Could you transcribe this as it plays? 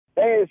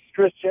Hey, it's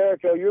Chris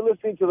Jericho. You're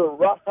listening to the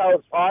Rough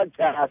House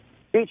podcast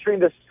featuring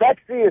the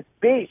sexiest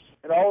beast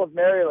in all of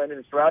Maryland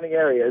and surrounding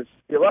areas,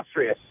 the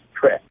illustrious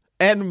Chris.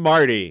 And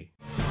Marty.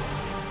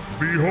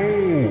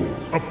 Behold,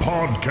 a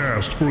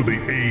podcast for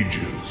the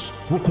ages,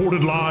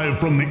 recorded live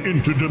from the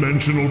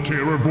interdimensional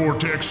terror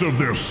vortex of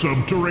their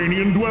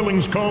subterranean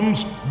dwellings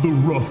comes the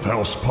Rough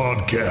House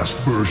Podcast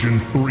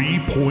version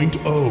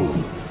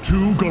 3.0.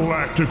 Two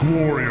galactic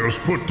warriors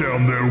put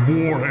down their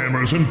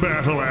warhammers and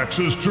battle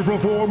axes to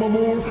perform a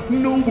more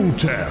noble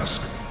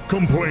task,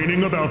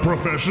 complaining about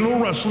professional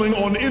wrestling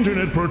on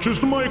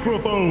internet-purchased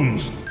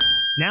microphones.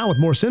 Now with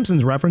more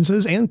Simpsons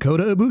references and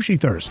Kota Ibushi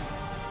thirst.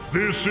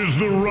 This is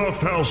the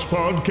Rough House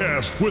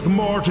Podcast with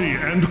Marty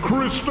and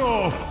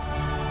Christoph.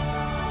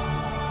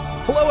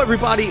 Hello,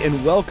 everybody,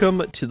 and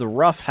welcome to the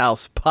Rough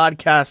House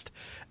Podcast,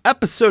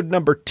 episode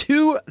number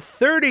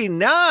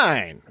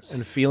 239.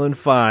 And feeling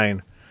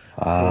fine.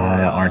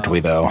 Aren't we,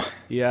 though?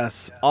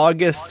 Yes,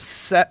 August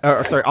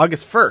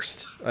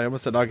 1st. I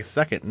almost said August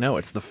 2nd. No,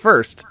 it's the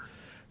 1st,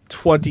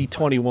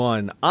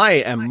 2021. I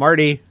am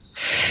Marty.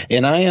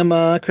 And I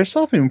am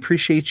Christoph, and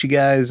appreciate you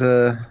guys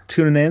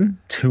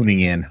tuning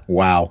in.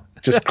 Wow.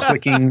 Just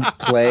clicking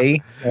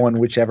play on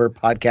whichever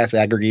podcast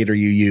aggregator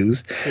you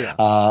use.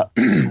 Yeah.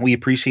 We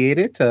appreciate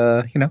it.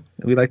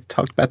 We like to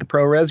talk about the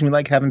pro res, and we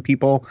like having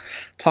people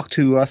talk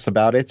to us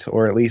about it,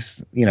 or at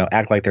least,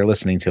 act like they're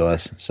listening to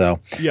us.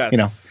 So,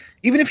 yes.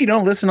 Even if you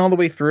don't listen all the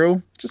way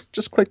through,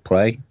 just click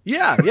play.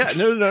 Yeah.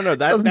 No. That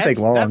doesn't take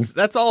long.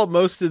 That's all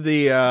most of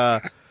the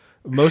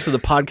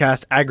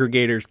podcast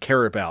aggregators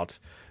care about.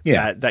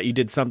 Yeah. That you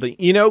did something.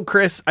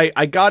 Chris,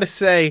 I gotta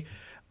say,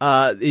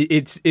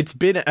 it's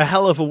been a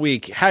hell of a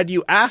week. Had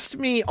you asked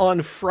me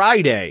on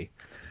Friday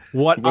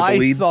what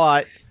I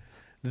thought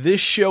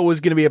this show was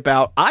going to be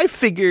about, I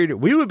figured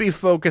we would be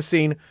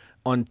focusing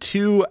on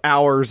 2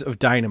 hours of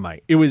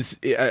Dynamite. It was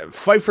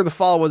Fight for the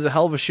Fall was a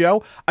hell of a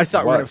show. I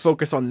thought we were going to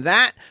focus on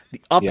that, the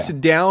ups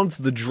and downs,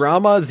 the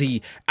drama,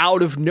 the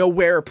out of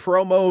nowhere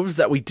promos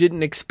that we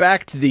didn't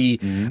expect, the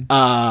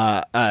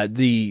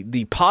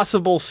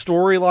possible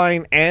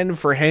storyline end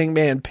for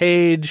Hangman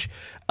Page.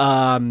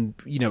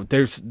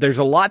 There's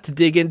a lot to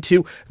dig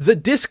into. The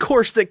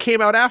discourse that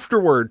came out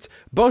afterwards,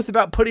 both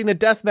about putting a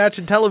death match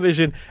in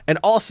television and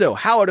also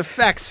how it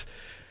affects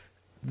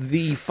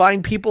the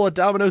fine people at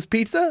Domino's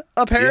Pizza,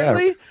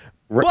 apparently.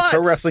 Yeah.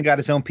 Pro Wrestling got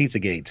its own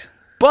Pizzagate.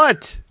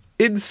 But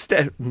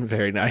instead,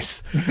 very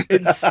nice.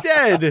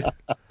 Instead,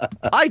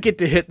 I get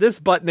to hit this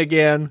button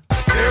again.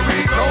 Here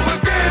we go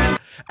again.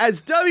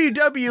 As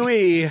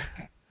WWE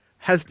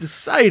has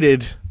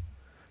decided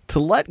to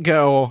let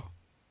go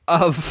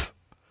of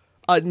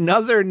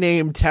another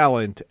named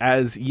talent,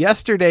 as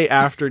yesterday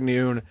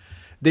afternoon,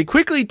 they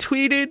quickly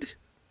tweeted,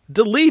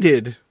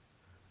 deleted,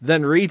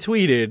 then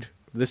retweeted,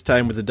 this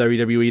time with the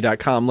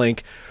WWE.com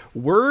link,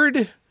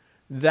 word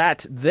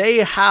that they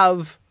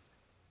have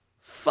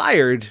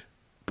fired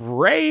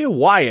Bray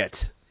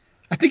Wyatt.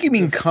 I think you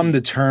mean come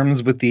to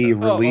terms with the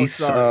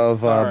release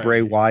of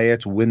Bray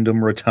Wyatt,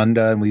 Wyndham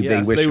Rotunda, and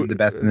they wish him the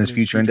best in his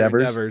future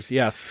endeavors.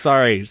 Yes,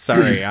 sorry,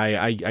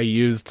 I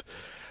used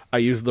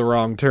the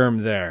wrong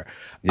term there.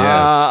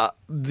 Yes.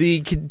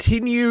 The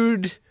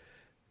continued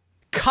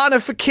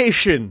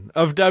conification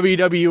of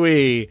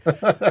WWE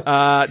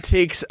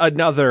takes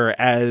another,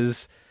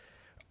 as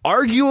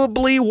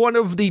arguably one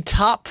of the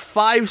top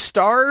 5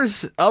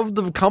 stars of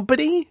the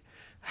company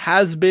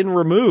has been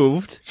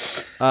removed.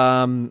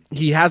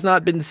 He has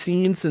not been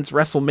seen since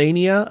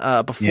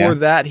WrestleMania. Before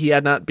that, he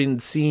had not been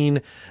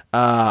seen.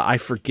 I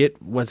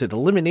forget, was it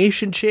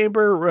Elimination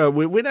Chamber?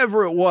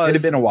 Whenever it was. It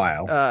had been a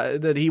while.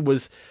 That he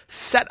was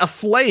set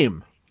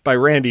aflame by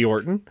Randy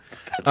Orton.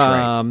 That's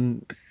right.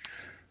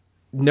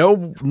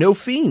 No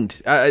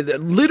Fiend.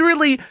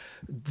 Literally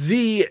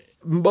the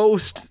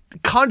most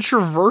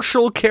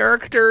controversial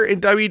character in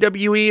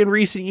WWE in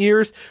recent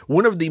years.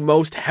 One of the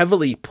most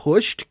heavily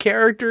pushed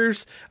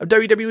characters of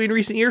WWE in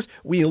recent years.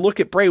 When you look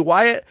at Bray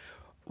Wyatt,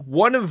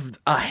 one of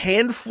a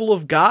handful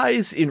of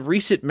guys in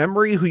recent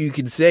memory who you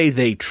could say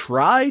they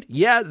tried.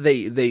 Yeah,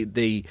 they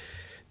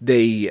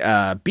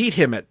beat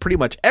him at pretty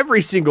much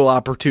every single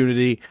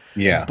opportunity.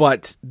 Yeah.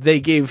 But they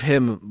gave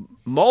him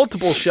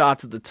multiple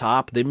shots at the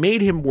top. They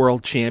made him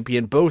world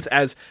champion, both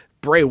as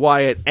Bray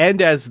Wyatt and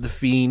as The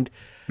Fiend.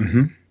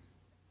 Mm-hmm.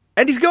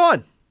 And he's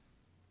gone.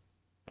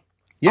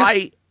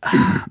 Yeah.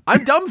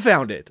 I'm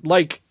dumbfounded.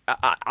 Like,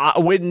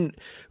 when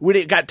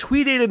it got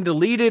tweeted and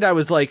deleted, I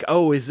was like,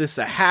 oh, is this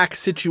a hack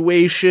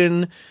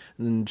situation?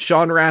 And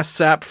Sean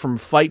Rossap from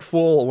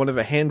Fightful, one of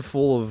a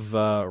handful of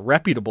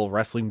reputable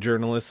wrestling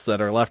journalists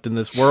that are left in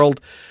this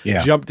world,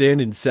 jumped in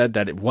and said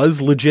that it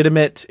was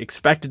legitimate,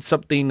 expected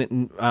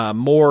something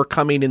more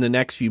coming in the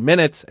next few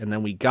minutes, and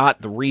then we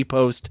got the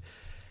repost,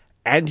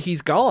 and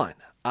he's gone.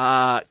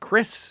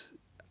 Chris,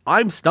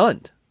 I'm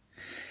stunned.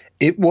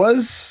 It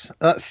was,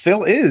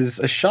 still is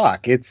a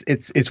shock.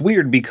 It's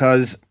weird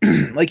because,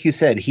 like you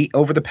said,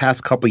 over the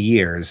past couple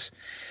years,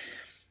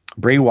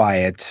 Bray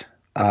Wyatt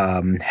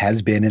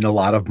has been in a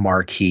lot of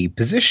marquee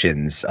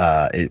positions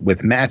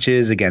with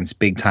matches against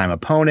big time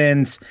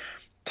opponents.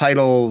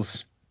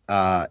 titles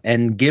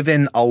and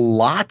given a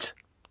lot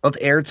of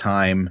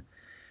airtime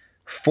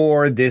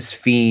for this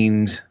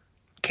Fiend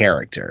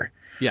character.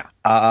 Yeah.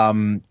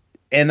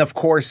 And of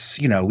course,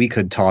 we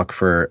could talk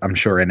for, I'm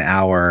sure, an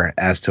hour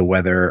as to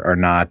whether or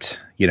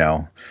not,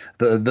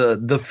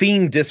 the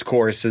Fiend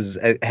discourse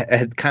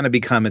had kind of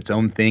become its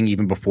own thing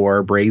even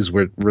before Bray's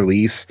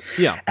release.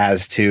 Yeah.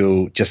 As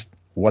to just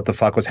what the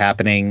fuck was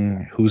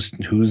happening, who's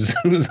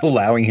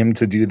allowing him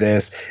to do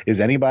this?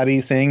 Is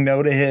anybody saying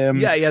no to him?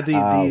 Yeah.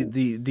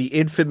 The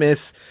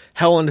infamous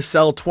Hell in a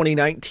Cell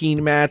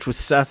 2019 match with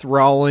Seth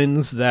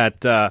Rollins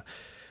that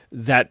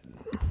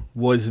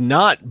was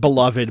not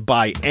beloved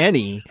by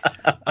any.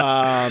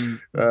 But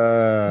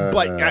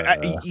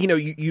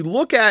you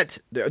look at,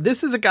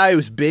 this is a guy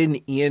who's been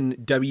in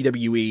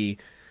WWE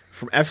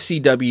from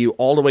FCW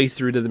all the way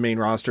through to the main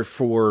roster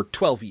for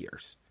 12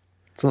 years.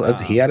 So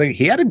he had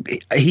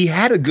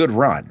a good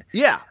run.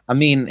 Yeah. I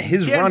mean,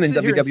 his run in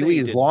WWE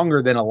is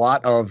longer than a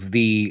lot of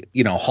the,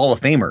 Hall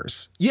of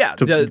Famers. Yeah.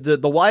 The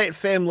Wyatt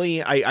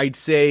family, I'd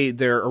say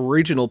their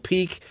original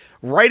peak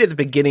right at the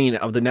beginning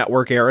of the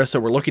network era. So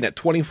we're looking at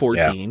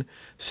 2014. Yeah.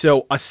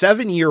 So a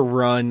 7-year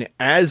run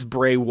as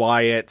Bray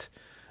Wyatt.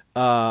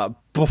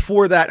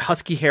 Before that,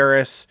 Husky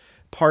Harris,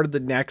 part of the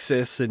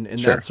Nexus and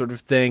sure. That sort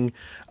of thing.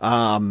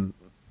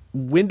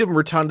 Wyndham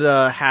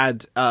Rotunda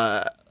had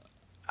a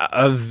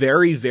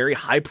very, very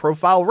high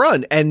profile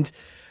run. And,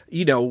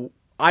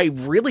 I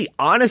really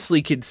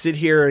honestly could sit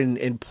here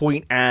and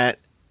point at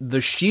the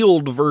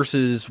Shield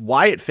versus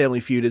Wyatt family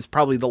feud as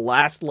probably the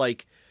last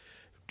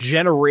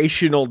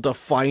generational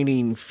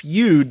defining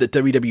feud that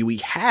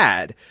WWE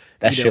had.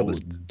 That shit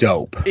was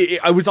dope.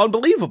 It was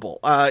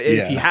unbelievable.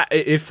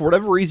 If for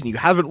whatever reason you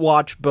haven't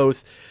watched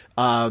both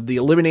the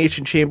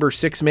Elimination Chamber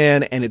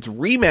 6-man and its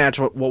rematch,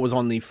 what was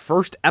on the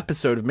first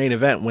episode of Main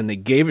Event when they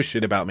gave a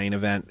shit about Main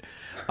Event,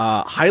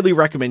 highly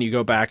recommend you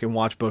go back and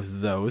watch both of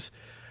those.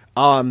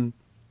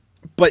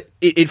 But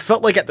it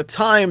felt like at the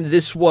time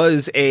this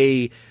was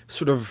a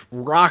sort of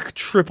Rock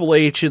Triple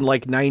H in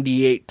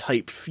 98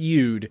 type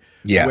feud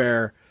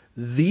where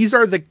these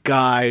are the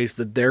guys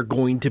that they're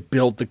going to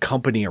build the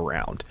company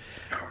around.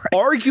 Right.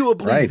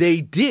 Arguably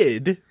they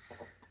did.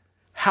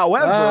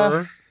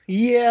 However,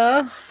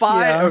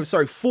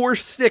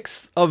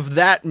 4/6 of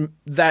that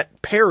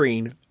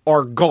pairing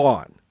are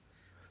gone.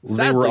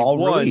 Sadly, they were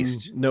all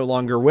released. No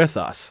longer with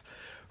us.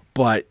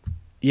 But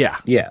yeah.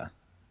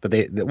 But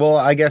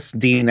I guess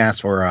Dean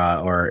asked for,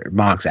 or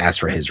Mox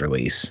asked for his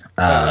release.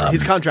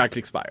 His contract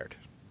expired.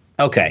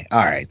 Okay.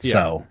 All right.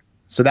 Yeah.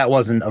 So that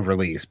wasn't a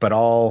release, but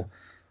all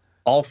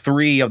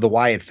three of the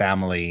Wyatt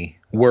family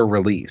were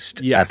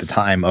released at the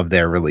time of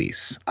their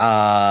release.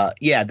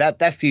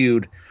 That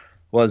feud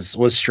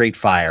was straight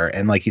fire.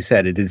 And like you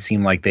said, it did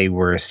seem like they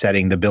were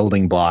setting the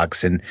building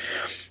blocks. And,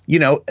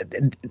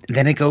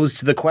 then it goes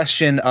to the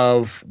question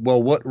of,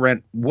 well, what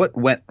went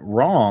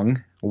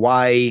wrong?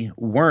 Why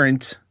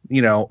weren't,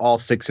 all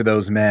 6 of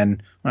those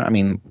men? I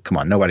mean, come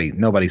on, nobody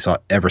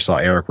ever saw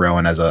Eric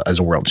Rowan as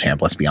a world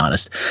champ. Let's be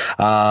honest.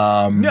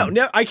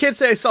 No, I can't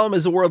say I saw him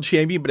as a world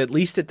champion, but at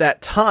least at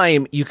that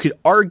time you could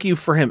argue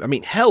for him. I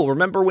mean, hell,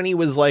 remember when he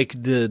was like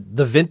the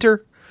Vinter?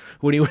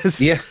 When he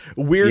was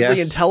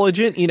weirdly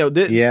intelligent?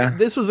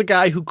 This was a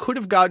guy who could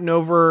have gotten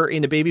over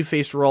in a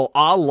babyface role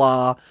a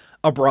la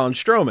a Braun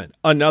Strowman.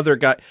 Another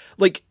guy,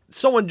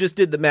 someone just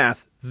did the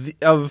math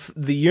of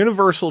the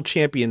Universal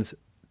Champions.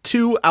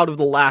 2 out of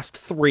the last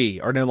 3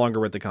 are no longer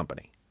with the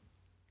company.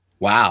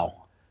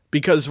 Wow.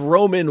 Because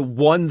Roman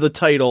won the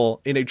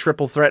title in a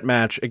triple threat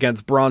match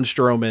against Braun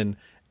Strowman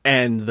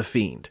and The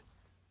Fiend.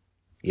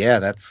 Yeah,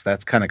 that's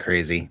kind of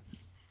crazy.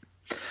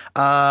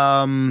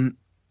 And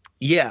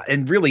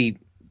really,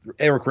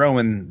 Eric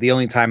Rowan, the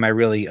only time I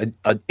really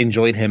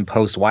enjoyed him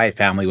post Wyatt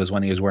family was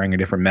when he was wearing a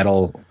different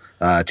metal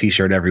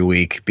t-shirt every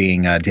week,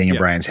 being Daniel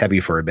Bryan's heavy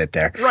for a bit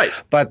there. Right.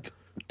 But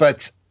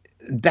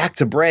back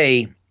to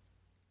Bray.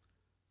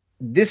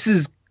 This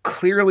is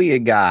clearly a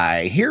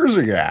guy. Here's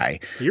a guy.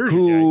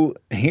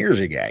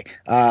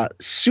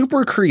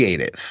 Super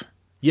creative.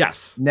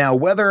 Yes. Now,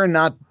 whether or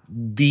not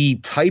the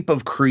type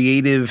of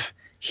creative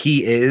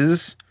he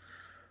is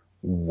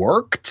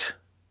worked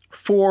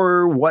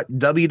for what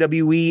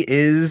WWE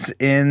is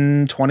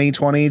in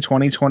 2020,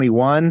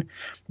 2021,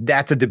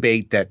 that's a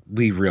debate that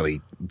we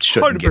really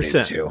shouldn't 100%.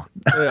 Get into.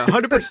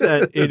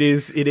 100%.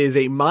 It is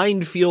a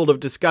minefield of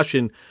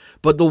discussion.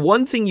 But the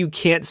one thing you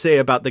can't say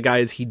about the guy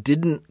is he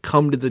didn't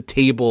come to the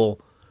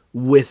table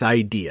with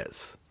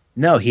ideas.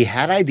 No, he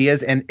had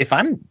ideas. And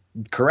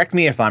correct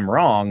me if I'm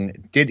wrong,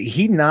 did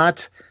he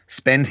not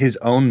spend his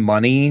own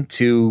money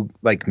to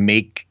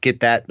get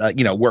that,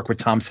 work with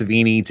Tom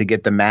Savini to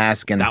get the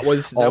mask and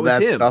all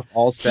that stuff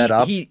all set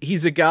up?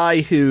 He's a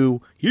guy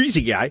who, he's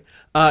a guy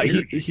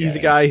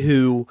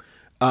who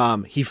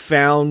he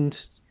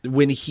found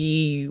when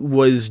he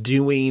was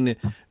doing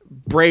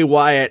Bray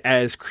Wyatt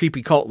as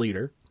creepy cult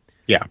leader.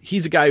 Yeah,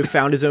 he's a guy who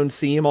found his own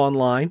theme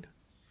online.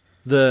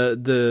 The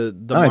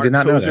Mark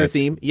Kozer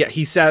theme. Yeah,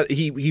 he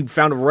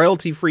found a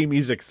royalty free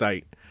music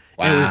site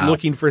and was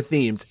looking for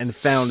themes and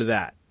found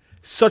that.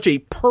 such a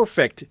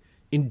perfect,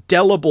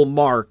 indelible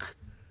mark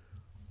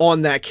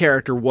on that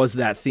character was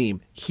that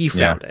theme. He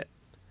found it.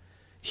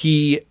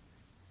 He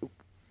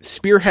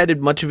spearheaded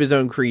much of his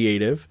own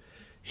creative.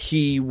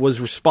 He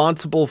was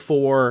responsible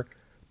for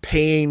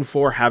paying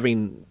for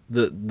having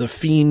the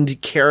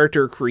Fiend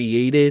character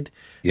created,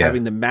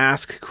 having the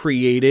mask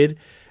created.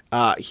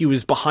 He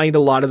was behind a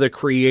lot of the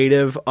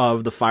creative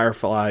of the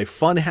Firefly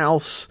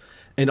Funhouse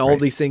and all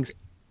these things.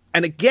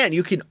 And again,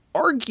 you can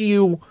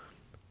argue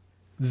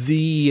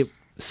the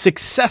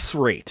success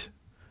rate,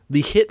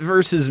 the hit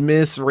versus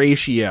miss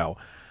ratio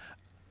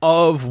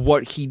of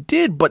what he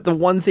did. But the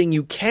one thing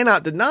you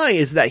cannot deny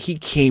is that he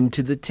came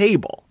to the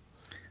table.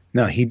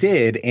 No, he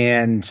did.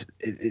 And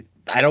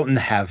I don't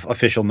have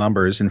official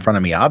numbers in front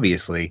of me,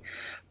 obviously,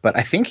 but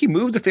I think he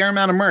moved a fair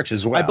amount of merch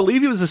as well. I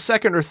believe he was the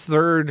second or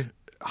third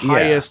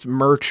highest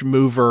merch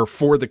mover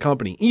for the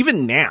company,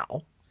 even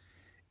now.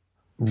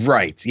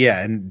 Right.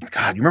 Yeah. And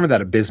God, you remember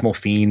that abysmal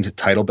Fiend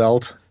title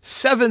belt?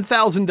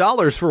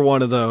 $7,000 for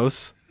one of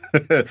those. I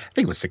think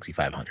it was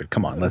 $6,500.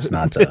 Come on, let's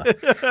not.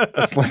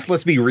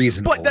 Let's be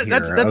reasonable. But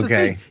that's the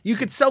thing. You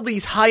could sell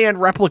these high-end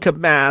replica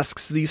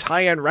masks, these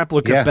high-end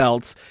replica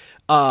belts,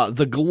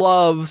 the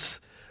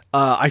gloves.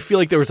 I feel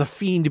like there was a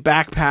Fiend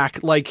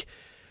backpack. Like,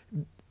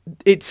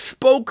 it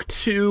spoke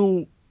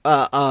to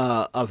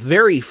a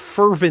very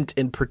fervent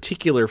and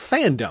particular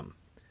fandom.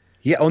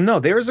 Yeah. Oh no,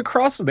 there is an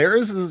Eric the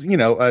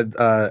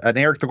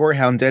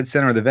Gorehound dead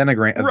center of the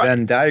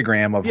Venn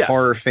diagram of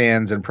horror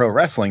fans and pro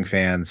wrestling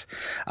fans.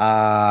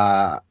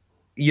 I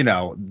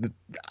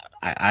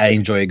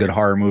enjoy a good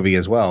horror movie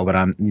as well, but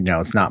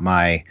it's not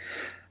my,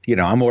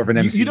 I'm more of an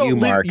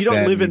MCU mark. You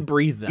don't live and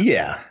breathe them.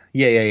 Yeah.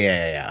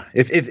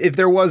 If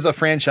there was a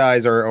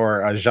franchise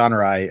or a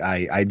genre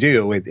I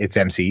do, it's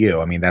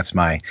MCU. I mean, that's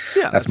my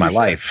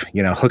life,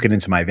 hooking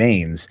into my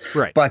veins.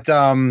 Right. But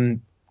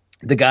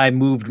the guy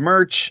moved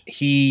merch.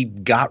 He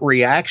got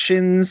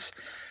reactions,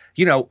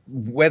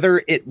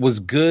 whether it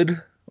was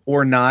good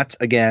or not.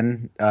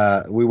 Again,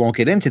 we won't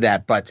get into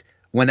that. But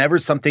whenever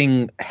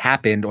something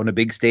happened on a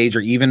big stage or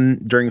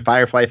even during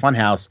Firefly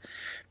Funhouse,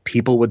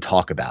 people would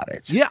talk about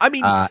it. Yeah, I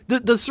mean,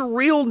 the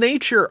surreal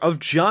nature of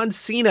John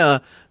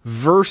Cena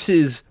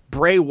versus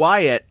Bray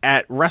Wyatt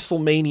at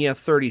WrestleMania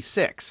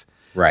 36.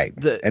 Right.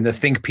 And the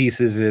think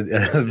pieces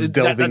of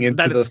delving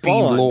into the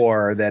Fiend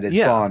lore that it's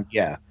spawned.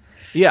 Yeah.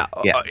 Yeah.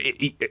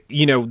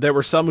 There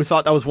were some who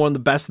thought that was one of the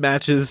best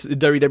matches in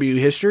WWE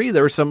history.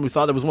 There were some who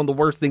thought it was one of the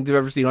worst things they've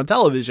ever seen on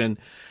television.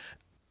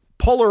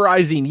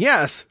 Polarizing,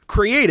 yes.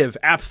 Creative,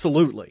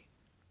 absolutely.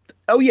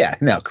 Oh, yeah.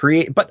 No,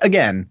 but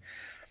again,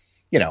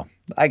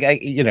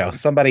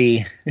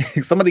 somebody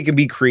can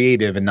be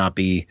creative and not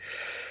be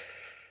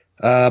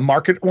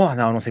marketable. Well,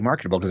 no, I don't say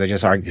marketable because I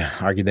just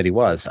argued that he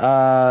was.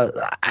 I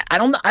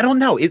don't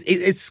know.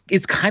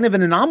 It's kind of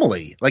an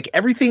anomaly. Like,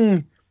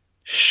 everything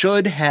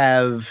should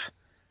have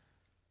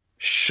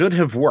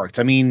worked.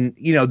 I mean,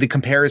 the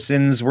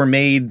comparisons were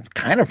made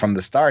kind of from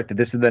the start that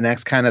this is the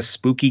next kind of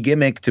spooky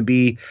gimmick to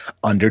be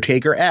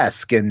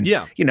Undertaker-esque. And,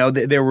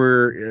 there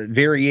were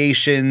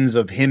variations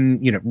of him.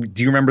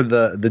 Do you remember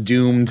the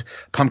doomed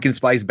Pumpkin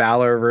Spice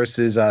Balor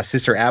versus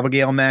Sister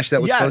Abigail match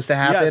that was supposed to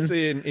happen?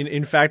 Yes.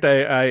 In fact,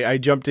 I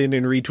jumped in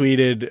and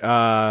retweeted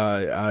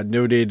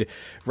noted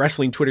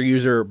wrestling Twitter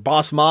user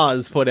Boss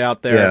Maz put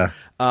out there. Yeah.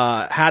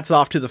 Hats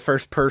off to the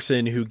first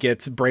person who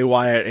gets Bray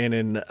Wyatt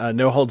in a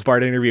No Holds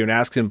Barred interview and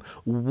asks him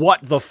what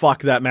the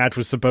fuck that match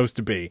was supposed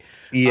to be.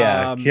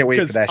 Yeah, can't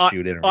wait for that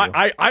shoot interview.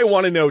 I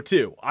want to know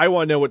too. I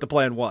want to know what the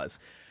plan was.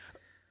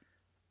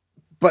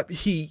 But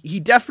he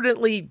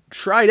definitely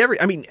tried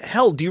I mean,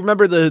 hell, do you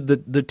remember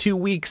the 2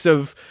 weeks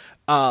of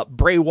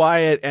Bray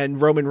Wyatt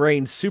and Roman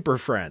Reigns Super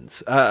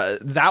Friends?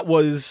 That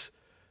was...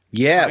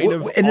 Yeah,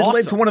 and it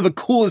led to one of the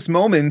coolest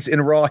moments in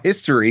Raw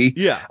history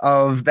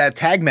of that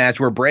tag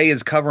match where Bray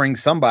is covering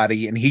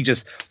somebody and he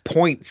just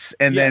points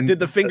and then did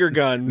the finger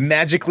guns,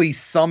 magically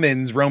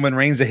summons Roman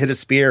Reigns to hit a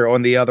spear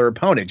on the other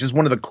opponent. Just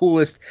one of the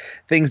coolest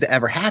things to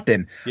ever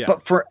happen. Yeah.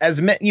 But for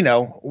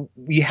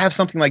you have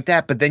something like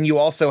that, but then you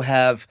also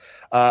have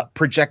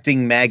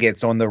projecting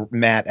maggots on the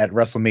mat at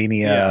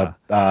WrestleMania.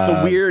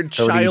 The weird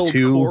 32. Child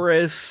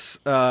chorus.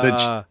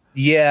 The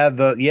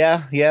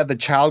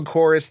child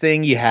chorus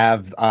thing. You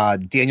have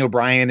Daniel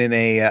Bryan in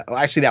a.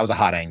 Actually, that was a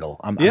hot angle.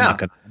 I'm not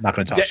going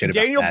to talk shit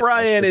about Daniel that.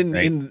 Bryan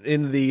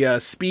in the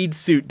speed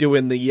suit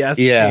doing the yes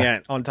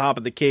chant on top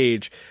of the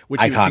cage,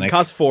 which he was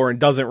concussed for and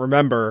doesn't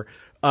remember.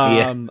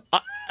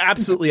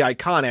 Absolutely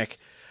iconic.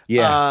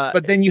 Yeah,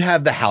 but then you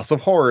have the House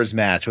of Horrors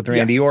match with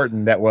Randy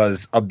Orton that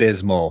was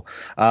abysmal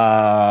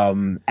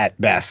at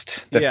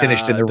best. That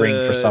finished in the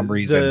ring for some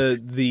reason.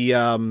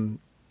 The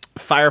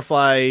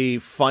Firefly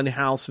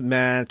Funhouse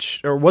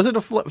match, or was it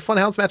a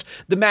Funhouse match?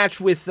 The match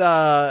with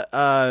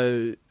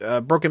Broken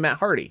Matt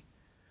Hardy.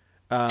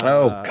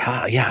 Oh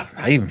God, yeah,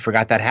 I even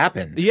forgot that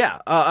happened. Yeah,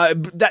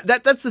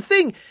 that's the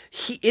thing.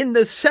 In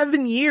the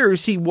 7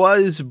 years he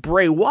was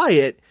Bray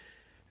Wyatt,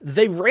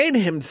 they ran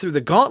him through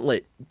the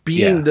gauntlet,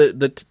 being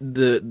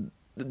the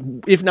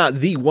if not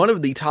the one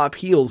of the top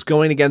heels,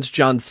 going against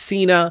John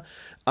Cena,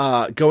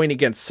 going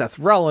against Seth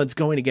Rollins,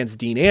 going against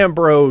Dean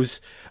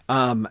Ambrose.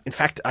 In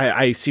fact,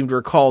 I seem to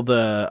recall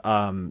the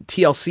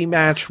TLC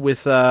match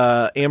with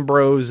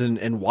Ambrose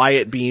and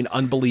Wyatt being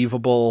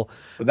unbelievable.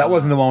 But that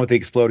wasn't the one with the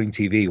exploding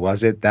TV,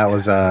 was it? That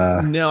was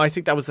no, I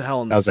think that was the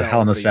Hell in the Cell. That was a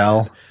Hell in a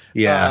Cell.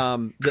 Yeah.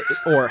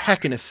 Or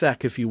Heck in a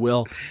Sec, if you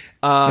will.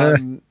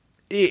 I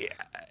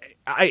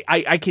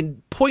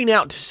can point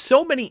out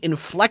so many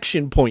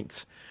inflection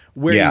points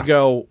where you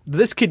go,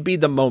 this could be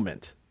the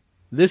moment.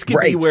 This could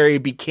be where he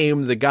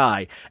became the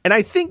guy. And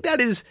I think that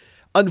is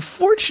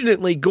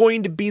unfortunately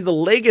going to be the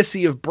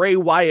legacy of Bray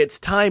Wyatt's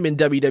time in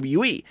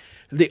WWE.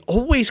 They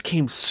always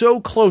came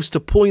so close to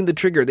pulling the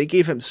trigger. They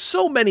gave him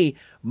so many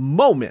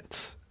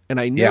moments. And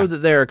I know that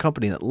they're a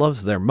company that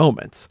loves their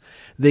moments.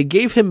 They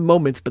gave him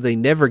moments, but they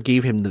never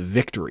gave him the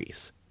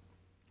victories.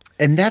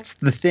 And that's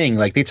the thing.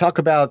 Like, they talk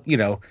about,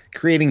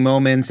 creating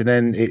moments, and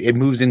then it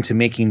moves into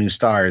making new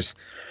stars.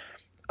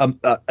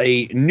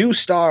 A new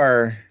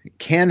star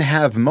can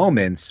have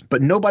moments,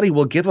 but nobody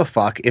will give a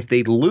fuck if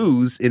they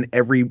lose in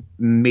every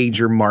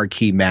major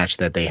marquee match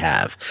that they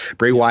have.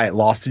 Bray Wyatt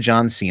lost to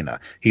John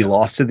Cena. He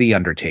lost to The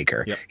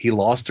Undertaker. He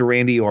lost to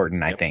Randy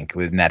Orton, I think,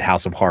 in that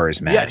House of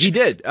Horrors match. Yeah, he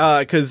did,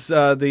 because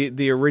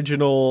the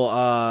original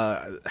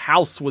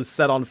house was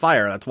set on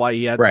fire. That's why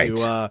he had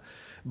to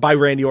by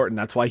Randy Orton.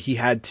 That's why he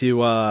had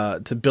to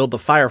build the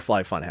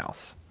Firefly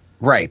Funhouse.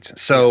 Right.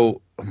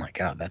 So, oh my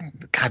God,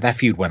 that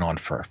feud went on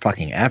for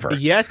fucking ever.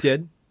 Yeah, it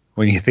did.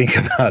 When you think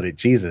about it,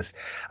 Jesus.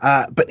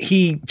 But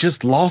he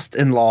just lost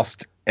and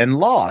lost and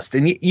lost.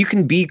 And you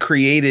can be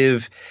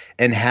creative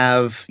and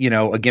have,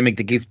 a gimmick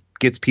that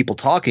gets people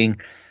talking.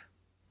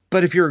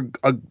 But if you're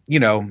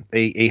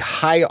a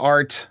high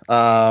art,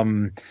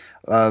 I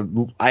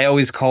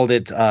always called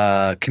it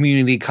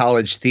community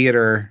college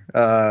theater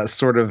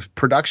sort of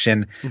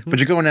production, but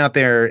you're going out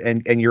there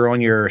and you're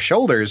on your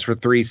shoulders for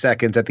 3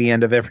 seconds at the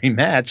end of every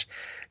match.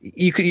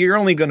 You're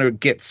only going to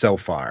get so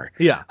far.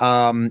 Yeah.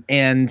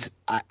 And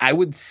I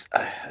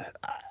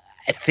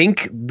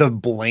think the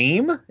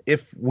blame,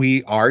 if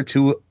we are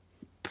to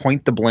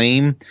point the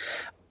blame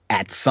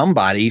at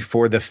somebody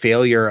for the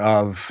failure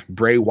of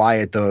Bray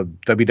Wyatt, the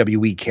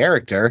WWE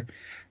character,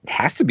 it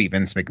has to be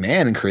Vince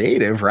McMahon and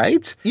creative,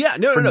 right? Yeah,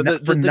 no.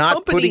 For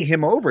not putting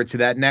him over to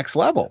that next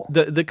level.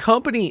 The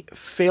company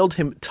failed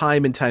him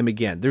time and time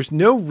again. There's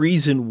no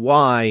reason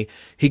why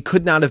he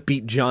could not have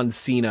beat John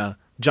Cena.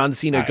 John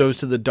Cena goes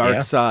to the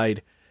dark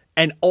side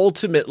and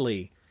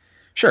ultimately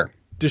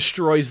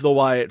destroys the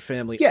Wyatt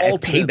family. Yeah,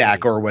 at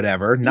Payback or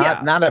whatever.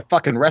 Not at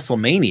fucking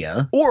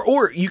WrestleMania.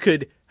 Or you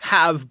could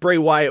have Bray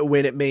Wyatt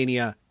win at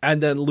Mania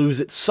and then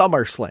lose at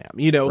SummerSlam.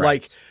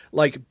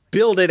 Like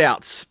build it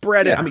out,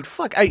 spread it. I mean,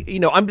 fuck.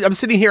 I'm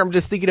sitting here. I'm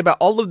just thinking about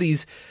all of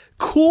these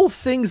cool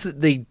things that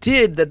they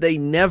did that they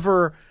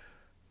never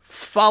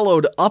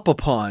followed up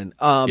upon.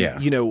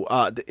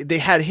 They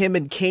had him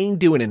and Kane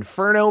do an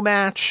Inferno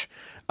match.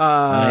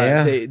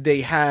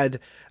 They had.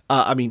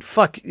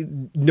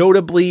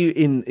 Notably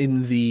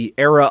in the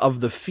era of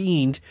the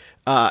Fiend,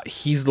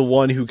 he's the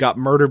one who got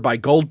murdered by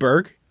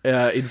Goldberg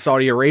in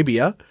Saudi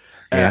Arabia,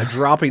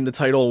 dropping the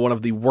title in one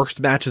of the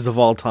worst matches of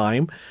all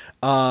time.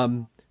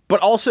 But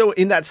also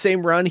in that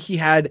same run, he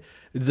had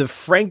the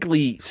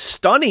frankly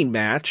stunning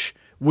match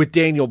with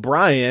Daniel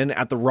Bryan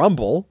at the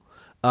Rumble.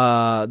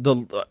 Rumble,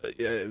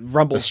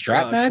 the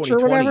strap match or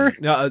whatever.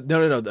 No.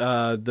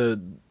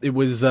 It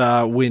was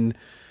when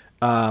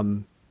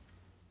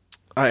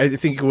I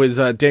think it was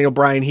Daniel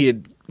Bryan. He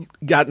had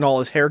gotten all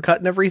his hair cut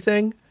and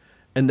everything,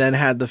 and then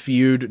had the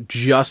feud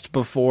just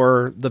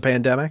before the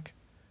pandemic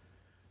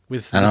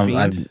with the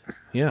Fiend.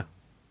 I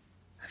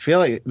feel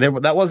like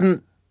that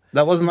wasn't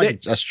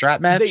like a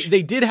strap match.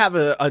 They did have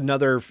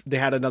another. They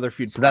had another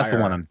feud. So that's the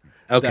one I'm.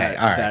 Okay,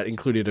 all right. That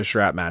included a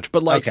strap match,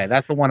 but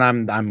that's the one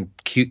I'm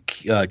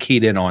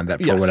keyed in on.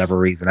 That for whatever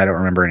reason I don't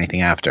remember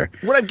anything after.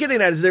 What I'm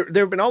getting at is there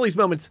have been all these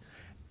moments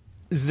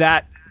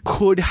that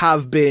could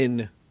have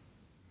been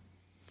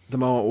the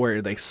moment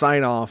where they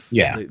sign off.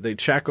 They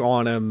check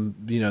on him.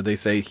 They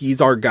say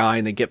he's our guy,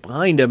 and they get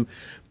behind him,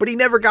 but he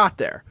never got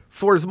there.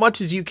 For as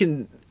much as you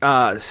can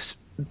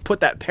put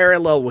that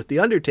parallel with The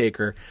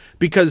Undertaker,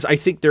 because I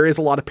think there is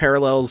a lot of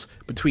parallels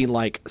between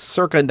like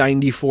circa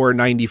 94,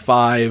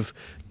 95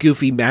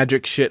 goofy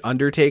magic shit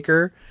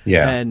Undertaker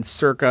and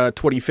circa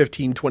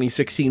 2015,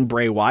 2016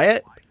 Bray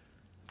Wyatt.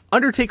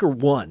 Undertaker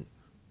won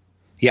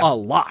a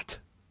lot.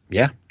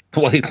 Yeah.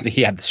 Well,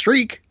 he had the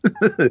streak.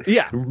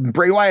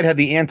 Bray Wyatt had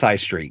the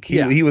anti-streak.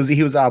 He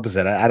was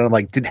opposite. I don't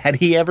like. Did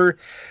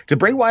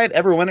Bray Wyatt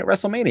ever win at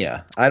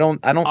WrestleMania? I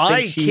don't think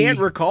I can't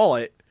recall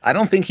it. I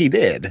don't think he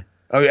did.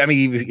 Oh, I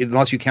mean,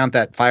 unless you count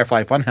that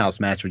Firefly Funhouse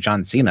match with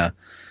John Cena,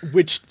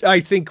 which I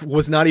think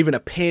was not even a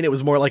pin. It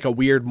was more like a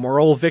weird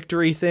moral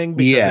victory thing.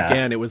 Because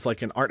again, it was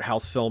like an art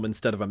house film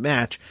instead of a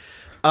match.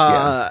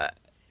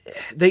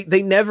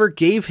 They never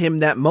gave him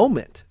that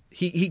moment.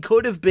 He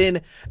could have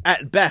been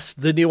at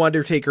best the new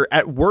Undertaker,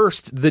 at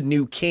worst the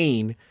new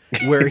Kane,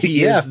 where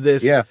he is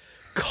this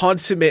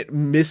consummate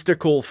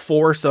mystical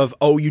force of,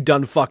 oh, you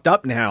done fucked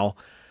up now.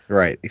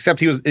 Right. Except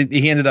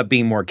he ended up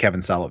being more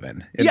Kevin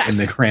Sullivan in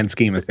the grand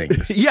scheme of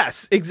things.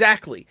 Yes,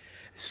 exactly.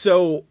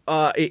 So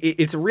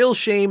it's a real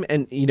shame.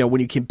 And,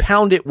 when you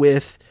compound it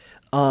with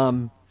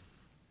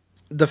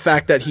the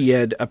fact that he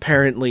had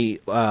apparently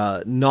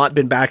not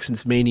been back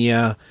since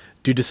Mania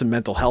due to some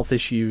mental health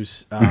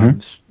issues,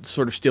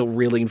 sort of still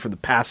reeling from the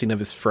passing of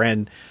his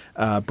friend,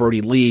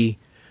 Brody Lee,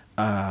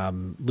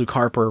 Luke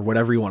Harper,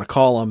 whatever you want to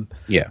call him.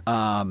 Yeah.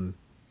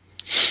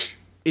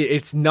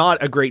 It's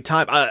not a great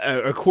time.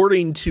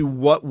 According to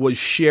what was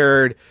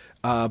shared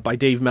by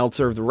Dave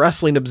Meltzer of the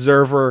Wrestling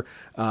Observer,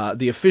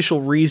 the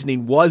official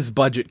reasoning was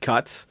budget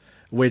cuts,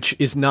 which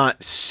is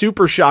not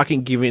super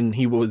shocking given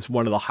he was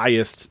one of the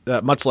highest,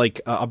 much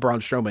like a Braun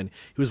Strowman,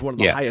 he was one of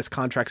the highest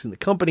contracts in the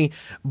company.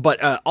 But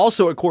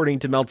also, according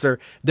to Meltzer,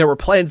 there were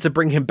plans to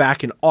bring him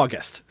back in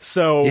August.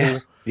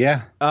 So,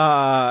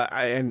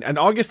 and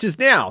August is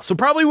now. So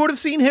probably would have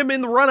seen him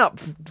in the run-up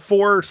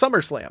for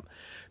SummerSlam.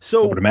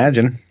 So I would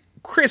imagine.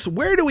 Chris,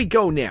 where do we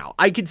go now?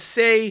 I could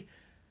say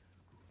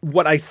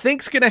what I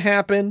think's going to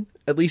happen,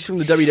 at least from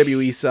the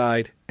WWE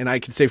side, and I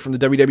could say from the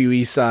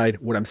WWE side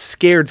what I'm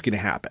scared is going to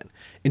happen.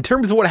 In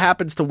terms of what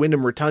happens to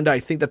Wyndham Rotunda, I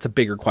think that's a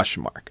bigger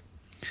question mark.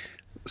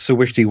 So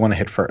which do you want to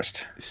hit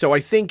first? So I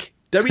think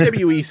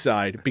WWE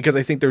side, because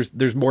I think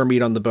there's more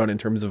meat on the bone in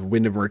terms of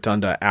Wyndham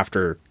Rotunda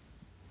after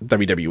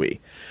WWE.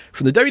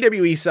 From the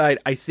WWE side,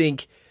 I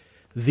think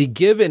the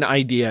given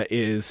idea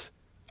is,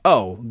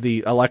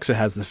 the Alexa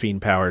has the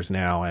Fiend powers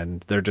now,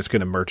 and they're just going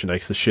to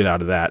merchandise the shit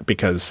out of that,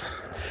 because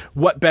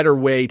what better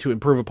way to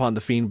improve upon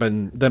the Fiend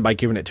than by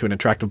giving it to an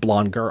attractive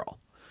blonde girl?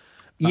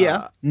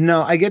 Yeah,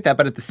 no, I get that.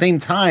 But at the same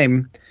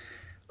time,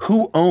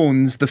 who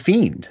owns the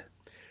Fiend?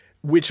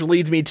 Which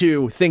leads me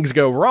to things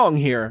go wrong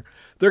here.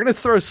 They're going to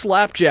throw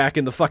Slapjack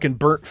in the fucking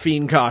burnt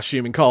Fiend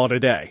costume and call it a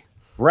day.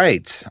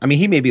 Right. I mean,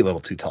 he may be a little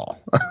too tall.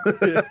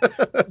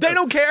 They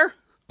don't care.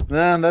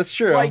 That's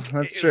true.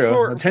 That's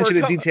true. Attention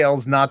to detail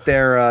is not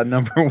their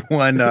number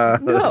one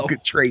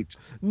good trait.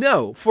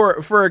 No,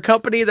 for a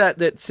company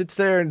that sits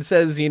there and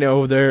says,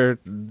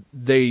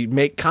 they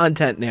make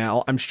content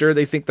now, I'm sure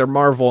they think they're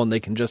Marvel and they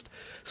can just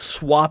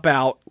swap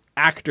out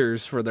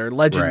actors for their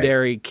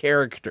legendary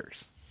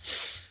characters.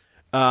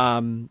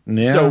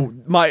 So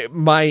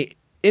my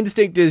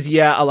instinct is,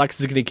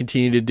 Alexa's going to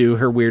continue to do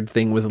her weird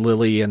thing with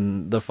Lily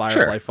and the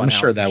Firefly Funhouse. I'm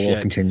sure that will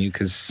continue,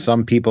 because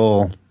some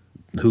people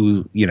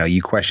who,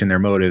 you question their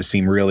motives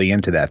seem really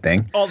into that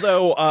thing.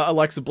 Although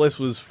Alexa Bliss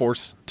was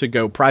forced to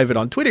go private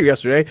on Twitter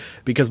yesterday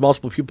because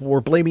multiple people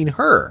were blaming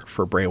her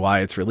for Bray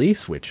Wyatt's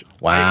release, which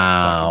wow.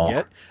 I didn't fucking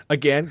get.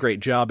 Again, great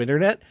job,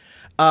 Internet.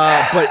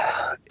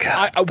 But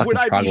would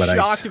I be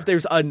shocked if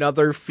there's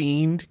another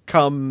Fiend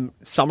come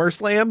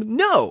SummerSlam?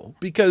 No,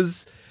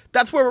 because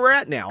that's where we're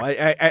at now.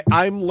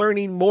 I'm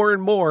learning more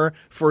and more,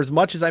 for as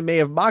much as I may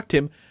have mocked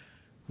him,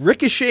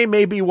 Ricochet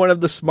may be one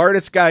of the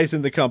smartest guys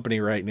in the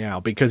company right now,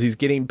 because he's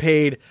getting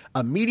paid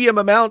a medium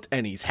amount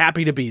and he's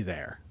happy to be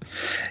there.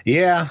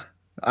 Yeah,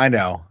 I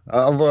know.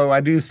 Although I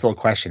do still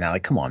question that.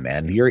 Like, come on,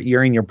 man. You're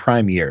in your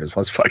prime years.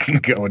 Let's fucking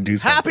go and do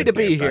something. Happy to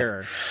be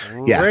here.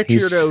 Yeah,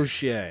 Richard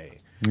O'Shea.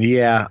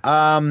 Yeah.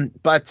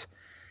 But,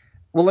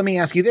 well, let me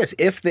ask you this.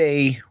 If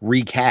they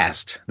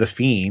recast the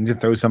Fiend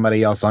and throw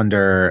somebody else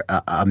under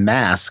a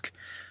mask,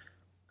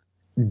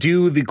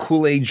 do the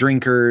Kool-Aid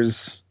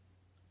drinkers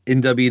in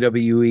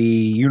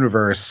WWE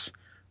universe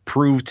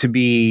prove to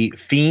be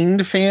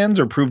Fiend fans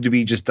or prove to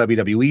be just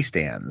WWE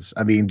stans?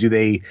 I mean, do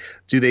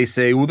they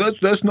say, well,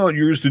 that's not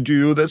yours to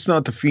do, that's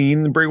not the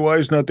Fiend, Bray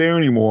Wyatt's not there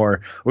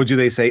anymore? Or do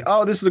they say,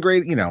 oh, this is a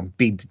great,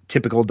 be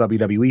typical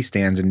WWE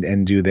stans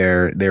and do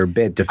their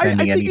bit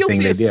defending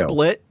anything they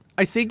do?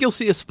 I think you'll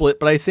see a split,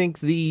 but I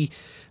think the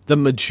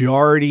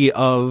majority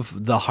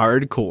of the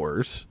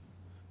hardcores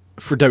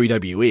for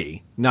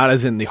WWE, not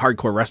as in the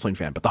hardcore wrestling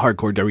fan, but the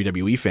hardcore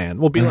WWE fan,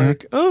 will be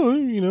like,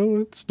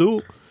 oh, it's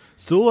still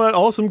that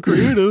awesome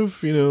creative,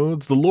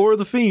 it's the lore of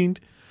the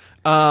Fiend.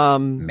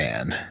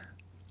 Man,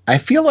 I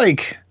feel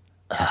like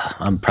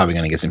I'm probably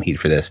going to get some heat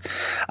for this.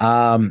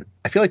 I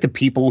feel like the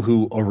people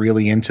who are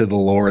really into the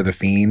lore of the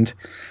Fiend,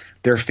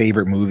 their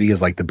favorite movie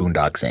is like the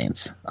Boondock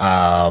Saints.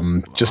 I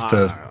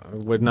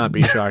would not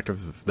be shocked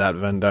if that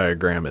Venn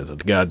diagram is a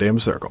goddamn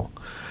circle.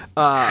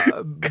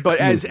 But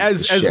as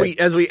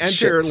we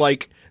enter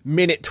like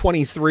minute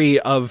 23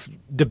 of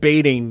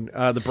debating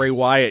the Bray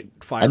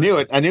Wyatt fire, I knew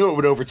it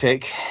would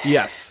overtake.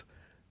 Yes,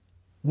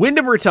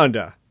 Wyndham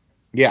Rotunda.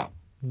 Yeah.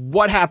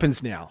 What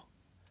happens now?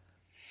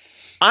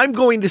 I'm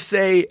going to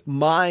say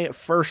my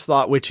first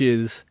thought, which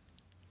is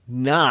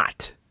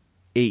not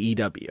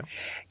AEW.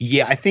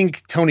 Yeah, I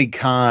think Tony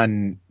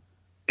Khan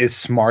is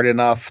smart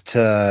enough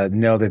to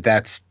know that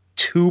that's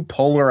too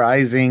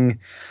polarizing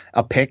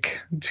a pick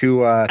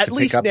to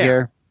pick up now.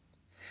 Here.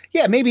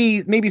 Yeah,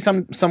 maybe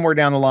somewhere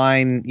down the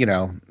line,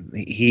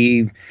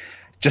 he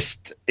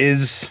just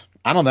is,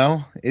 I don't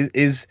know,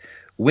 is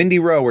Windy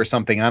Row or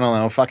something. I don't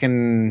know.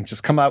 Fucking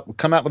just come out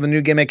with a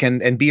new gimmick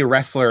and be a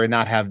wrestler and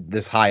not have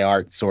this high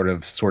art sort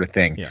of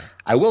thing. Yeah.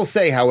 I will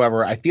say,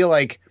 however, I feel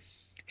like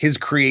his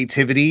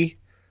creativity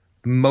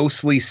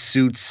mostly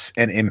suits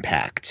an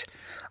Impact.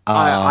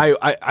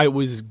 I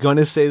was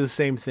gonna say the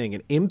same thing,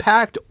 an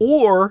Impact,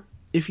 or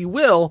if you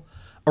will,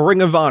 a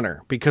Ring of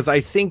Honor, because I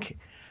think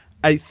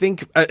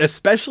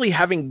especially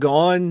having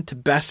gone to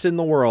Best in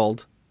the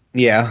World,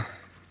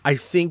 I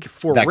think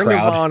for That Ring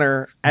crowd. of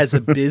Honor as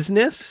a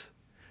business,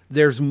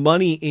 there's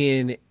money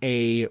in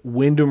a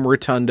Wyndham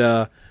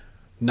Rotunda,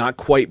 not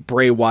quite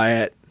Bray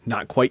Wyatt,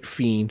 not quite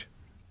Fiend,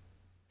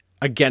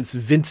 against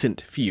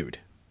Vincent feud.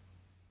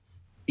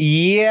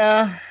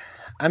 Yeah,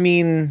 I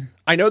mean,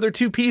 I know they're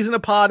two peas in a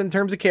pod in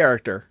terms of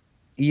character.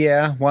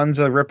 yeah, one's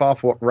a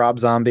ripoff Rob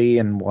Zombie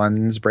and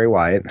one's Bray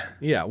Wyatt.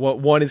 Yeah, well,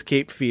 one is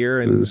Cape Fear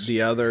and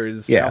the other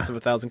is House of a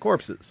Thousand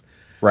Corpses.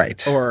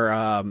 Right. Or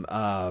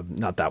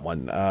not that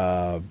one.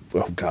 Oh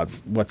God,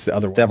 what's the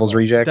other one? Devil's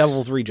Rejects.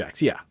 Devil's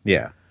Rejects. Yeah.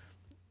 Yeah.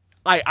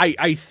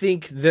 I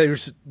think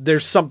there's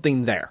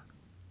something there.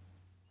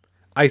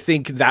 I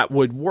think that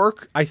would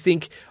work. I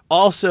think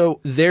also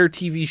their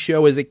TV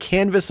show is a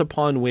canvas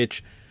upon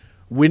which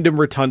Wyndham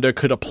Rotunda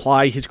could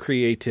apply his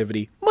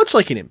creativity, much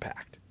like an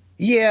Impact.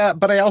 Yeah,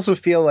 but I also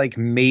feel like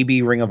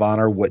maybe Ring of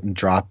Honor wouldn't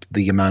drop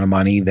the amount of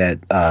money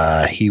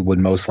that he would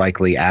most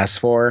likely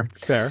ask for.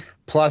 Fair.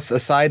 Plus,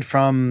 aside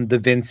from the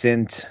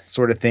Vincent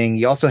sort of thing,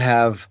 you also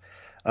have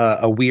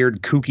a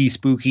weird, kooky,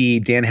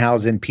 spooky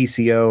Danhausen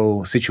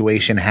PCO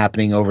situation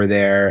happening over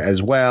there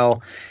as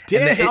well.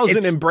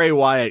 Danhausen and Bray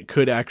Wyatt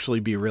could actually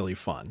be really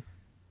fun.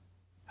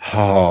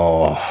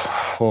 Oh,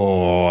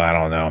 I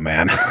don't know,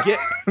 man.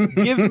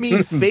 Give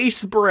me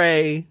face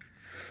Bray,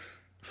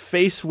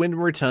 face Wyndham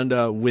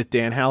Rotunda with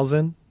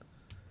Danhausen,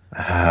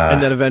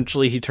 and then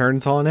eventually he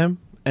turns on him,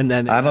 and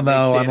then I don't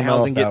know.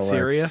 Danhausen gets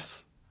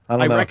serious.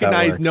 I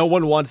recognize no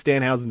one wants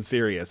Danhausen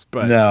serious,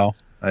 but no,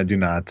 I do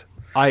not.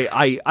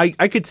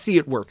 I could see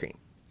it working.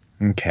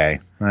 Okay,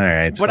 all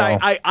right. But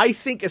I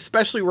think,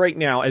 especially right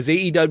now, as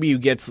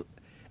AEW gets,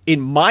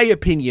 in my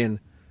opinion,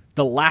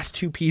 the last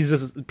two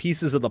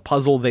pieces of the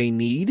puzzle they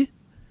need,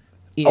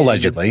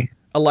 allegedly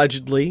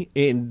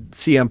in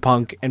CM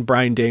Punk and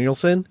Bryan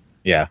Danielson.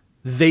 Yeah.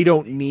 They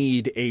don't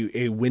need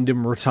a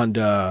Wyndham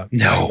Rotunda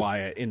Bray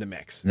Wyatt in the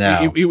mix.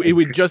 No. It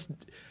would just,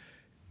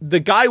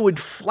 the guy would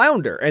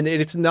flounder, and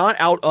it's not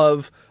out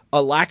of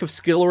a lack of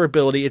skill or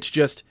ability. It's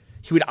just,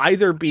 he would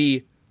either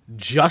be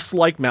just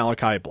like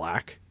Malachi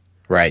Black,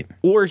 right,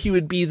 or he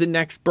would be the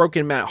next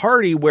broken Matt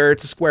Hardy, where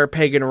it's a square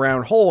peg in a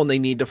round hole and they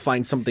need to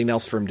find something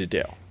else for him to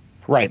do.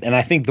 Right. And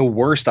I think the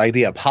worst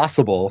idea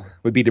possible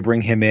would be to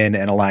bring him in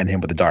and align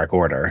him with the Dark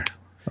Order.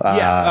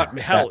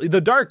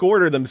 The Dark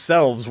Order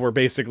themselves were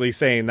basically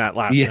saying that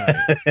last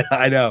night.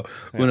 I know.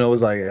 When it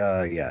was like,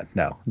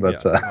 no.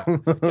 That's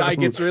guy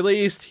gets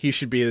released, he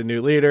should be the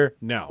new leader.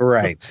 No.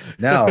 Right.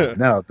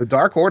 No. The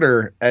Dark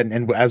Order,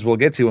 and as we'll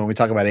get to when we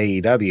talk about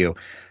AEW,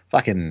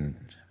 fucking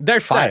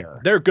they're fire.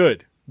 They're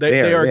good.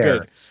 They are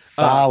good.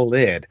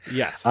 Solid.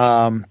 Yes.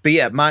 But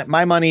yeah,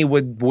 my money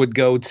would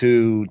go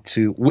to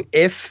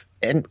if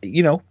and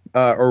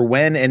or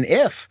when and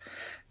if,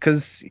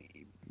 because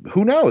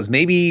who knows,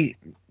 maybe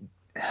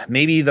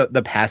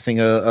the passing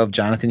of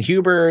Jonathan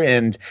Huber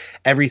and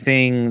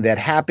everything that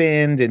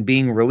happened and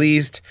being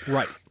released.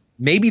 Right.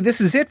 Maybe this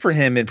is it for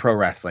him in pro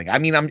wrestling. I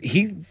mean,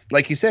 he's,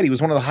 like you said, he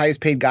was one of the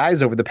highest paid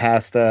guys over the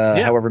past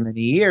however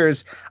many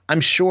years.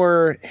 I'm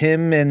sure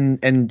him and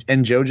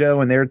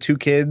JoJo and their two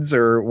kids,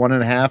 or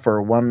 1.5,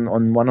 or one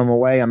on the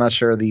way. I'm not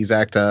sure the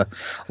exact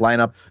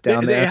lineup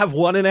down there. They have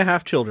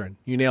 1.5 children.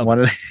 You nailed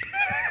it.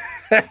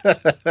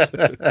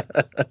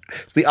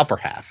 It's the upper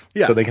half,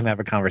 yes. So they can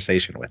have a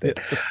conversation with it.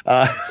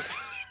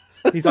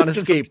 He's on a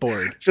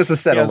skateboard. It's just a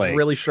set of legs.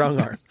 Really strong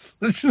arms.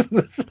 It's just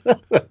this.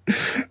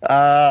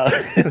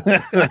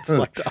 That's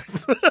fucked up.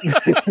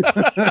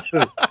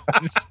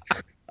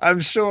 I'm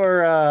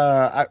sure.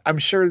 I'm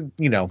sure.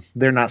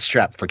 They're not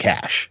strapped for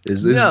cash.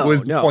 Was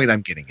the point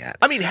I'm getting at.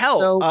 I mean,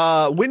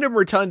 hell, Wyndham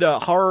Rotunda,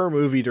 horror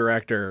movie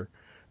director,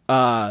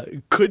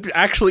 could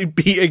actually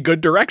be a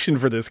good direction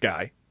for this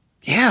guy.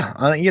 Yeah,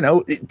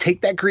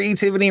 take that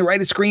creativity and write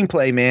a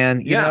screenplay,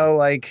 man.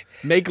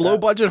 Make low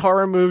budget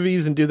horror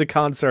movies and do the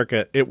con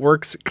circuit. It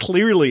works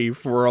clearly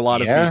for a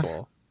lot of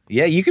people.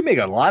 Yeah, you can make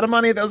a lot of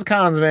money at those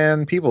cons,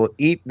 man. People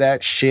eat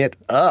that shit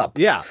up.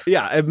 Yeah.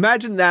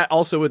 Imagine that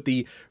also with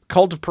the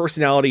cult of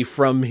personality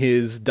from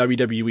his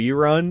WWE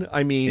run.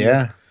 I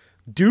mean,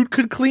 dude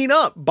could clean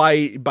up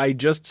by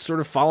just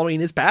sort of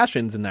following his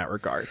passions in that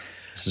regard.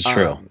 This is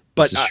true.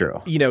 This is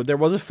true. There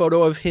was a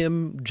photo of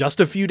him just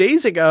a few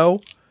days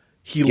ago.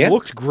 He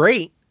looked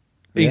great,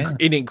 in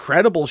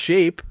incredible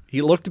shape.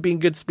 He looked to be in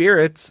good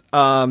spirits.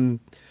 I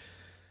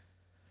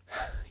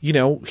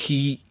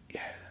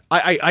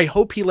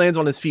hope he lands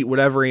on his feet,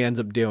 whatever he ends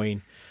up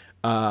doing,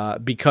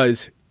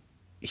 because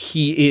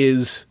he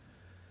is,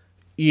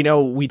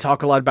 we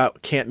talk a lot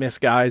about can't miss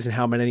guys and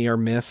how many are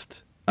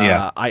missed.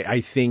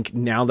 I think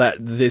now that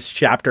this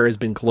chapter has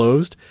been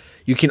closed,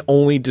 you can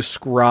only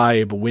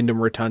describe Wyndham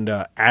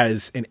Rotunda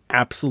as an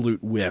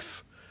absolute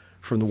whiff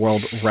from the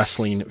World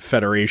Wrestling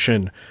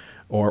Federation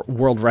or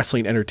World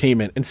Wrestling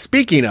Entertainment. And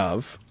speaking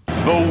of,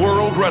 the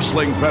World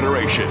Wrestling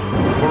Federation.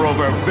 For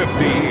over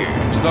 50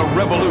 years, the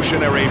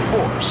revolutionary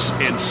force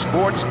in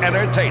sports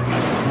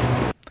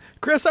entertainment.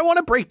 Chris, I want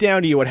to break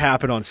down to you what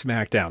happened on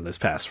SmackDown this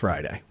past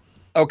Friday.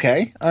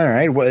 Okay. All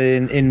right. Well,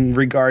 in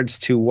regards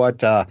to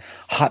what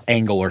hot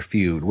angle or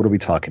feud, what are we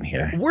talking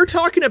here? We're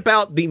talking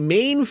about the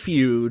main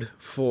feud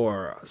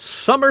for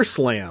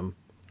SummerSlam,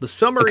 the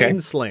Summer in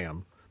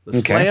Slam,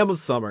 the Slam of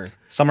Summer.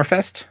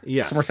 Summerfest?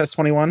 Yes. Summerfest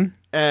 21?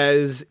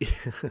 As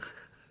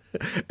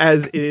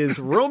is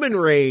Roman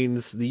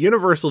Reigns, the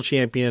Universal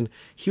Champion.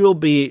 He will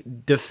be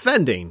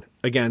defending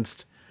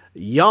against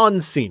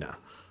John Cena.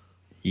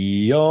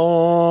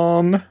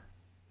 Yawn.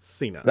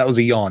 Cena. That was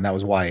a yawn. That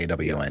was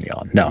Y-A-W-N,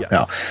 yawn. No.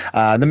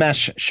 The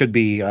match should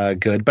be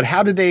good. But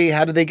how did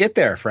they get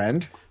there,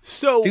 friend?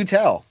 So do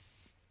tell.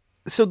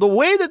 So the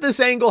way that this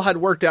angle had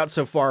worked out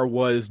so far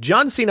was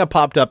John Cena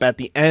popped up at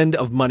the end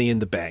of Money in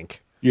the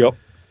Bank. Yep.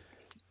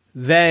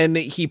 Then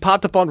he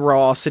popped up on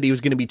Raw, said he was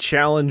going to be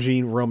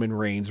challenging Roman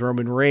Reigns.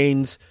 Roman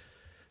Reigns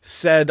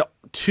said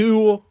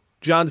to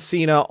John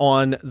Cena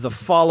on the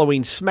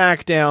following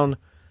SmackDown,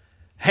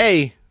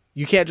 "Hey,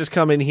 you can't just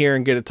come in here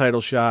and get a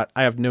title shot.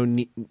 I have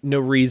no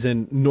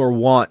reason nor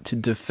want to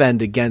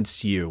defend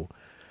against you.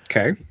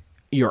 Okay.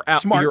 You're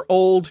out. Smart. You're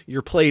old.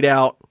 You're played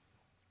out.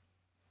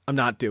 I'm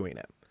not doing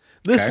it."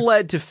 This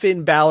led to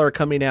Finn Balor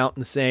coming out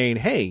and saying,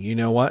 "Hey, you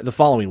know what?" The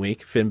following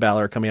week, Finn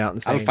Balor coming out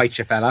and saying, "I'll fight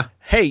you, fella.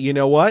 Hey, you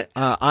know what?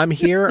 I'm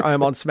here.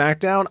 I'm on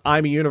SmackDown.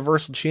 I'm a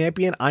Universal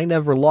Champion. I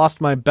never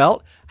lost my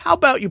belt. How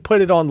about you put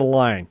it on the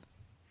line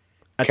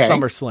at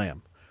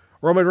SummerSlam?"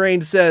 Roman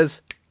Reigns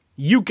says,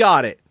 "You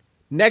got it.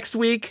 Next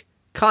week,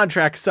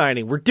 contract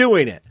signing. We're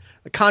doing it."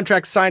 The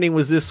contract signing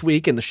was this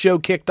week, and the show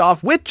kicked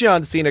off with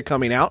John Cena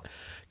coming out,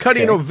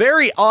 cutting a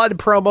very odd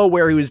promo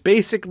where he was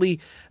basically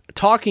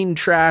talking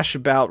trash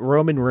about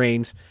Roman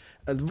Reigns.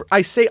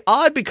 I say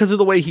odd because of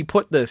the way he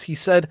put this. He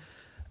said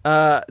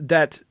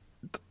that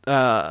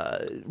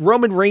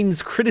Roman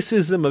Reigns'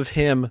 criticism of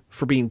him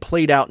for being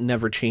played out and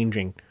never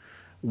changing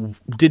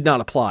did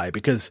not apply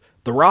because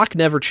The Rock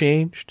never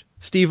changed.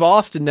 Steve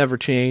Austin never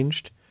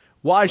changed.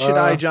 Why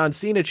should John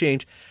Cena,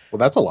 change? Well,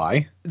 that's a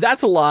lie.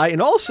 That's a lie.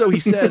 And also he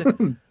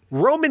said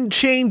Roman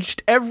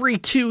changed every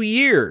 2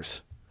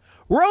 years.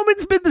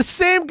 Roman's been the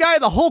same guy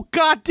the whole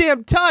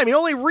goddamn time. He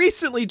only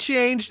recently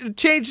changed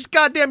his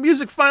goddamn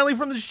music finally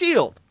from the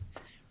Shield.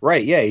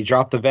 Right, yeah. He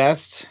dropped the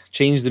vest,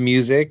 changed the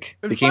music,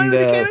 and became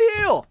a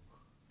heel.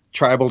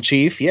 Tribal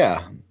chief.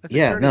 Yeah. That's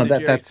Jerry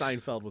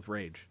Seinfeld with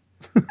rage.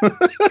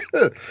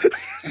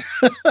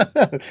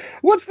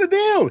 What's the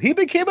deal? He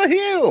became a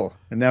heel.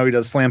 And now he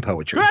does slam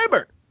poetry.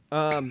 Kramer!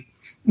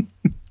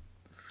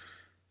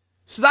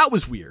 So that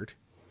was weird.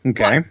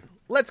 Okay. But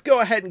let's go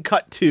ahead and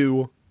cut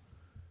to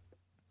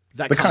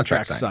the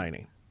contract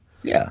signing.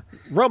 Yeah.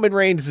 Roman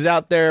Reigns is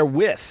out there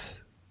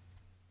with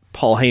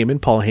Paul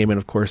Heyman. Paul Heyman,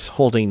 of course,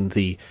 holding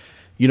the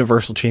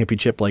Universal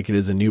Championship like it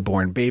is a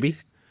newborn baby.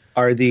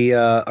 Are the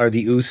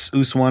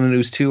Us 1 and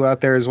Us 2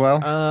 out there as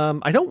well?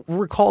 I don't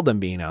recall them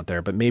being out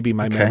there, but maybe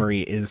my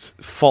memory is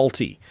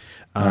faulty.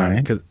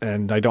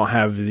 And I don't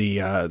have the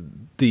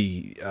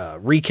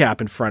recap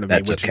in front of me,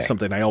 which is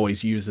something I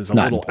always use as a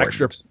little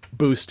extra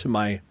boost to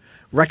my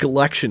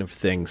recollection of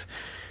things.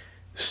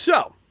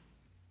 So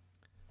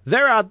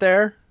they're out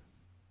there.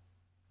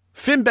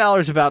 Finn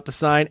Balor's about to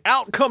sign.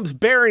 Out comes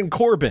Baron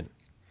Corbin.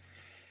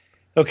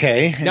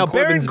 Okay. Now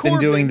Corbin's been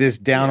doing this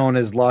down on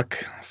his luck,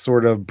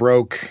 sort of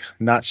broke,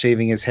 not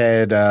shaving his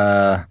head.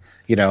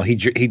 He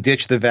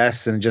ditched the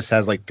vest and just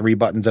has like 3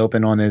 buttons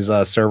open on his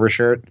server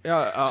shirt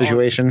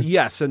situation.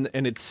 Yes, and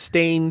it's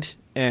stained.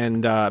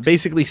 And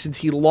basically, since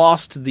he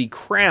lost the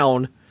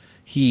crown,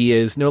 he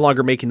is no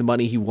longer making the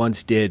money he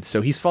once did.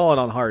 So he's fallen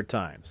on hard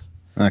times.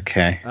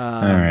 Okay. All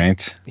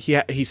right.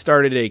 He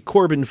started a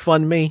Corbin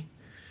Fund Me,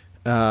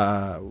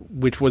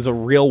 which was a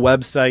real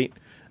website.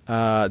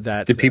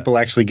 Did people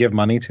actually give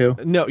money to?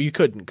 No, you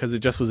couldn't because it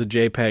just was a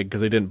JPEG because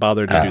they didn't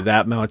bother to do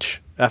that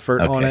much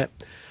effort on it.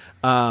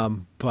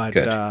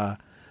 But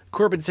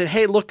Corbin said,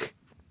 "Hey, look,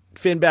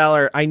 Finn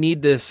Balor, I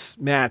need this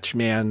match,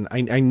 man.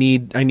 I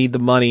need the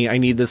money. I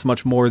need this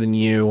much more than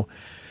you."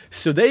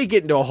 So they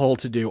get into a whole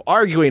to-do,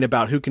 arguing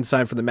about who can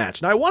sign for the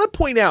match. Now, I want to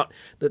point out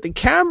that the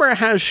camera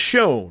has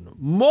shown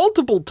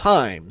multiple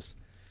times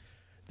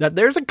that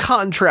there's a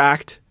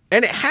contract,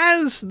 and it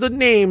has the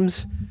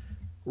names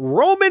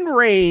Roman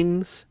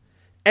Reigns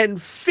and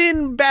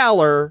Finn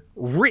Balor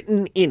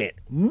written in it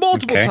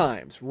multiple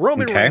times.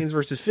 Roman Reigns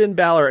versus Finn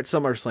Balor at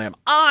SummerSlam.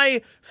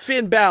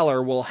 Finn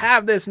Balor, will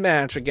have this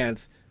match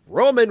against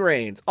Roman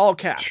Reigns, all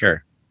caps.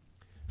 Sure.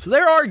 So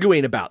they're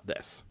arguing about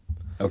this.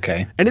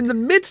 Okay. And in the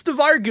midst of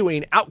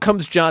arguing, out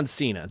comes John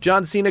Cena.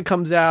 John Cena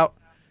comes out.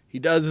 He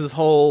does his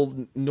whole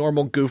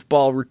normal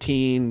goofball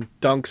routine,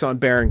 dunks on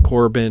Baron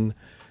Corbin,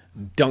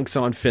 dunks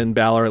on Finn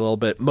Balor a little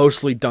bit,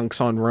 mostly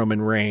dunks on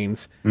Roman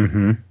Reigns.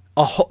 Mm-hmm.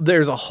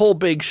 There's a whole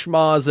big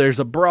schmoz.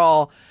 There's a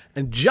brawl.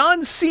 And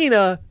John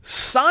Cena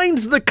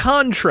signs the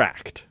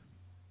contract.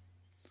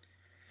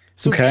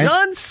 So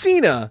John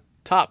Cena,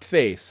 top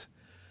face,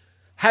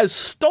 has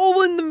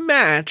stolen the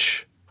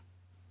match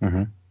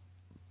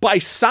by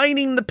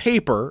signing the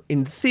paper,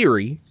 in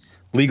theory,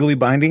 legally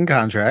binding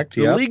contract.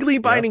 The legally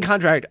binding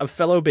contract of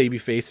fellow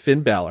babyface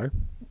Finn Balor.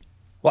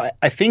 Well,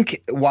 I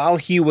think while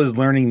he was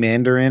learning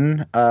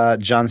Mandarin,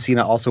 John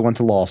Cena also went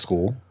to law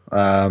school.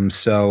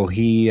 So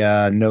he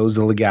knows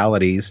the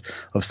legalities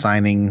of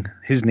signing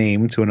his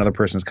name to another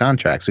person's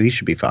contract. So he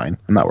should be fine.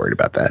 I'm not worried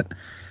about that.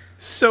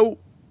 So,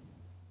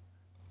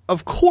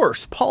 of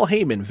course, Paul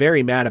Heyman,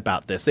 very mad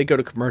about this. They go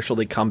to commercial,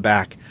 they come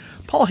back.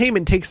 Paul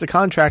Heyman takes the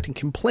contract and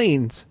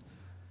complains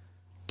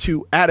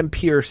to Adam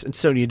Pearce and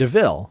Sonya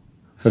Deville,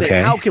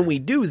 saying, how can we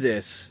do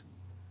this?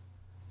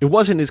 It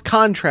wasn't his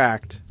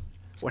contract,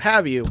 what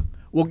have you.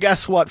 Well,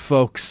 guess what,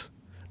 folks?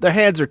 Their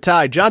hands are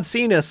tied. John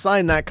Cena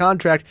signed that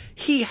contract.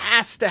 He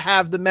has to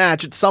have the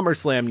match at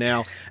SummerSlam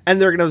now,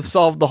 and they're going to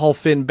solve the whole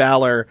Finn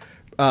Balor,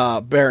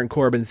 Baron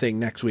Corbin thing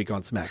next week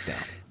on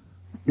SmackDown.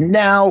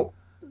 Now,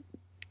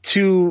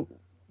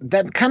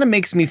 that kind of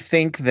makes me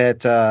think that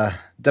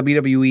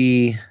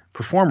WWE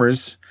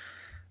performers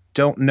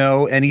don't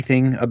know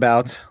anything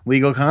about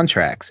legal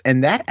contracts,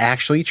 and that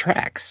actually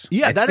tracks.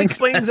 Yeah, that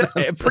explains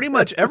pretty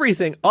much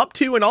everything, up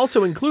to and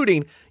also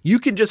including you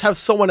can just have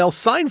someone else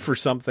sign for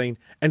something,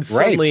 and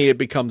suddenly it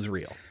becomes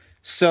real.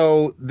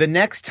 So the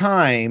next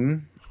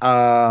time,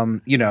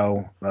 Mike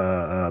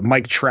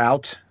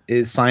Trout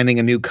is signing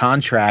a new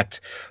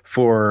contract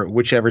for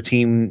whichever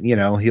team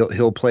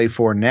he'll play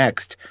for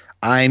next,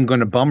 I'm going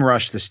to bum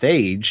rush the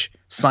stage,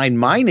 sign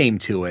my name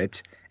to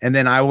it. And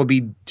then I will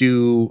be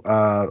due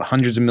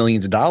hundreds of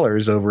millions of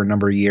dollars over a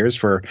number of years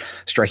for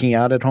striking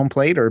out at home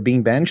plate or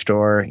being benched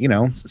or,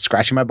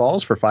 scratching my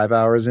balls for 5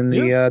 hours in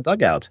the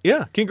dugout.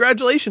 Yeah.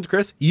 Congratulations,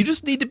 Chris. You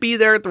just need to be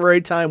there at the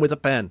right time with a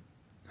pen.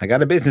 I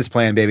got a business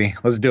plan, baby.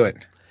 Let's do it.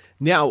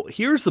 Now,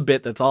 here's the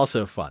bit that's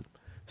also fun.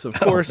 So,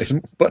 of course.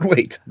 But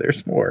wait,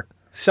 there's more.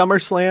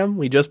 SummerSlam,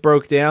 we just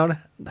broke down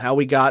how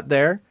we got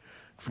there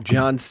for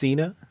John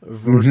Cena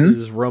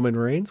versus Roman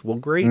Reigns. Well,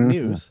 great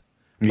news.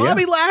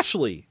 Bobby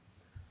Lashley.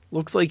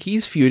 Looks like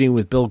he's feuding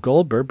with Bill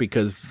Goldberg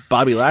because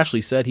Bobby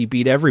Lashley said he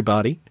beat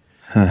everybody.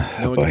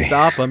 No one can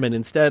stop him. And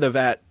instead of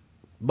at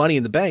Money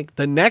in the Bank,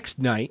 the next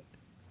night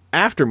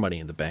after Money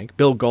in the Bank,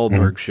 Bill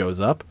Goldberg shows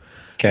up.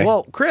 Okay.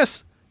 Well,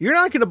 Chris, you're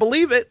not going to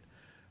believe it.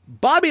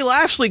 Bobby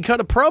Lashley cut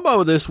a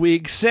promo this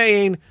week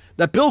saying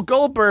that Bill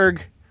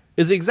Goldberg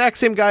is the exact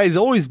same guy he's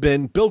always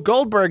been. Bill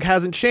Goldberg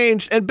hasn't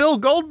changed. And Bill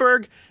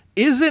Goldberg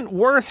isn't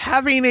worth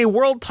having a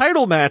world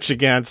title match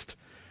against.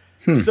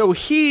 So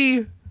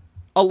he,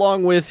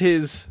 along with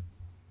his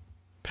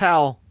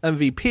pal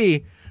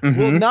MVP,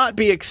 will not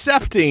be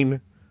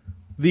accepting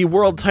the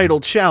world title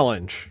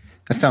challenge.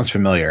 That sounds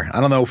familiar. I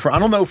don't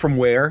know from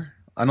where.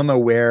 I don't know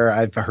where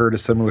I've heard a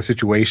similar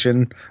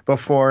situation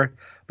before,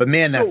 but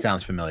man, that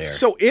sounds familiar.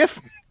 So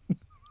if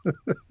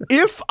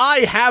I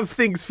have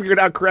things figured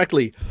out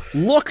correctly,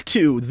 look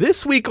to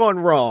this week on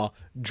Raw,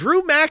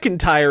 Drew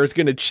McIntyre is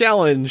going to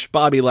challenge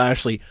Bobby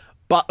Lashley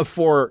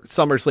for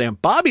SummerSlam.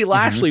 Bobby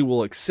Lashley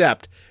will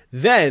accept.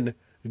 Then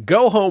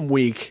go home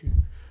week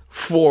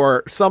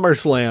for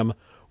SummerSlam.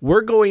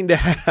 We're going to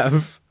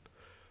have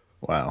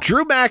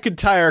Drew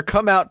McIntyre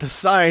come out to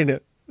sign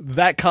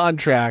that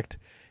contract.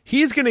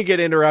 He's going to get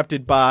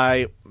interrupted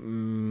by,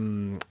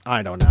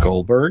 I don't know.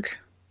 Goldberg?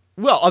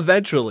 Well,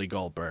 eventually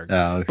Goldberg.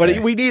 Oh, okay. But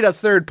we need a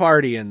third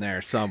party in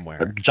there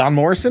somewhere. John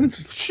Morrison?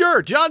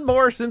 Sure. John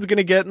Morrison's going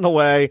to get in the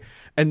way.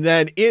 And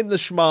then in the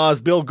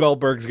schmoz, Bill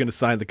Goldberg's going to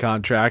sign the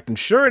contract. And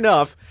sure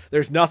enough,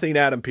 there's nothing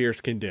Adam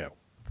Pearce can do.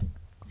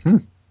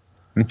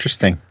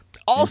 Interesting.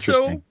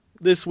 Also,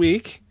 this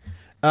week,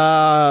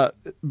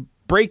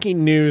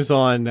 breaking news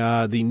on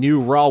the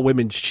new Raw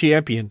Women's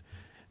Champion,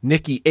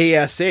 Nikki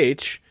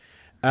A.S.H.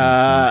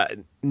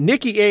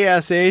 Nikki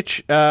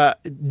A.S.H.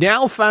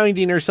 Now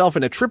finding herself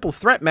in a triple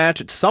threat match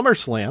at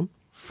SummerSlam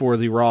for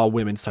the Raw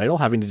Women's title,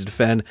 having to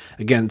defend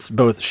against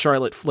both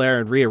Charlotte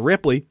Flair and Rhea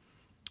Ripley.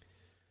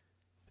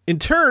 In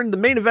turn, the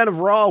main event of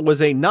Raw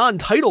was a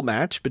non-title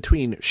match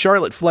between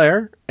Charlotte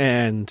Flair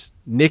and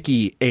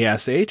Nikki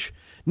A.S.H.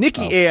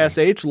 Nikki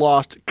A.S.H.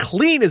 lost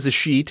clean as a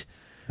sheet.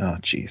 Oh,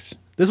 jeez.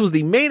 This was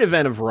the main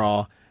event of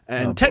Raw,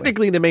 and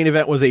technically the main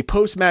event was a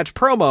post-match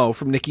promo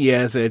from Nikki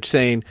A.S.H.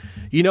 saying,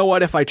 you know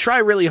what, if I try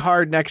really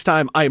hard next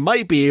time, I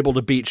might be able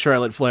to beat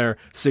Charlotte Flair.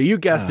 So you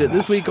guessed it,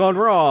 this week on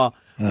Raw,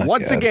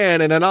 once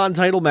again in a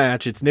non-title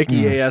match, it's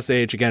Nikki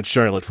A.S.H. against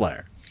Charlotte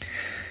Flair.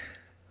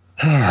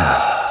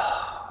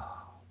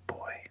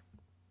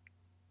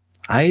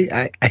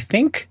 I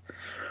think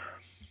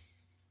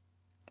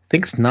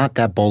it's not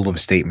that bold of a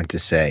statement to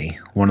say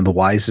one of the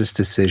wisest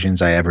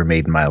decisions I ever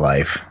made in my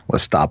life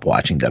was stop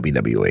watching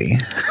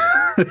WWE.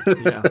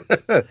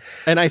 Yeah.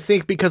 And I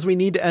think because we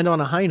need to end on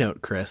a high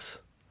note,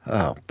 Chris.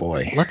 Oh,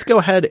 boy. Let's go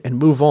ahead and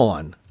move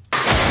on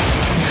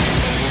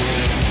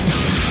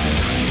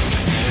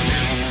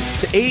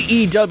to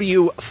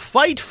AEW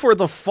Fight for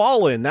the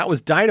Fallen. That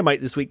was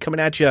Dynamite this week, coming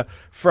at you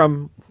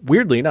from,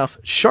 weirdly enough,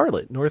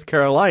 Charlotte, North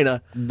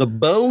Carolina. The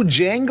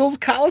Bojangles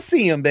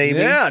Coliseum, baby.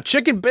 Yeah,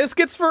 chicken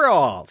biscuits for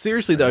all.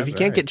 Seriously, though, if you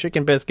can't get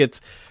chicken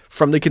biscuits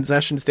from the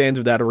concession stands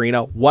of that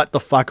arena, what the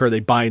fuck are they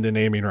buying the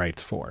naming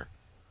rights for?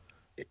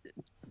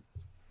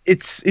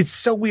 It's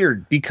so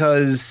weird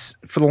because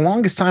for the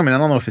longest time, and I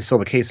don't know if it's still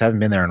the case, I haven't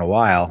been there in a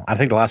while. I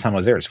think the last time I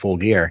was there was Full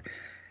Gear.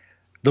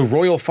 The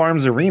Royal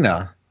Farms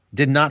Arena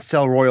did not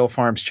sell Royal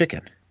Farms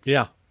chicken.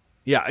 Yeah.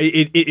 Yeah.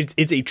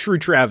 It's a true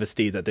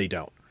travesty that they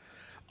don't.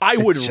 I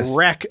would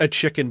wreck a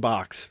chicken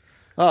box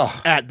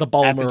at the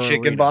Ballmer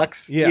chicken Arena.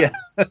 Box? Yeah.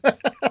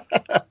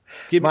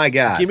 My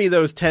God. Give me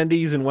those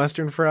tendies and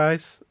Western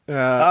fries.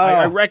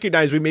 I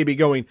recognize we may be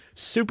going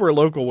super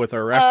local with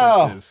our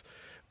references.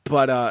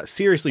 But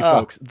seriously,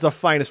 folks, it's the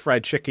finest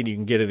fried chicken you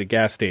can get at a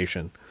gas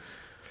station.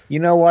 You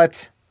know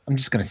what? I'm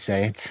just going to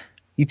say it.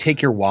 You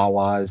take your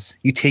Wawas,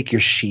 you take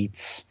your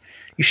Sheets,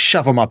 you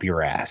shove them up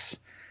your ass.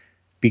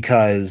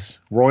 Because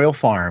Royal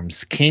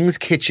Farms, King's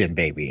Kitchen,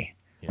 baby.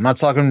 Yeah. I'm not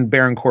talking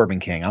Baron Corbin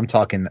King. I'm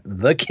talking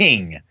the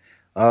king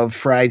of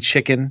fried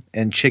chicken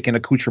and chicken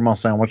accoutrement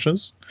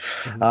sandwiches.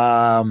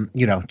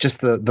 Mm-hmm. Just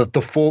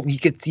the full, you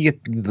get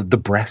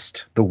the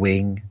breast, the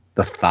wing,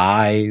 the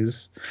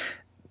thighs.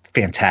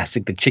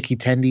 Fantastic. The chicky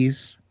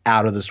tendies,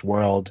 out of this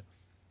world.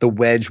 The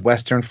wedge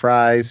Western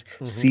fries,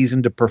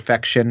 seasoned to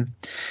perfection.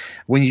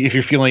 If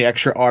you're feeling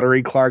extra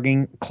artery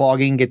clogging,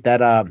 get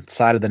that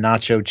side of the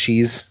nacho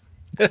cheese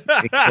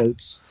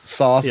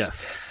sauce.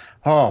 Yes.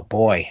 Oh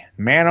boy,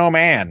 man, oh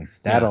man,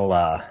 that'll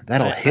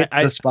hit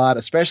the spot.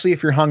 Especially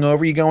if you're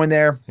hungover, you go in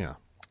there,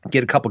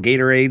 get a couple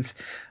Gatorades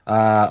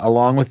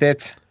along with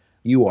it.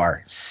 You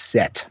are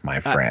set,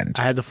 my friend.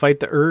 I had to fight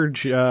the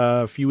urge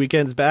a few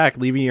weekends back,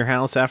 leaving your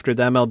house after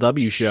the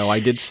MLW show. I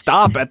did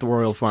stop at the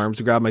Royal Farms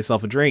to grab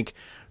myself a drink.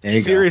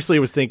 Seriously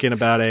was thinking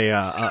about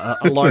a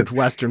large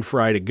Western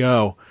fry to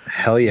go.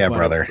 Hell yeah, but,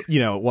 brother.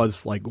 It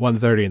was like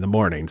 1:30 in the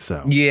morning,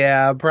 so.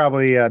 Yeah,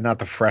 probably not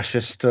the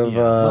freshest of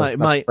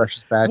the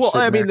freshest batch. Well,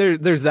 I mean,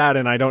 there's that,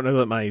 and I don't know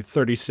that my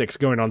 36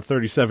 going on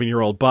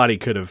 37-year-old body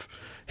could have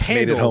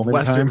handled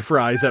Western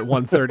fries at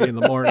 1:30 in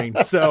the morning.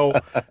 So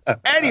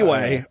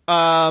anyway,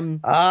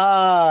 AEW,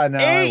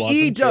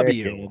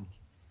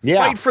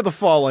 Fight for the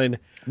Fallen.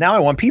 Now I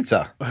want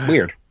pizza.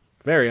 Weird.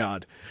 Very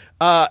odd.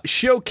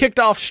 Show kicked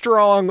off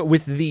strong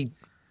with the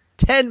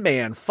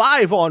 10-man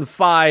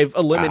 5-on-5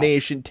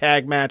 elimination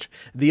tag match,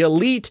 the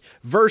Elite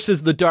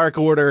versus the Dark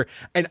Order,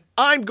 and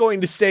I'm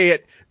going to say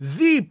it,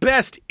 the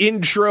best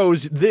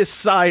intros this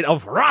side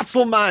of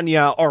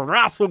WrestleMania or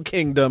Wrestle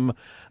Kingdom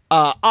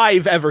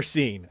I've ever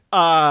seen.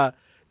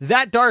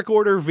 That Dark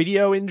Order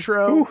video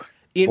intro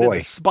into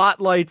the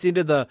spotlights,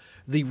 into the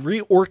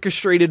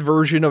reorchestrated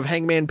version of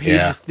Hangman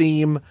Page's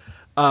theme,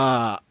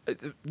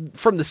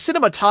 from the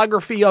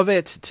cinematography of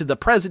it to the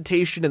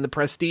presentation and the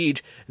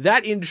prestige,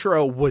 that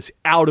intro was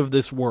out of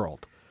this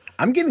world.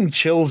 I'm getting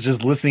chills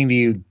just listening to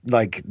you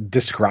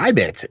describe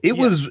it. It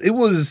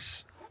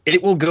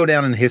will go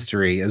down in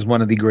history as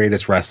one of the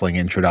greatest wrestling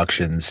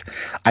introductions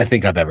I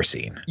think I've ever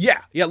seen.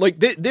 Yeah.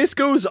 This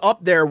goes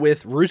up there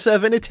with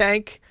Rusev in a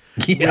tank,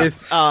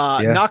 with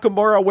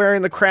Nakamura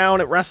wearing the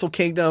crown at Wrestle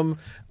Kingdom.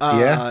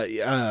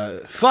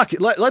 Fuck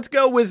it. Let's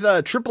go with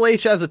Triple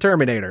H as a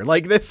Terminator.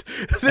 This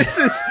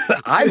is.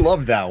 I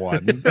love that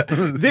one.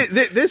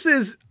 This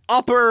is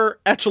upper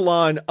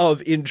echelon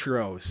of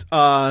intros.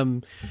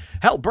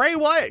 Hell, Bray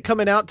Wyatt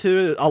coming out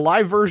to a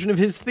live version of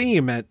his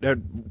theme at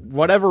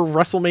whatever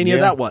WrestleMania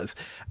that was.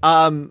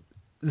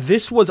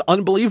 This was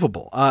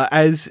unbelievable.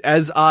 As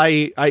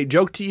I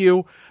joked to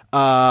you,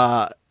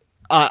 I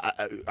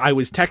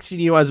was texting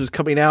you as it was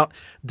coming out.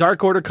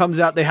 Dark Order comes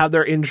out. They have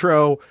their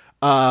intro.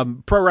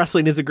 Pro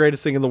wrestling is the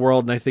greatest thing in the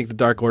world, and I think the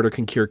Dark Order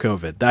can cure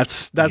COVID.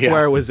 That's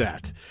where it was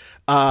at.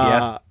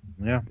 Yeah,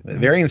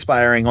 very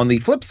inspiring. On the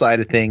flip side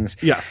of things,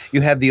 yes,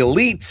 you have the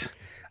Elite.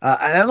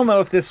 I don't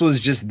know if this was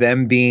just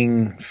them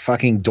being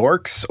fucking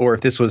dorks or if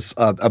this was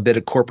a bit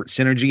of corporate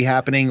synergy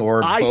happening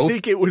or both. I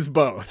think it was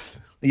both.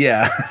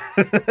 Yeah.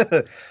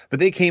 But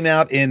they came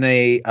out in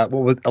a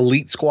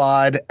Elite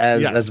Squad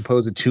as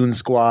opposed to Toon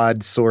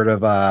Squad, sort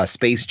of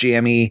Space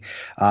Jammy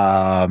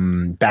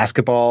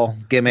basketball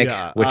gimmick,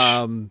 which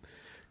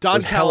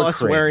Don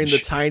Callis wearing the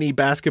tiny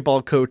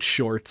basketball coach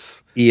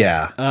shorts.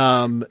 Yeah.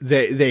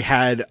 They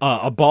had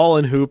a ball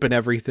and hoop and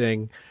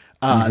everything.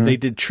 They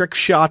did trick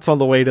shots on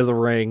the way to the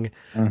ring.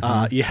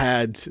 You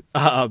had,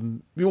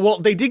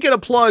 they did get a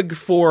plug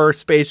for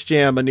Space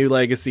Jam: A New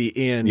Legacy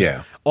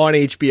on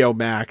HBO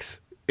Max.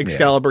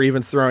 Excalibur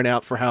even thrown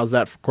out for how's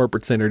that for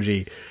corporate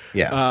synergy.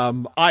 Yeah.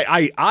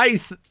 I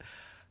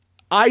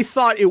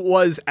thought it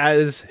was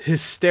as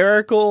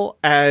hysterical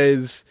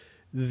as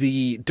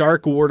the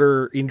Dark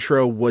Order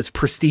intro was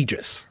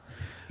prestigious.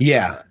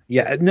 Yeah.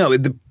 No,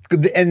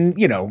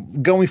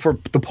 and going for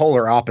the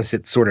polar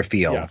opposite sort of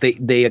feel. Yes.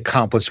 They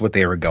accomplished what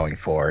they were going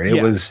for.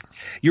 It was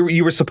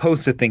you were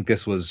supposed to think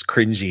this was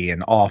cringy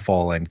and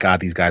awful and God,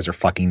 these guys are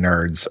fucking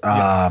nerds.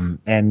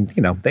 And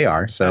they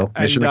are. So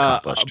mission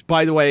accomplished.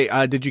 By the way,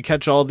 did you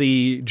catch all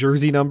the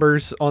jersey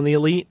numbers on the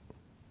Elite?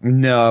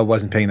 No, I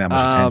wasn't paying that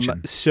much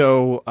attention.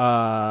 So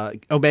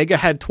Omega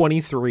had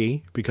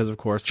 23 because of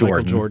course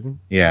Michael Jordan.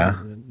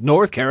 Yeah.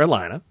 North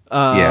Carolina.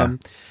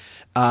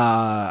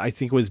 I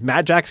think it was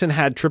Matt Jackson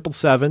had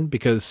 777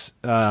 because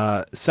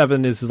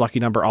 7 is his lucky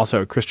number,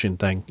 also a Christian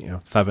thing.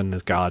 7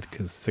 is God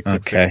because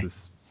 666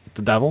 is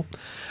the devil.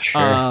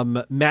 Sure.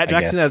 Matt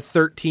Jackson had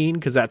 13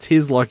 because that's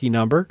his lucky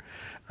number.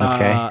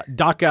 Okay.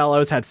 Doc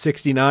Gallows had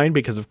 69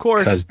 because, of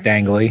course. Because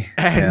dangly.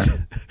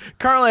 And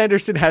Carl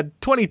Anderson had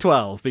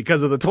 2012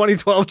 because of the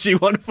 2012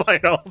 G1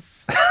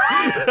 finals.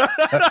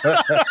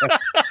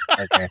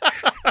 Okay.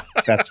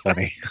 That's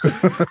funny.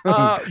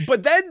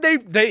 But then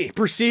they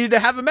proceeded to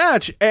have a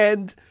match,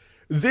 and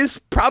this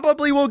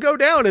probably will go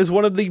down as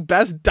one of the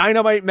best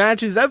Dynamite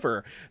matches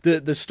ever.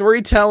 The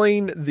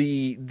storytelling,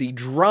 the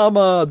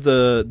drama,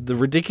 the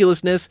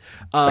ridiculousness,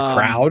 the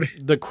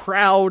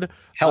crowd,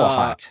 hella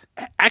hot.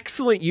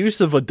 Excellent use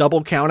of a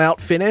double count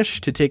out finish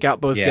to take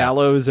out both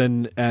Gallows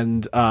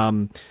and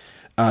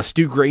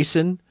Stu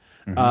Grayson.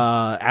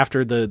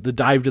 After the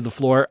dive to the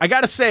floor, I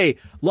gotta say,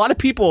 a lot of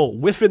people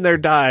whiffing their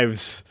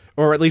dives,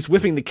 or at least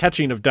whiffing the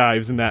catching of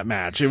dives in that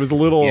match. It was a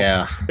little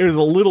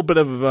bit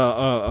of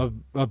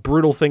a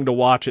brutal thing to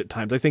watch at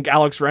times. I think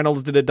Alex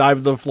Reynolds did a dive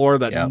to the floor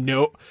that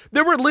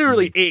there were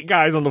literally 8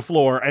 guys on the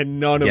floor and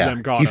none of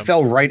them got him. He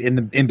fell right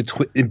in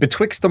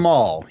betwixt them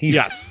all. He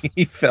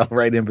fell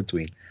right in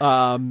between.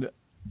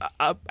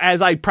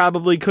 As I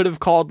probably could have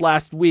called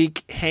last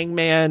week,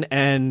 Hangman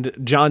and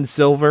John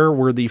Silver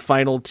were the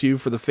final 2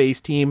 for the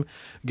face team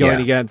going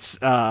against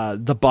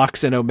the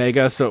Bucks and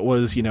Omega. So it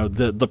was,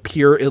 the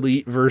pure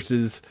elite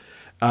versus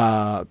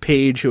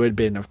Page, who had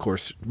been, of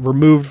course,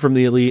 removed from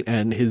the elite,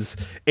 and his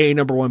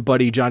number 1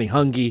 buddy, Johnny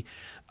Hungy.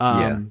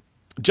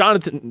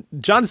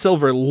 John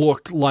Silver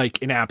looked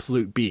like an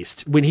absolute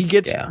beast. When he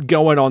gets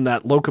going on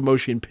that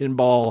locomotion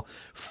pinball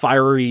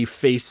fiery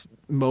face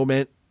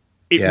moment,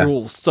 it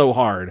rules so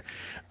hard.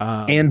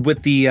 And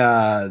with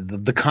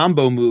the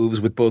combo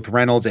moves with both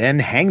Reynolds and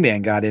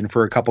Hangman got in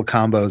for a couple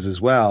combos as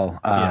well.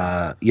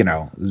 It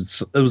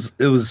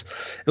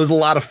was a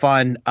lot of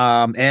fun.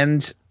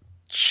 And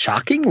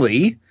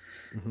shockingly,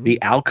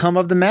 the outcome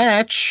of the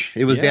match,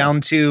 it was down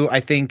to, I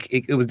think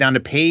it was down to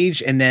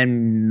Paige and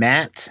then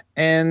Matt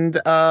and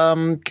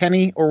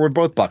Kenny, or were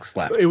both Bucks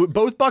left?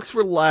 Both Bucks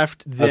were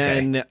left.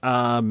 Then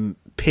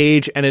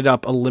Paige ended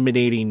up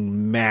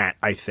eliminating Matt,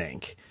 I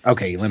think.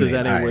 Okay, eliminated.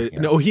 So then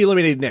it was, he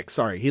eliminated Nick.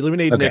 Sorry, he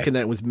eliminated Nick, and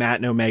then it was Matt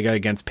and Omega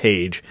against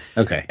Paige.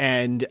 Okay,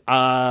 and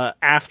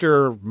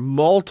after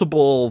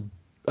multiple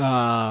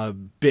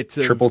bits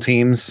of triple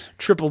teams,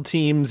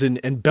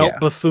 and belt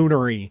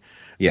buffoonery,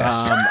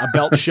 a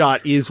belt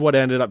shot is what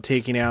ended up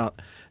taking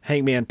out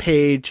Hangman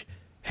Page.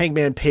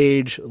 Hangman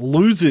Page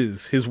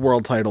loses his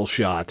world title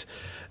shot.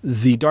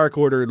 The Dark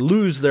Order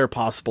lose their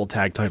possible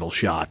tag title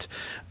shot,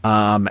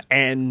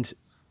 and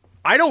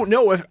I don't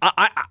know if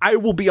I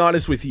will be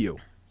honest with you.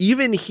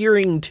 Even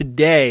hearing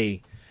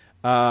today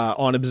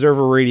on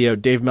Observer Radio,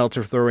 Dave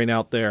Meltzer throwing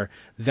out there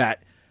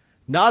that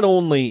not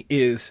only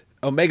is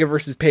Omega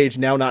versus Page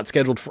now not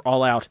scheduled for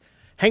All Out,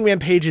 Hangman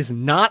Page is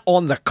not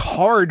on the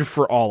card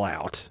for All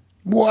Out.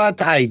 What?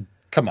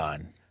 Come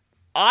on.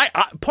 I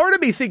part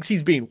of me thinks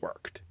he's being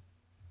worked.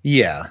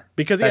 Yeah,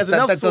 because he has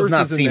enough sources does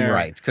not seem in there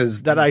right,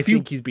 because that I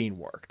think he's being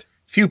worked.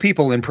 Few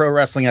people in pro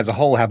wrestling as a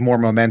whole have more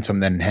momentum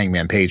than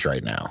Hangman Page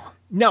right now.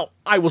 Now,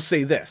 I will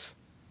say this.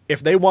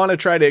 If they want to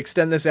try to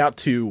extend this out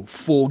to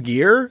Full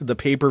Gear, the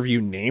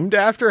pay-per-view named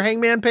after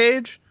Hangman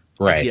Page,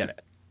 I get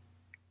it.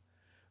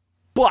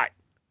 But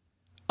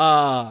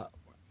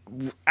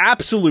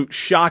absolute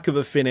shock of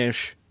a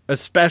finish,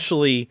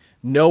 especially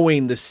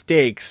knowing the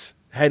stakes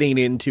heading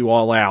into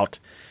All Out.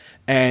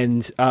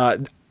 And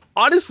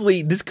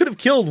honestly, this could have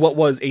killed what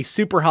was a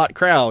super hot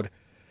crowd.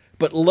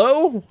 But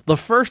lo, the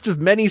first of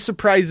many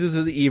surprises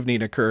of the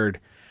evening occurred,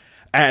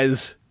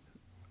 as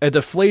a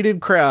deflated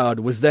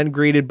crowd was then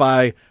greeted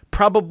by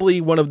probably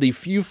one of the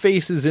few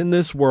faces in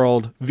this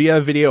world via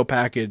a video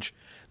package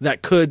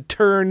that could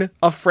turn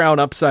a frown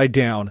upside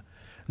down.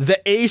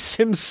 The ace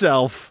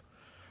himself,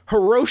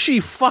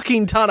 Hiroshi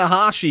fucking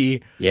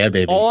Tanahashi,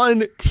 baby,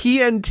 on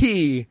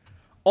TNT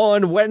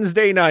on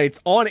Wednesday nights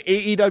on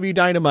AEW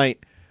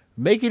Dynamite,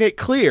 making it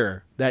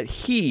clear that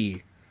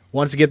he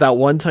wants to get that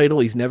one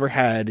title he's never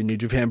had in New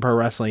Japan Pro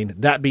Wrestling,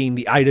 that being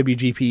the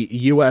IWGP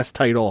US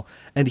title,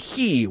 and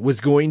he was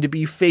going to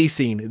be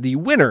facing the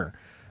winner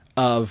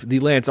of the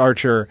Lance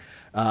Archer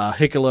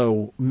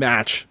Hikuleo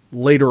match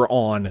later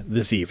on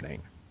this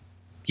evening.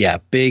 Yeah,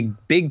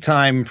 big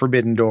time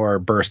Forbidden Door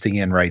bursting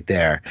in right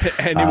there.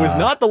 And it was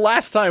not the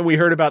last time we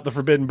heard about the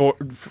Forbidden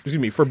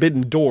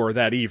Door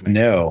that evening.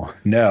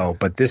 No,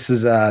 but this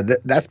is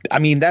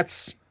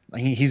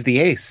he's the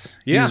ace.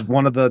 Yeah. He's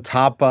one of the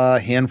top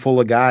handful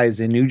of guys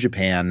in New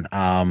Japan.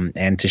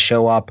 And to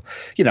show up,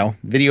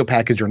 video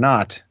package or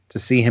not, to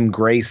see him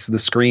grace the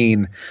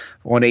screen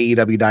on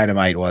AEW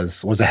Dynamite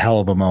was a hell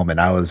of a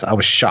moment. I was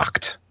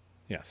shocked.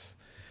 Yes.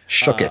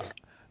 Shooketh.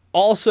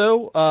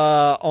 Also,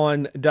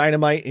 on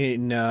Dynamite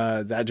in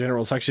that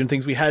general section of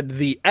things, we had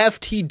the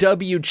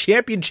FTW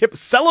Championship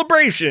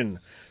celebration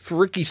for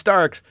Ricky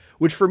Starks,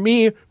 which for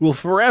me will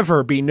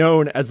forever be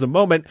known as the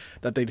moment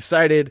that they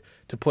decided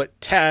to put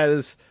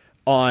Taz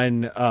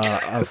on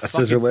a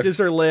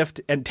scissor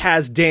lift, and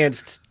Taz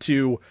danced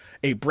to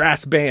a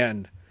brass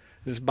band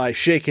just by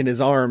shaking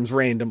his arms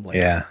randomly.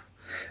 Yeah.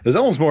 It was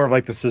almost more of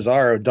like the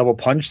Cesaro double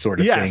punch sort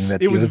of thing. Yes,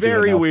 it was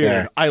very weird.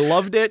 There. I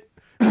loved it.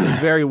 It was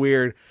very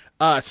weird.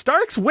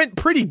 Starks went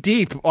pretty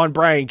deep on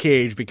Brian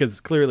Cage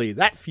because clearly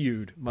that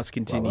feud must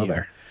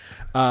continue.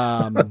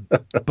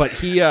 But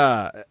he,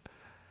 I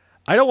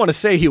don't want to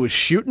say he was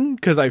shooting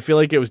because I feel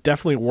like it was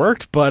definitely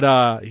worked,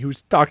 but he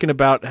was talking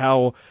about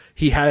how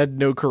he had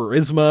no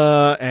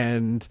charisma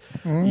and,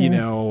 you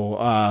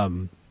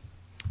know,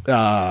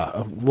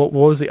 what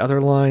was the other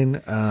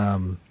line?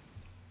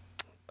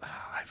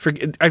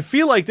 I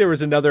feel like there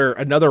was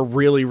another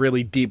really,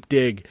 really deep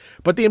dig.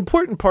 But the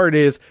important part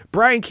is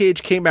Brian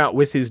Cage came out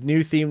with his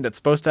new theme that's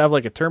supposed to have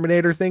like a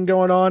Terminator thing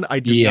going on. I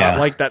did not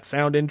like that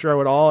sound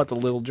intro at all. It's a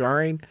little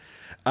jarring.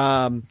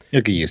 You'll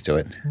get used to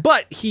it.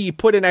 But he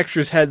put an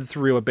extra's head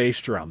through a bass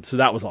drum, so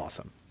that was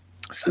awesome.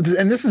 So,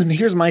 and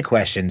here's my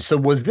question. So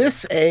was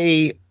this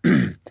a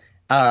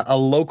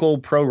local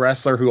pro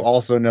wrestler who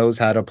also knows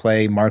how to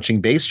play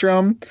marching bass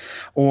drum,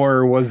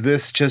 or was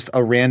this just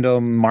a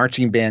random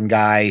marching band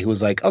guy who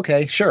was like,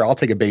 okay, sure, I'll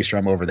take a bass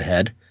drum over the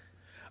head?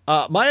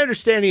 My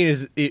understanding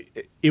is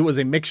it was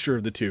a mixture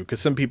of the two,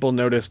 because some people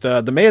noticed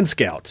the Man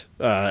Scout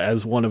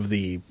as one of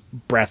the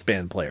brass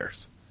band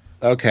players.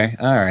 Okay,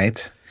 all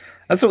right.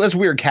 That's a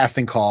weird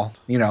casting call,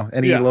 you know.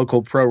 Any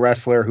local pro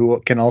wrestler who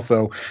can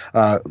also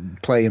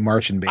play in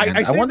marching band.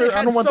 I wonder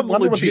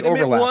what the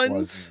overlap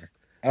was.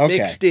 Okay.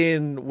 Mixed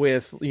in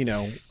with, you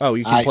know,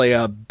 you can play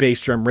a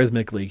bass drum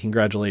rhythmically.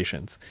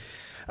 Congratulations.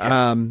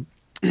 Yeah.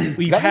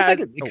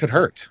 It could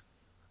hurt.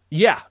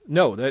 Yeah,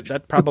 no,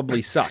 that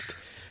probably sucked.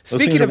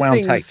 Speaking of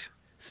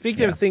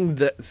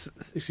things,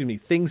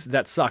 things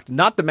that sucked.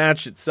 Not the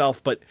match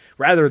itself, but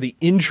rather the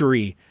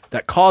injury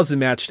that caused the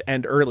match to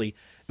end early.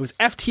 It was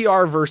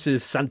FTR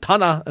versus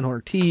Santana and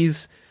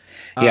Ortiz.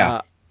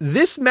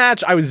 This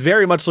match I was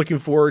very much looking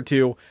forward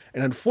to,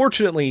 and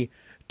unfortunately,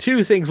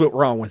 two things went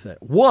wrong with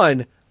it.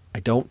 One, I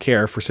don't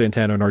care for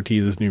Santana and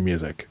Ortiz's new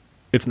music.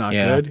 It's not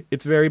good.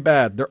 It's very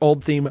bad. Their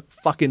old theme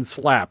fucking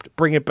slapped.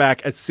 Bring it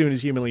back as soon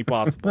as humanly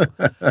possible.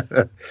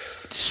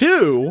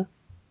 Two,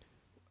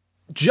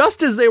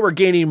 just as they were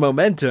gaining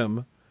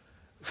momentum,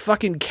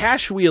 fucking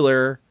Cash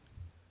Wheeler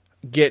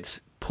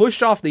gets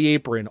pushed off the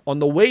apron on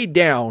the way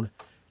down,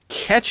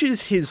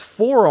 catches his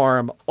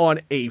forearm on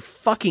a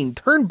fucking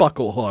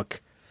turnbuckle hook.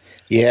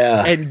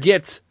 Yeah. And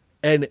gets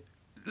an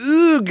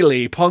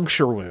ugly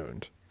puncture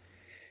wound.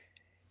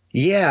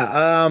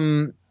 Yeah,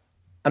 I'm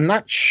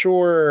not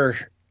sure.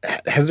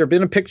 Has there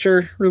been a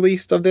picture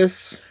released of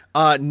this?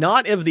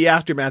 Not of the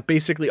aftermath.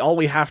 Basically, all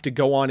we have to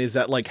go on is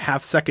that like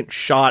half-second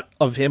shot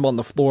of him on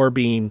the floor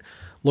being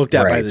looked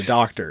at by the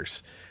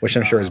doctors, which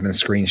I'm sure has been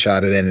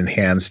screenshotted and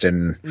enhanced.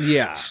 And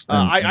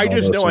I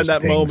just know in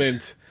that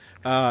moment,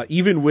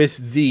 even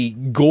with the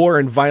gore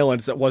and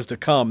violence that was to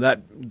come,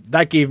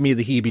 that gave me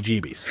the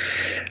heebie-jeebies.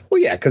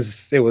 Well, yeah,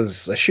 because it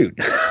was a shoot.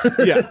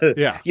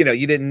 Yeah. You know,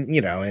 you didn't,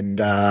 you know,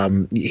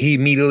 and he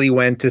immediately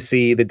went to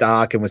see the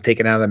doc and was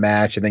taken out of the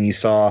match. And then you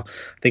saw, I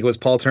think it was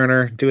Paul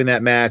Turner doing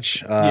that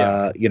match,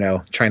 you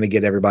know, trying to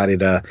get everybody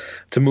to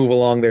move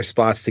along their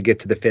spots to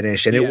get to the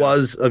finish. And it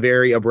was a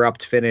very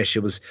abrupt finish.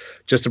 It was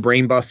just a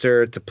brain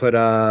buster to put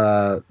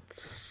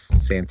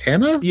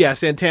Santana? Yeah,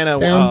 Santana.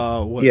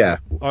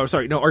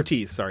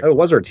 Ortiz. Sorry. Oh, it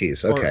was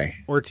Ortiz. Okay.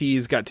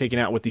 Ortiz got taken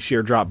out with the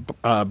sheer drop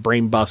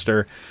brain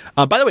buster.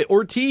 By the way,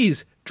 Ortiz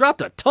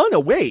dropped a ton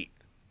of weight.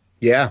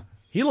 Yeah.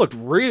 He looked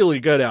really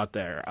good out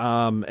there.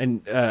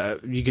 And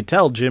you could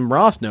tell Jim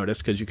Ross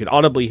noticed because you could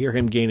audibly hear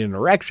him gain an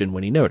erection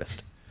when he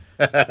noticed.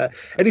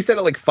 And he said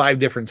it like 5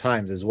 different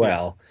times as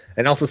well. Yeah.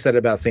 And also said it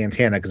about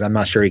Santana because I'm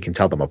not sure he can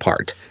tell them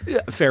apart. Yeah,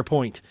 fair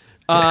point.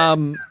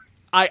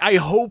 I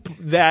hope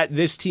that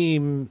this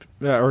team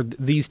or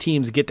these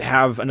teams get to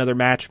have another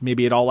match,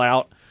 maybe at All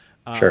Out,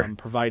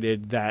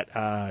 provided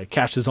that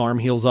Cash's arm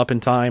heals up in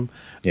time.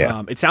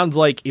 Yeah. It sounds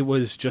like it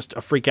was just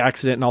a freak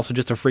accident and also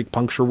just a freak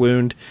puncture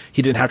wound.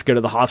 He didn't have to go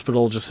to the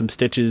hospital, just some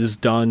stitches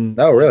done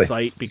on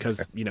site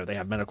because, you know, they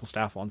have medical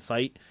staff on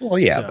site. Well,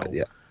 yeah,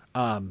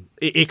 so,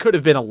 it could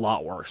have been a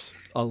lot worse.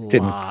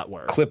 Lot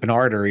worse. Clip an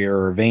artery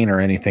or a vein or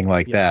anything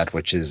like that,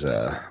 which is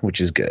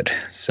good.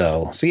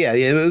 So yeah,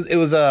 it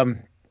was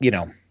you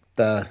know,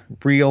 the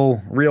real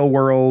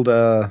world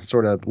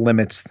sort of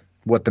limits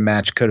what the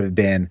match could have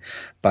been.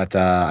 But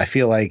I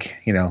feel like,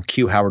 you know,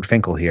 cue Howard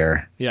Finkel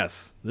here.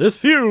 Yes. This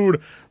feud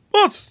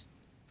must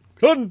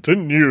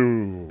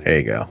continue. There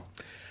you go.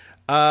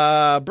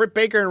 Britt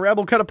Baker and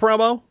Rebel cut a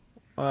promo.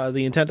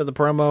 The intent of the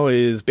promo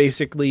is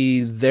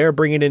basically they're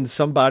bringing in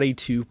somebody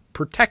to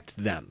protect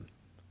them.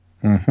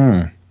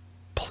 Mm-hmm.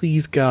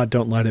 Please, God,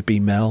 don't let it be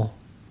Mel.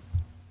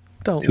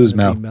 Who's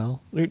Mel?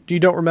 Mel? You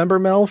don't remember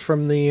Mel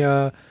from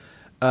the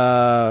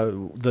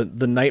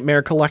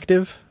Nightmare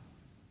Collective?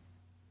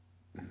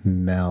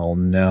 Mel,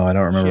 no, I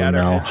don't remember. She had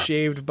Mel. her head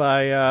shaved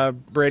by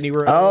Brandy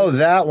Rhodes. Oh,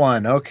 that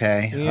one.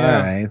 Okay, yeah.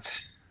 All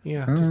right.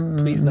 Yeah, just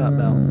please not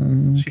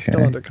Mel. She's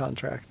still under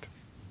contract.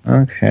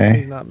 Okay.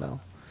 Please not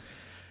Mel.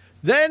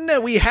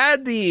 Then we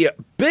had the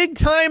big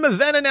time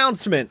event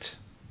announcement.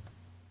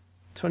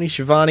 Tony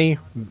Schiavone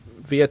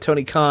via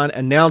Tony Khan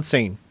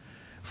announcing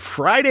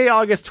Friday,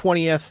 August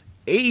 20th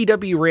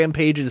AEW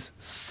Rampage's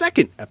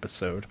second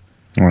episode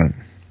Right.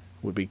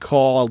 would be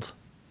called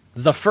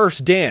The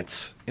First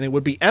Dance, and it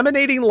would be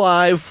emanating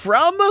live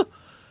from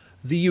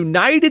the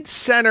United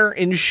Center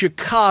in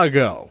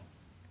Chicago.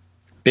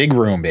 Big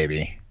room,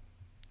 baby.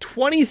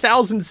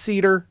 20,000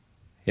 seater.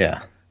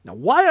 Yeah. Now,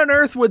 why on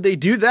earth would they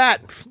do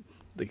that?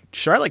 The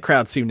Charlotte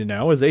crowd seemed to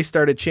know, as they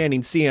started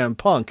chanting CM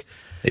Punk,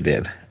 They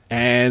did.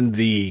 and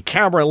the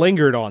camera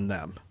lingered on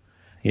them.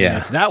 And Yeah.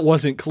 if that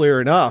wasn't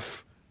clear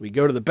enough, we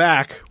go to the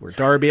back where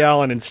Darby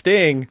Allin and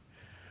Sting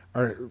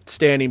are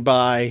standing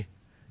by,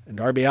 and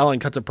Darby Allin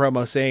cuts a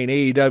promo saying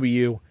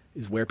AEW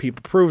is where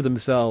people prove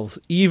themselves,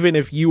 even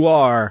if you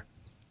are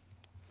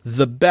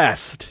the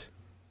best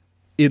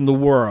in the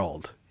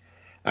world.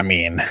 I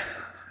mean, it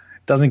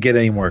doesn't get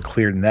any more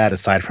clear than that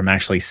aside from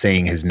actually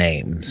saying his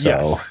name. So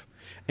Yes.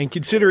 And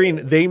considering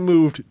they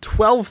moved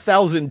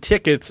 12,000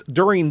 tickets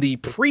during the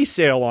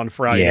pre-sale on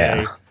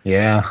Friday,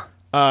 yeah.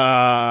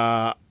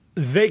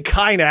 They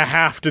kind of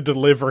have to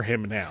deliver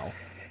him now.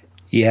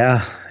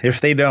 Yeah. If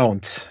they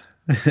don't,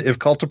 if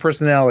Cult of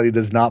Personality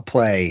does not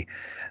play,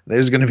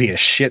 there's going to be a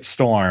shit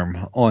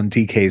storm on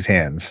TK's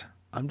hands.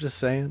 I'm just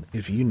saying,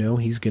 if you know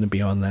he's going to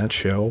be on that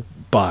show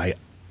by,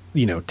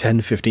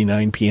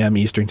 10:59 p.m.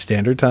 Eastern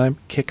Standard Time,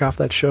 kick off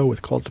that show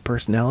with Cult of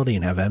Personality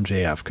and have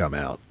MJF come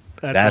out.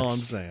 That's all I'm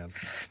saying.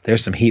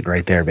 There's some heat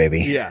right there,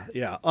 baby.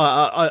 Yeah.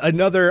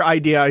 Another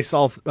idea I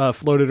saw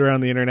floated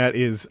around the internet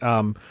is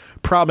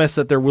promise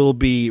that there will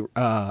be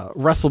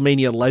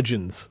WrestleMania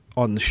legends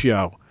on the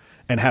show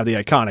and have the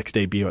Iconics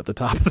debut at the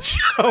top of the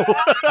show.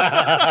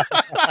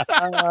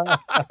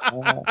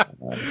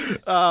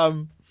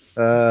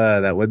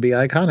 That would be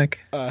iconic.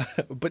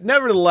 But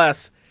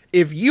nevertheless,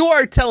 if you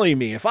are telling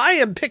me, if I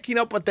am picking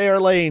up what they are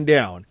laying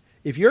down,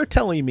 if you're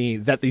telling me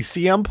that the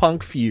CM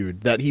Punk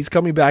feud that he's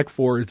coming back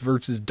for is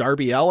versus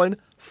Darby Allin,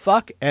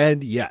 fuck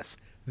and yes.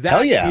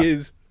 Hell yeah.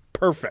 Is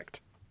perfect.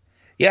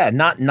 Yeah,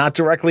 not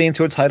directly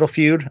into a title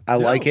feud. I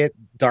like it.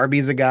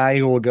 Darby's a guy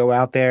who will go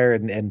out there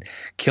and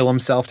kill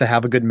himself to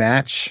have a good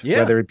match,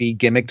 whether it be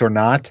gimmicked or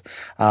not.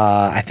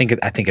 I think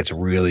it's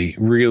really,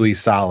 really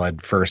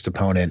solid first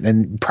opponent,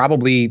 and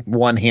probably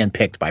one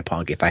handpicked by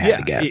Punk, if I had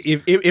to guess.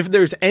 If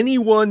there's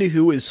anyone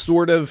who is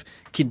sort of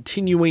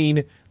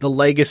continuing the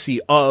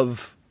legacy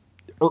of,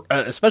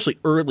 especially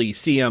early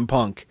CM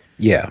Punk,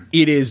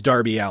 it is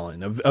Darby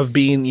Allin of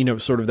being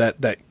sort of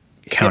that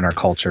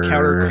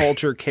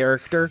counterculture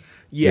character.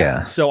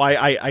 Yeah. So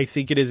I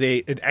think it is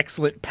an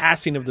excellent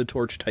passing of the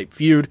torch type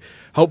feud.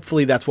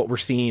 Hopefully that's what we're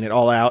seeing at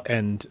All Out.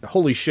 And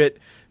holy shit,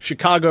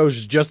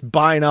 Chicago's just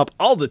buying up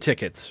all the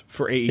tickets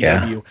for AEW.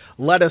 Yeah.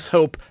 Let us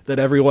hope that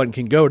everyone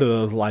can go to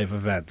those live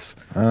events.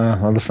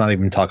 Well, let's not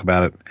even talk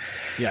about it.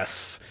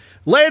 Yes.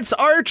 Lance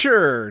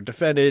Archer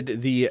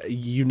defended the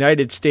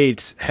United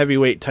States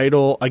heavyweight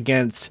title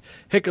against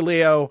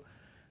Hikuleo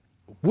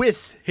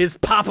with his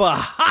Papa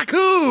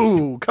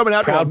Haku coming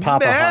out Proud to a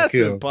Papa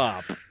massive Haku.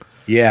 pop.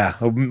 Yeah,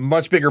 a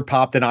much bigger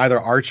pop than either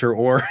Archer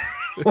or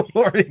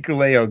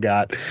Hikuleo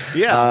got.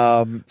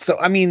 Yeah. So,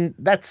 I mean,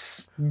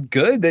 that's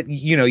good that,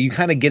 you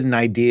kind of get an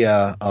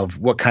idea of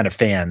what kind of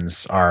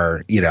fans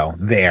are,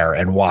 there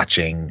and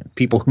watching,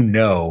 people who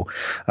know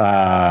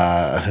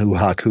who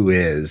Haku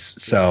is.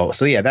 So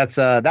yeah,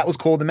 that was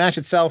cool. The match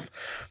itself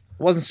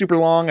wasn't super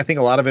long. I think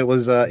a lot of it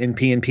was in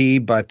P&P,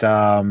 but,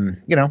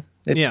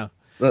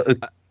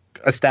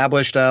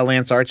 established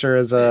Lance Archer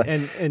as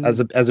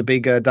a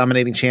big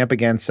dominating champ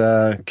against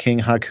King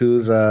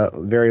Haku's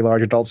very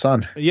large adult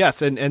son.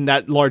 Yes, and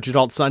that large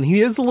adult son,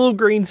 he is a little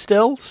green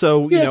still,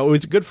 so it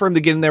was good for him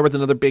to get in there with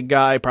another big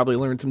guy, probably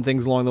learn some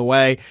things along the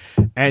way.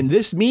 And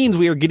this means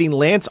we are getting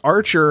Lance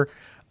Archer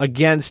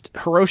against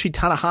Hiroshi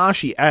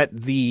Tanahashi at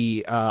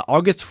the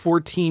August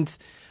 14th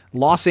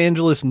Los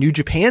Angeles New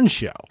Japan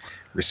show.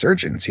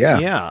 Resurgence, yeah.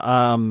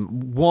 Yeah,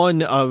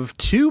 one of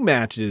two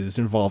matches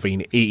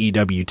involving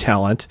AEW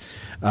talent,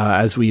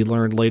 as we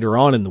learned later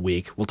on in the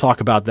week. We'll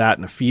talk about that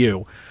in a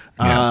few.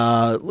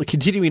 Yeah.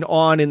 Continuing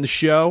on in the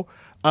show,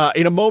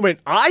 in a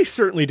moment I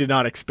certainly did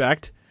not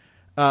expect,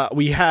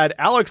 we had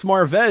Alex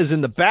Marvez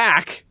in the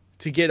back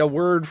to get a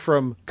word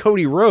from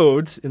Cody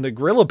Rhodes in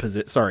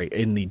the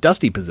in the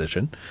Dusty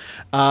position,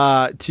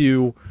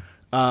 to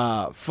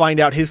find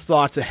out his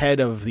thoughts ahead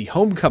of the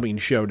Homecoming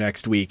show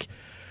next week,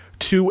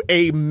 to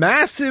a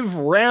massive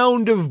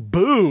round of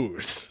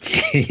boos.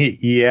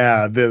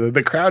 Yeah,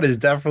 the crowd has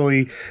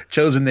definitely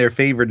chosen their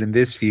favorite in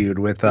this feud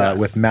with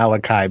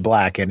Malachi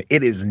Black, and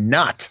it is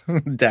not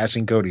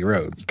dashing Cody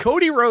Rhodes.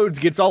 Cody Rhodes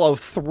gets all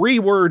of 3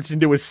 words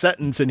into his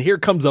sentence, and here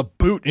comes a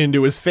boot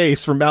into his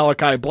face from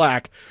Malachi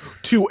Black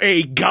to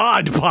a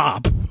God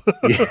pop.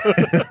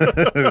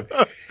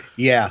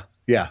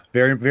 Yeah,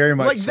 very, very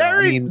much.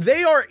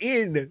 They are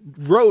in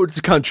Rhodes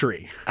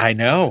country. I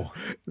know.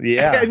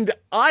 Yeah. And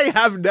I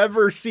have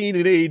never seen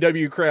an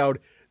AEW crowd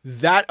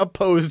that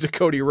opposed to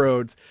Cody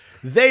Rhodes.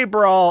 They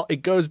brawl.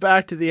 It goes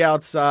back to the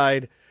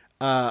outside.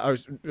 Or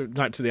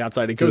not to the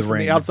outside. It goes from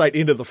the outside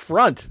into the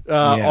front,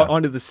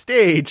 onto the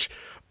stage.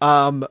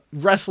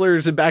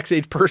 Wrestlers and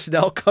backstage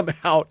personnel come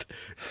out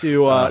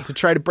to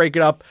try to break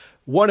it up.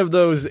 One of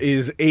those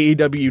is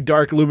AEW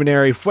Dark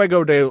Luminary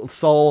Fuego del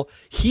Sol.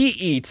 He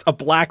eats a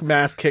black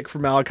mass kick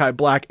from Malachi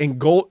Black and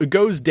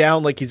goes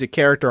down like he's a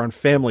character on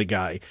Family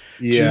Guy.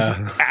 Yeah.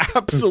 Just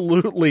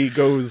absolutely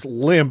goes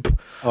limp.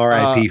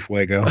 R.I.P.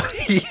 Fuego.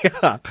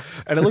 Yeah.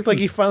 And it looked like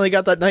he finally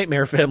got that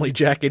Nightmare Family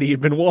jacket he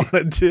had been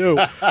wanting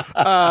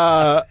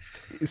to.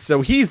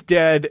 So he's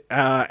dead,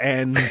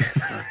 and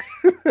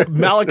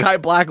Malachi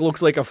Black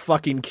looks like a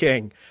fucking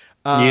king.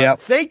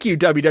 Thank you,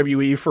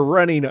 WWE, for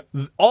running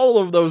all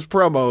of those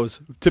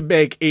promos to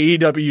make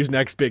AEW's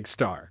next big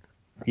star.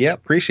 Yeah,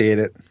 appreciate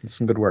it. It's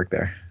some good work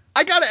there.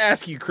 I got to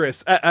ask you,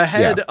 Chris,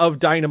 ahead of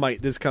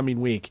Dynamite this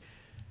coming week,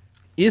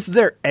 is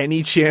there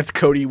any chance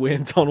Cody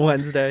wins on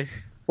Wednesday?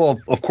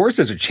 Well, of course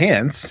there's a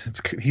chance.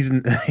 He's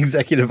an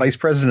executive vice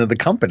president of the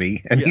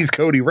company, and he's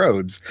Cody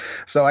Rhodes.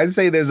 So I'd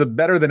say there's a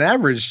better than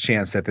average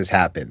chance that this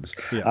happens.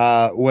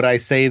 Yeah. Would I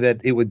say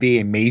that it would be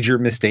a major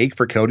mistake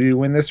for Cody to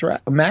win this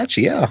match?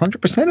 Yeah,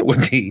 100% it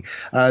would be.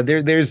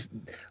 There's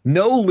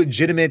no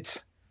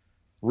legitimate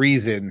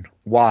reason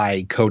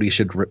why Cody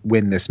should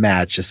win this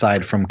match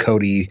aside from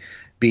Cody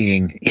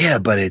being,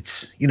 but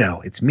it's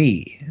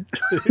me.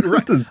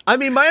 Right. I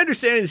mean, my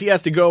understanding is he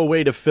has to go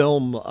away to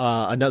film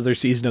another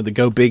season of the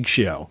Go Big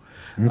Show.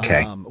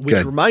 Okay.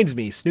 Which reminds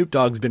me, Snoop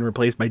Dogg's been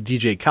replaced by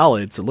DJ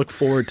Khaled, so look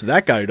forward to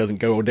that guy who doesn't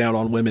go down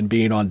on women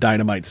being on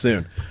Dynamite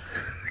soon.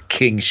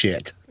 King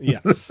shit.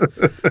 Yes.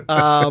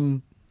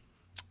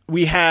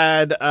 We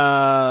had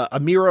a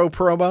Miro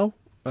promo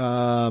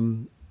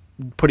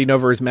putting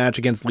over his match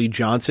against Lee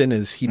Johnson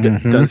as he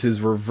does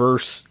his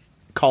reverse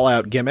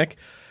call-out gimmick.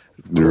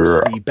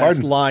 The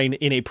best line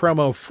in a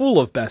promo full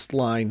of best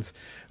lines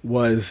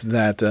was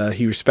that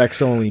he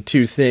respects only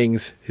two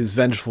things: his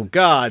vengeful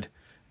God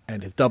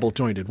and his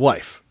double-jointed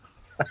wife.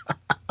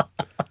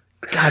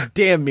 God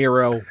damn,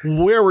 Miro,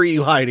 where were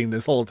you hiding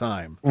this whole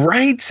time?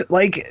 Right?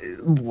 Like,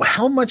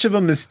 how much of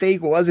a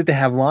mistake was it to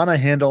have Lana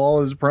handle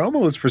all his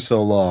promos for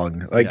so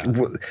long? Like,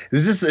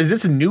 is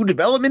this a new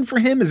development for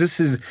him? Is this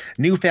his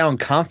newfound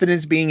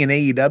confidence being in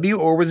AEW?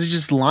 Or was it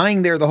just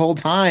lying there the whole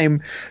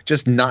time,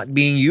 just not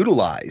being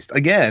utilized?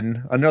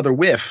 Again, another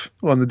whiff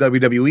on the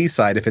WWE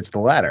side if it's the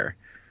latter.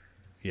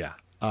 Yeah.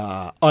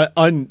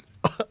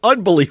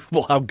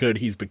 Unbelievable how good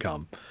he's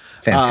become.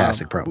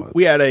 Fantastic promos.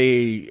 We had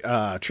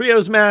a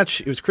trios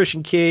match. It was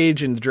Christian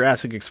Cage and the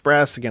Jurassic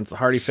Express against the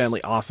Hardy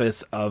Family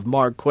Office of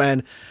Mark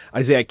Quinn,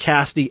 Isaiah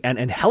Cassidy, and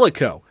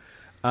Angelico.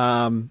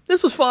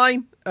 This was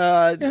fine.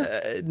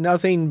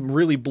 Nothing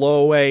really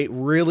blow away.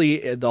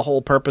 Really, the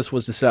whole purpose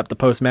was to set up the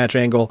post-match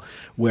angle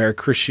where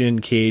Christian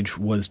Cage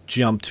was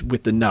jumped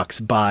with the Nux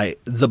by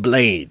the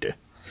Blade.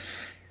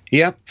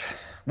 Yep.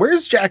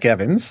 Where's Jack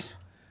Evans?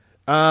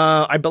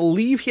 I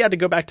believe he had to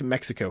go back to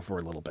Mexico for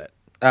a little bit.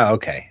 Oh,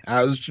 okay.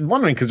 I was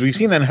wondering because we've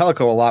seen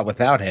Angelico a lot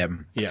without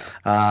him. Yeah.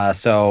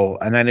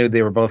 And I knew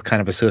they were both kind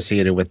of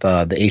associated with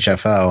the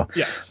HFO.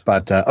 Yes.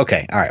 But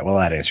okay. All right. Well,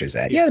 that answers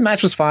that. Yeah, the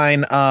match was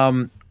fine.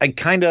 I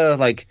kind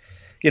of like,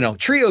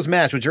 trios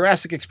match with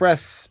Jurassic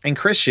Express and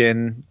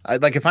Christian.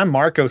 If I'm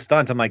Marco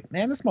Stunt, I'm like,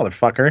 man, this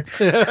motherfucker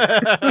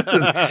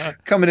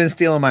coming in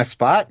stealing my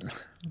spot.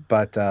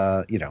 But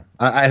I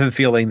have a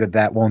feeling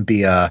that won't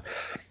be a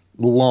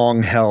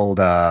long-held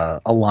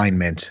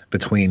alignment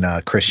between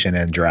Christian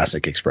and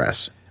Jurassic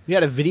Express. We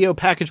had a video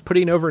package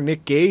putting over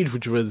Nick Gage,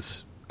 which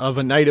was of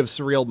a night of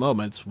surreal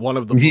moments, one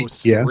of the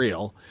most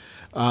surreal,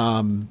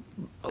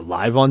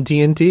 live on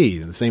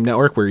TNT, the same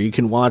network where you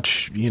can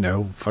watch,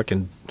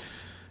 fucking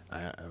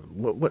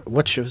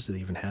what shows do they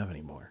even have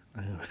anymore?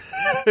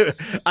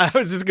 I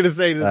was just gonna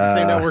say the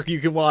same network you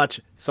can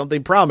watch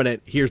something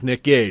prominent. Here's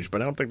Nick Gage,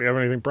 but I don't think they have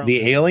anything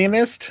prominent. The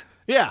Alienist?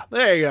 Yeah,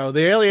 there you go.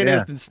 The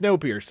Alienist and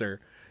Snowpiercer.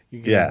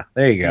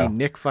 There you go.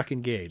 Nick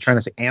fucking Gage. Trying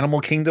to say Animal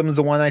Kingdom is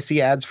the one I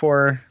see ads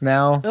for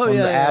now. Oh,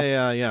 yeah, the app.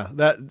 Yeah.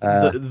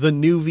 The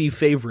newbie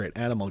favorite,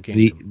 Animal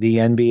Kingdom. The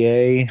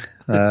NBA.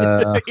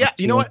 Yeah,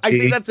 you know what? I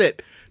think that's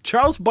it.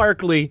 Charles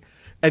Barkley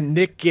and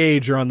Nick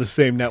Gage are on the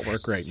same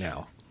network right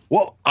now.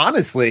 Well,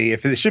 honestly,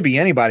 if it should be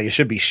anybody, it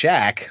should be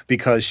Shaq,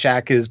 because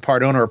Shaq is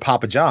part owner of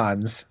Papa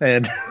John's.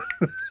 And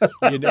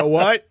you know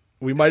what?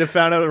 We might have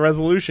found out a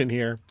resolution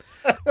here.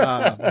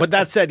 But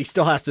that said, he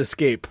still has to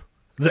escape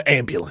the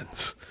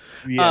ambulance.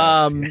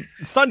 Yes.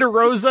 Thunder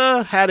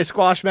Rosa had a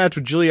squash match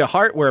with Julia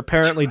Hart, where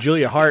apparently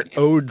Julia Hart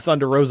owed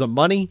Thunder Rosa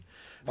money.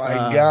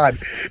 My God,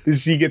 did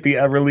she get the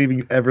ever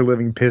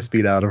living piss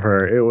beat out of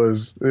her? It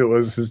was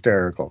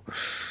hysterical.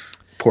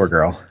 Poor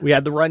girl. We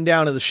had the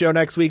rundown of the show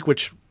next week,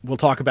 which we'll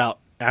talk about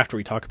after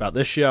we talk about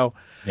this show.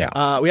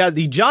 Yeah. We had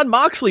the Jon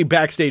Moxley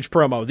backstage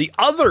promo, the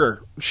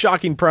other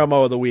shocking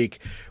promo of the week,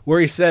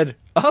 where he said,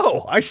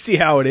 "Oh, I see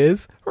how it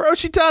is.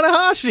 Hiroshi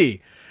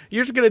Tanahashi.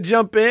 You're just going to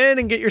jump in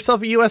and get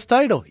yourself a U.S.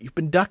 title. You've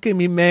been ducking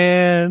me,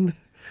 man.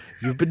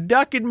 You've been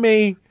ducking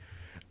me."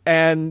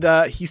 And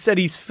he said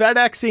he's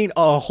FedExing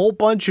a whole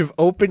bunch of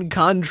open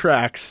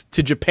contracts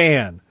to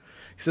Japan.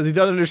 He says he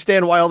doesn't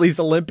understand why all these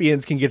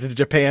Olympians can get to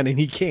Japan and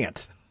he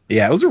can't.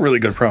 Yeah, it was a really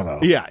good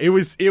promo. Yeah, it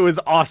was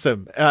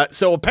awesome.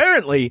 So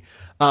apparently,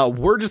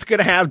 we're just going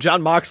to have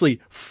Jon Moxley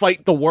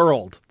fight the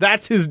world.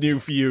 That's his new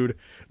feud.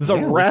 the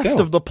rest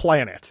of the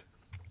planet.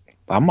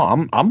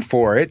 I'm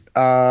for it.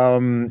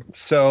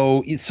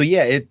 So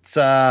yeah, it's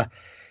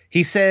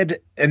he said,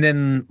 and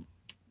then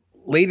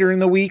later in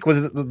the week, was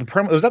it the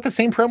promo? Was that the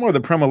same promo or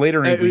the promo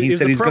later in the week? He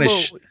said he's going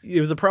to. It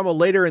was a promo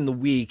later in the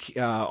week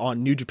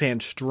on New Japan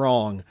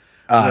Strong.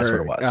 That's what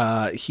it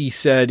was. He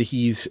said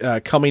he's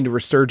coming to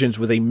Resurgence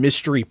with a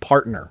mystery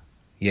partner.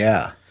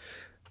 Yeah.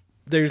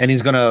 And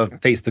he's going to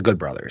face the Good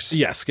Brothers.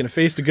 Yes, going to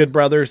face the Good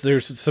Brothers.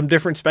 There's some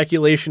different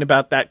speculation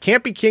about that.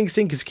 Can't be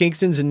Kingston because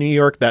Kingston's in New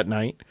York that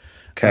night.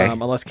 Okay.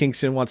 Unless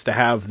Kingston wants to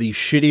have the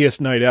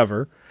shittiest night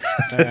ever.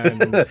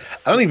 And I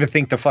don't even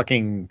think the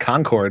fucking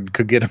Concorde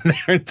could get him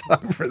there in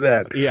time for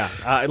that. Yeah.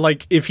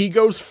 Like, if he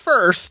goes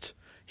first,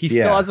 he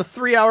still has a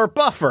 3-hour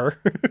buffer.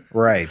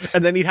 Right.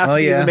 And then he'd have to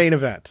be in the main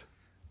event.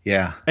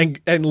 Yeah.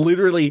 And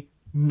literally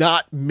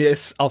not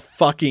miss a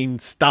fucking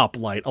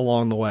stoplight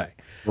along the way.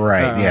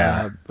 Right,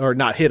 yeah. Or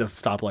not hit a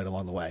stoplight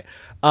along the way.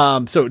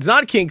 So it's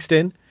not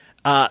Kingston.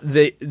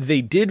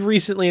 They did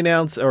recently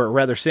announce, or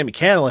rather Sami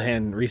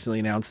Callihan recently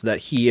announced that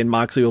he and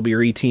Moxley will be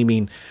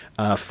reteaming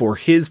for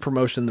his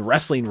promotion, the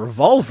Wrestling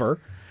Revolver.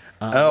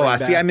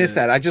 I missed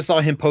that. I just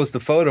saw him post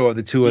a photo of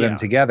the two of them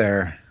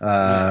together,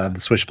 the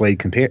Switchblade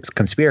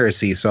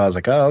Conspiracy. So I was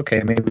like, oh,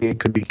 okay, maybe it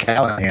could be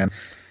Callihan.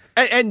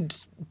 And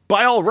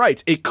by all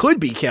rights, it could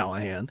be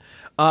Callihan.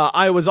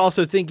 I was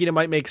also thinking it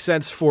might make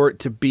sense for it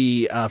to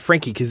be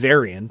Frankie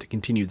Kazarian to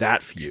continue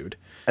that feud.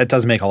 It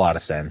does make a lot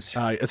of sense.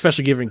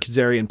 Especially given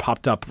Kazarian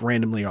popped up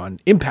randomly on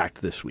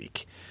Impact this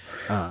week.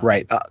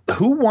 Right.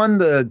 Who won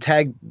the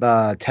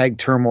tag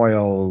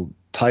turmoil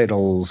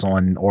titles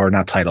or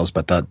not titles,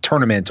 but the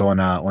tournament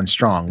on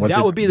Strong?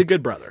 That would be the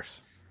Good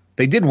Brothers.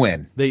 They did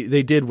win.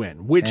 They did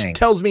win, which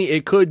tells me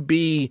it could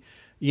be,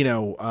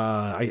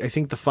 I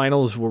think the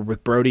finals were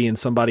with Brody and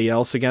somebody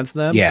else against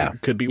them. Yeah.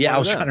 Could be I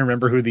was trying to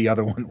remember who the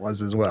other one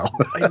was as well.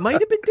 It might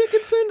have been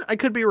Dickinson. I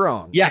could be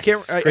wrong.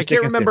 Yes. I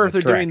can't remember if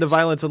they're doing the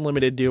Violence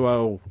Unlimited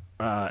duo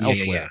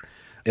elsewhere. Yeah.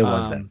 It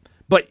was them.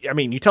 But, I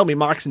mean, you tell me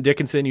Mox and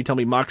Dickinson, you tell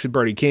me Mox and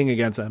Brody King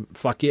against them.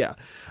 Fuck yeah.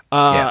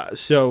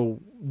 So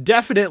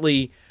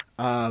definitely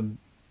some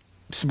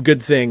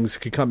good things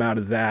could come out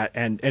of that.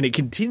 And it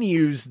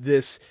continues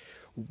this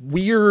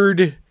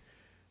weird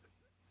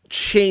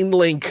chain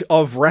link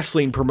of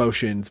wrestling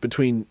promotions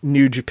between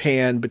New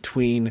Japan,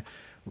 between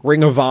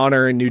Ring of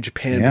Honor and New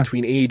Japan,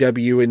 between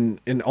AEW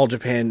and All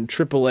Japan,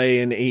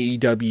 AAA and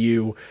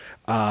AEW,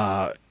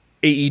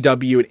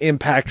 AEW and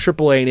Impact,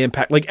 AAA and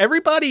Impact. Like,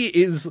 everybody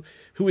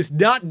who is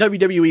not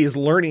WWE is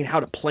learning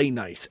how to play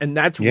nice. And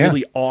that's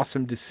really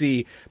awesome to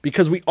see,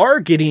 because we are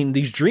getting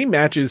these dream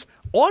matches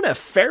on a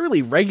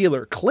fairly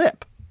regular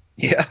clip.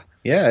 Yeah.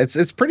 Yeah.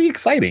 It's pretty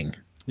exciting.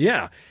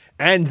 Yeah.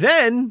 And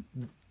then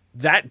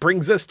that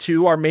brings us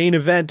to our main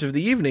event of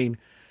the evening,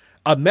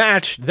 a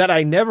match that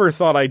I never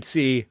thought I'd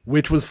see,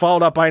 which was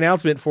followed up by an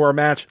announcement for a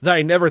match that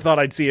I never thought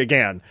I'd see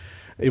again.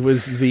 It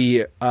was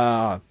the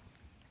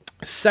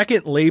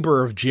second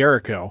labor of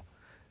Jericho,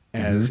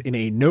 as in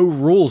a no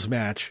rules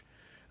match,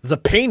 the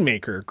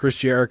Painmaker, Chris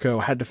Jericho,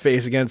 had to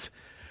face against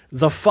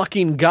the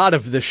fucking god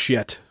of this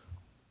shit,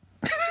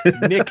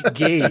 Nick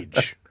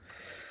Gage.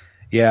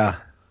 Yeah.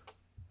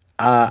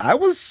 I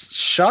was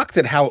shocked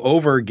at how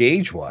over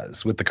Gage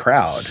was with the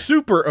crowd.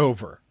 Super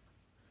over.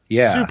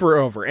 Yeah. Super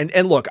over.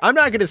 And look, I'm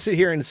not going to sit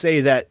here and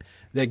say that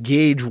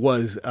Gage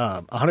was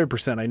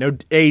 100%. I know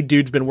A,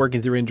 dude's been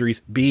working through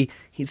injuries. B,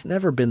 he's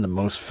never been the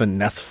most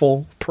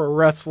finesseful pro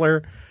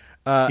wrestler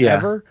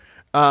ever.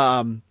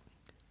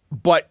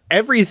 But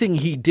everything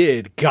he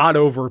did got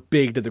over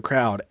big to the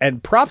crowd.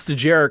 And props to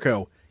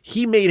Jericho.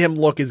 He made him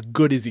look as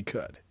good as he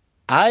could.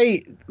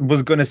 I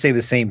was going to say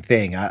the same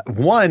thing.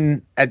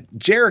 One, at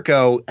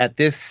Jericho at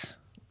this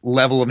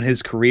level of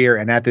his career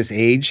and at this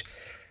age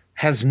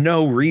has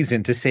no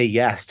reason to say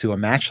yes to a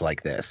match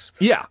like this.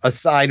 Yeah.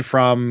 Aside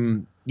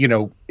from,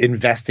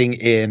 investing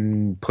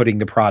in putting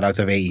the product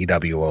of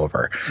AEW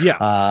over. Yeah.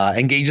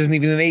 And Gage isn't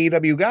even an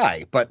AEW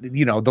guy, but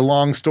the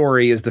long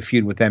story is the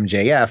feud with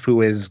MJF,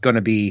 who is going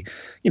to be,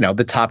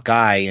 the top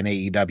guy in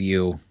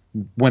AEW.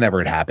 Whenever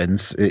it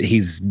happens,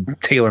 he's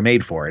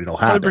tailor-made for it. It'll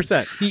happen.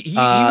 100%. He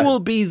will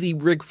be the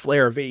Ric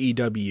Flair of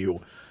AEW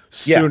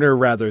sooner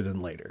rather than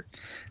later.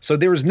 So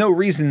there was no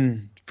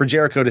reason for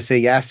Jericho to say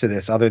yes to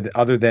this other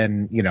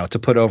than, to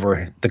put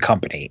over the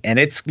company. And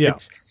it's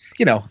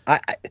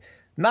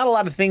not a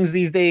lot of things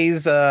these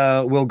days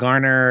will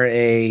garner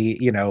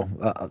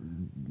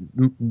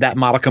that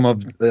modicum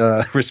of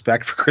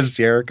respect for Chris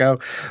Jericho,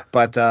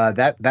 but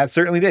that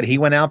certainly did. He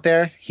went out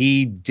there,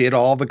 he did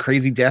all the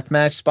crazy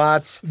deathmatch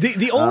spots.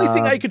 The only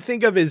thing I could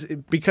think of is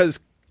because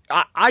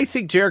I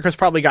think Jericho's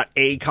probably got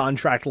a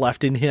contract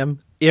left in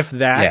him, if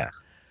that.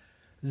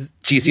 Yeah.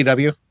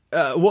 GCW.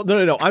 Well,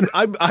 no.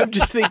 I'm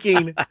just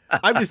thinking.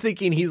 I'm just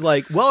thinking he's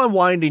like, well, I'm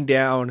winding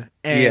down,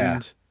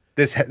 and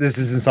this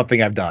isn't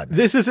something I've done.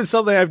 This isn't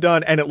something I've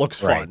done, and it looks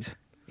fun.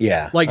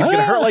 Yeah. Like, it's going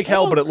to hurt like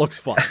hell, but it looks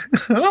fun.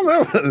 I don't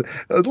know.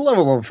 The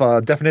level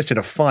of definition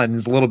of fun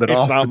is a little bit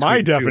off. It's not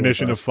my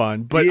definition of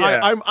fun, but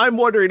I'm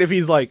wondering if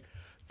he's like,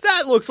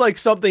 that looks like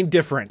something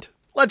different.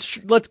 Let's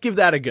give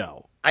that a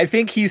go. I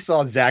think he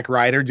saw Zack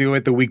Ryder do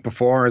it the week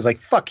before and was like,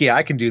 fuck yeah,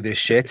 I can do this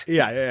shit.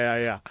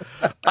 Yeah.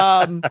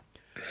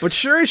 But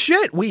sure as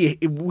shit,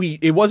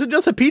 it wasn't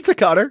just a pizza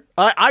cutter.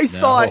 I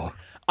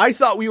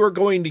thought we were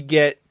going to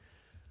get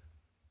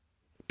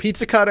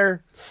pizza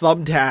cutter,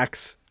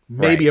 thumbtacks,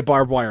 maybe a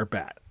barbed wire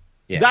bat.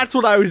 Yeah. That's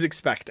what I was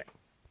expecting.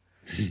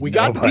 We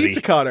got the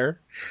pizza cutter.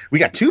 We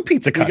got 2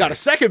 pizza cutters. We got a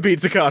second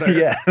pizza cutter.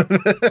 Yeah.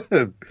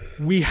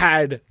 We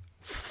had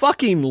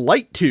fucking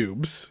light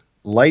tubes.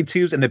 Light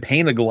tubes and the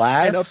pane of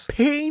glass. And a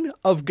pane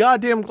of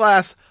goddamn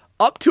glass,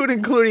 up to and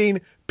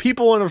including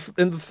people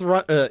in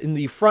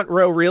the front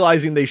row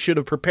realizing they should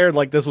have prepared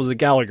like this was a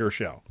Gallagher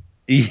show.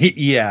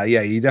 Yeah.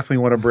 You definitely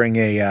want to bring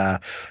a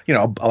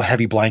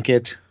heavy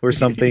blanket or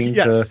something.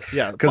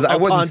 Because I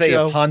wouldn't say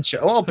a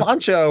poncho. Well,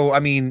 poncho,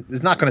 I mean,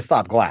 is not going to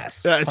stop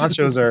glass.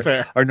 Ponchos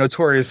are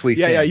notoriously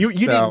thin. Yeah. You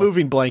need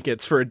moving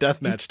blankets for a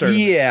deathmatch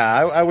tournament.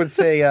 Yeah, I would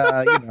say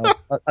a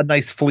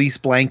nice fleece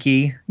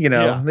blankie.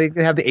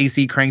 They have the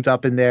AC cranked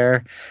up in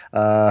there.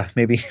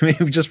 Maybe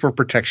just for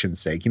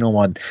protection's sake. You don't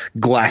want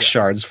glass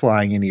shards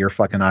flying into your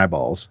fucking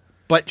eyeballs.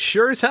 But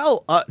sure as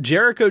hell,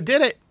 Jericho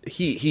did it.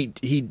 He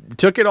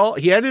took it all.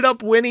 He ended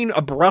up winning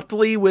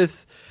abruptly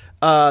with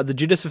the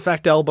Judas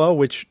Effect elbow,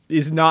 which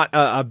is not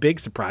a big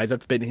surprise.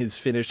 That's been his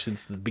finish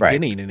since the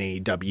beginning in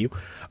AEW.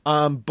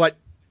 But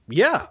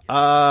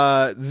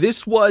yeah,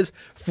 this was,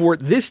 for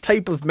this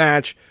type of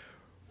match,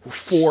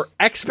 for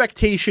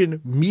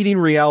expectation meeting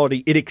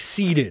reality, it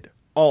exceeded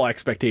all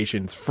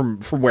expectations from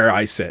where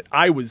I sit.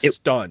 I was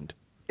stunned.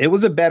 It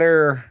was a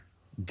better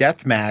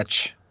death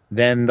match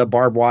than the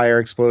barbed wire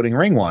exploding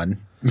ring one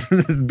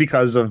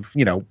because of,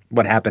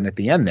 what happened at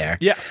the end there.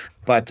 Yeah.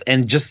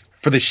 And just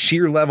for the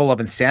sheer level of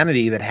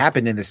insanity that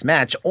happened in this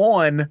match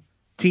on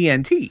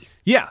TNT.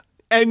 Yeah.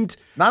 And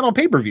not on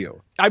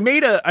pay-per-view. I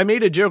made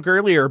a joke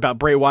earlier about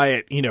Bray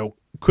Wyatt,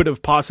 could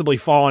have possibly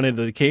fallen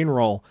into the cane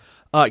roll.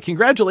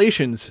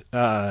 Congratulations,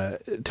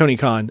 Tony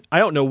Khan. I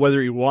don't know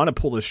whether you want to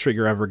pull this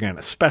trigger ever again,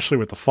 especially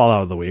with the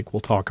fallout of the week.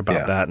 We'll talk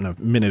about that in a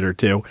minute or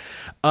two.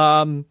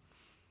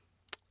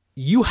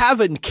 You have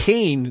a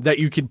cane that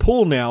you can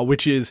pull now,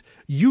 which is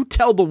you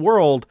tell the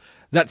world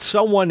that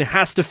someone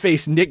has to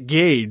face Nick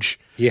Gage.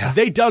 Yeah.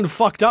 They done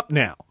fucked up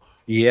now.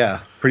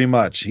 Yeah, pretty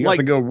much. You have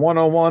to go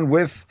 1-on-1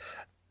 with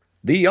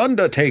The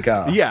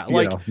Undertaker. Yeah,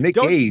 Nick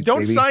Gage.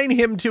 Don't sign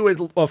him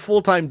to a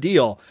full-time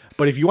deal,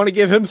 but if you want to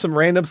give him some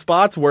random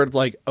spots where it's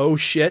like, oh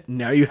shit,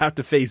 now you have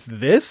to face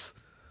this,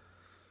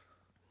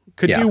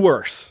 could do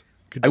worse.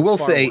 I will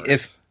say,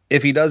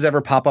 if he does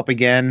ever pop up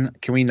again,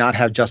 can we not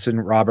have Justin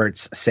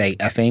Roberts say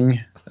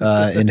effing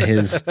in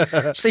his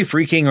say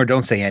freaking or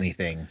don't say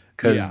anything?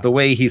 Because the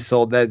way he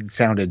sold that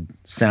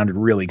sounded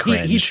really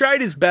cringe. He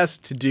tried his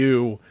best to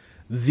do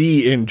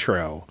the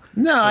intro.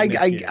 No, I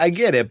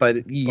get it,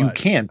 but you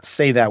can't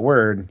say that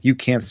word. You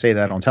can't say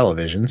that on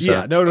television. So,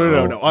 yeah,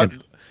 no.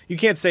 You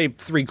can't say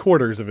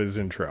 3/4 of his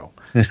intro.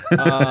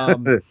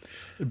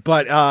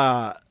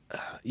 But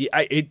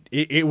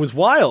it was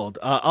wild,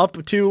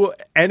 up to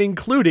and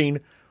including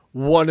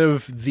one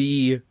of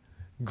the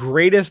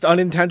greatest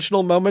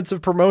unintentional moments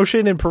of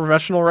promotion in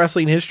professional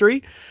wrestling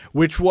history,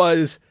 which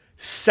was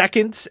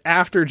seconds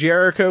after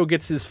Jericho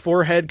gets his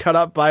forehead cut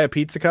up by a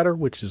pizza cutter,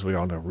 which, as we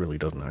all know, really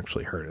doesn't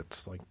actually hurt.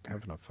 It's like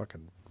having a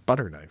fucking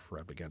butter knife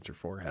rubbed against your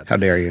forehead. How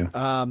dare you?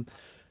 How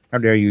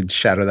dare you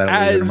shadow that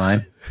away from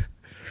mine?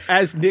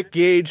 As Nick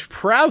Gage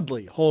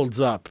proudly holds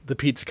up the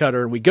pizza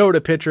cutter and we go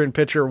to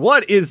picture-in-picture,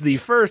 what is the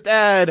first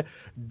ad?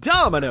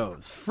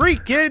 Domino's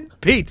freaking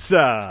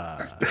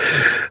pizza.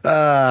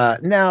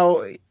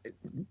 Now,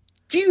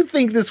 do you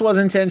think this was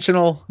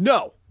intentional?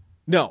 No.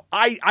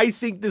 I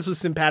think this was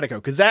simpatico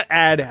because that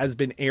ad has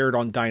been aired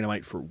on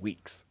Dynamite for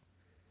weeks.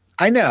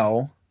 I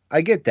know.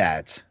 I get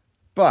that.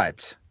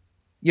 But,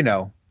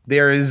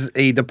 there is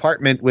a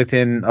department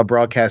within a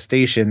broadcast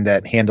station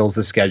that handles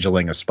the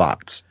scheduling of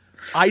spots.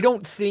 I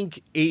don't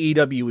think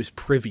AEW is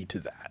privy to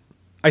that.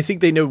 I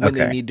think they know when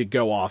they need to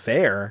go off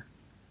air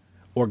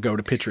or go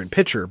to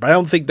picture-in-picture, but I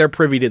don't think they're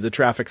privy to the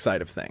traffic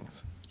side of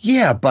things.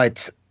 Yeah,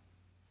 but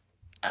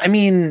I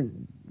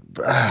mean,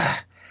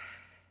 I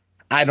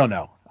don't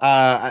know.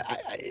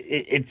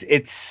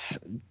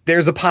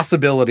 There's a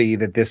possibility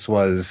that this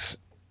was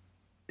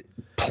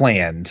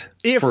planned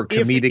for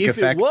comedic effect. If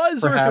it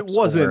was perhaps, or if it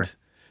wasn't,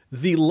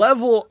 the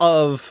level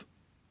of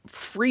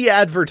free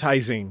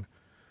advertising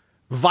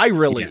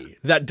virally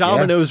that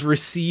Domino's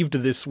received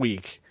this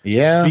week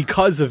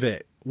because of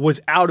it was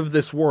out of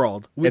this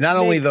world. And not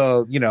only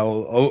the,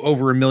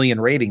 over 1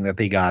 million rating that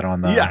they got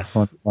on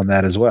the on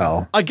that as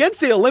well. Against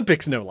the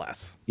Olympics, no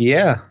less.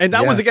 Yeah. And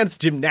that was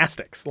against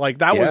gymnastics. Like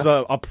that was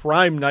a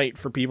prime night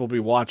for people to be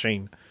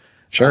watching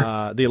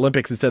the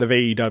Olympics instead of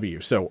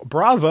AEW. So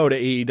bravo to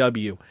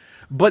AEW.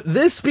 But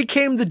this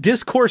became the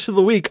discourse of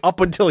the week up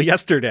until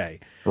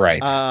yesterday.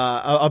 Right.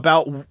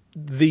 About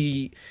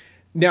the...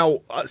 Now,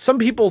 some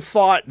people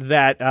thought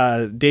that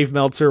Dave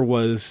Meltzer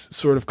was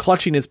sort of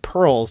clutching his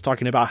pearls,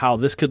 talking about how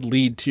this could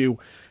lead to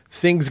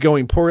things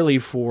going poorly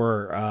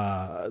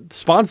for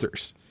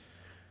sponsors.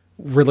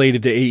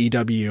 related to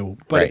AEW.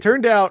 But It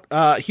turned out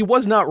he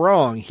was not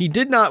wrong. He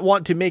did not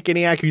want to make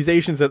any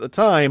accusations at the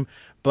time,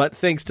 but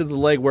thanks to the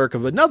legwork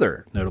of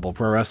another notable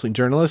pro wrestling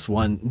journalist,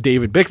 one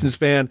David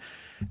Bixenspan,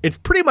 it's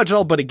pretty much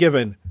all but a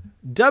given.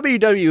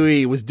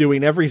 WWE was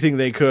doing everything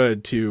they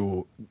could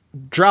to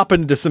drop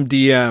into some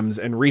DMs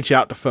and reach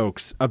out to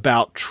folks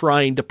about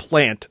trying to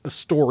plant a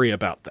story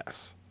about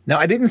this. Now,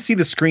 I didn't see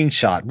the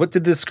screenshot. What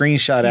did the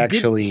screenshot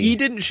actually... He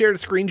didn't share the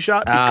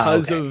screenshot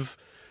because of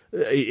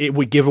it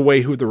would give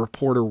away who the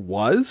reporter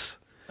was.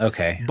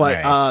 Okay.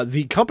 But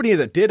the company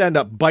that did end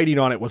up biting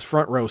on it was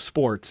Front Row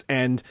Sports,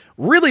 and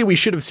really we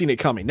should have seen it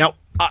coming. Now,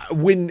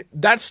 when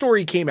that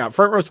story came out,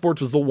 Front Row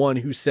Sports was the one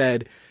who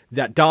said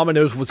that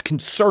Domino's was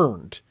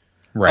concerned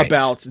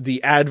about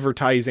the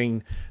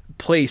advertising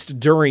placed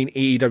during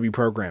AEW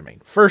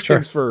programming. First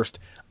things first,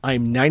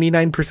 I'm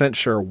 99%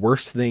 sure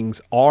worse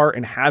things are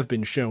and have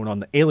been shown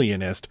on the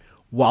Alienist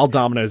while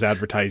Domino's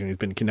advertising has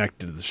been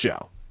connected to the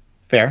show.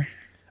 Fair.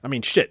 I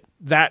mean, shit,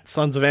 that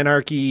Sons of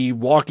Anarchy,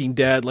 Walking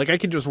Dead, like I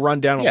could just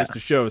run down a list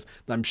of shows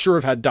that I'm sure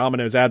have had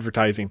Domino's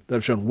advertising that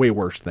have shown way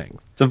worse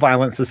things. It's a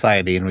violent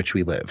society in which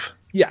we live.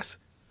 Yes.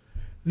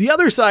 The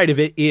other side of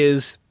it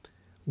is,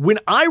 when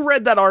I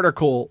read that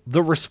article,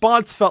 the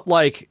response felt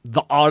like the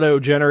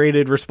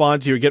auto-generated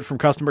response you would get from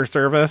customer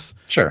service.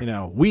 Sure. You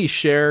know, we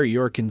share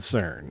your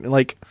concern.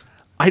 Like,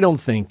 I don't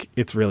think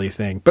it's really a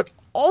thing. But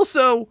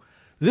also,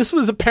 this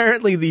was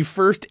apparently the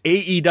first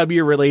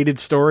AEW-related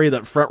story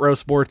that Front Row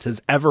Sports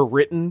has ever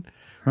written,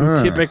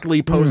 who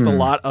typically post a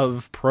lot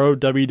of pro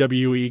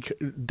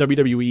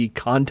WWE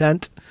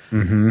content.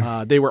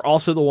 Mm-hmm. They were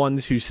also the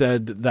ones who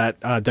said that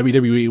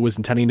WWE was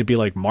intending to be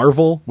like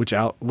Marvel,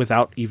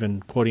 without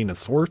even quoting a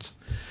source.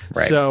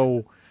 Right.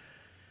 So,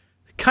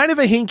 kind of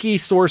a hinky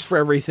source for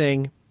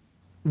everything.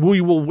 We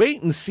will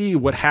wait and see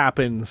what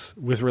happens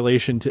with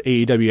relation to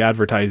AEW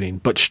advertising.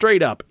 But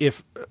straight up,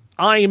 if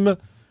I'm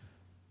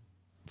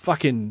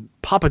fucking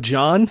Papa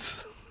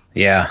John's,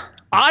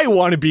 I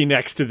want to be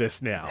next to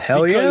this now.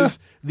 Hell because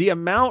the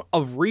amount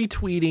of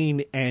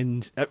retweeting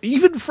and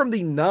even from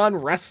the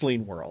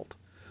non-wrestling world,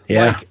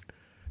 like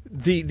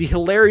the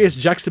hilarious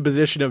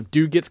juxtaposition of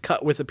dude gets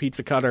cut with a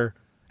pizza cutter.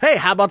 Hey,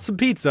 how about some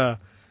pizza?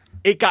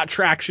 It got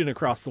traction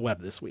across the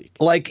web this week.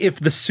 Like if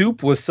the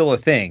soup was still a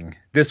thing,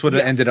 this would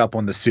have ended up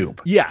on the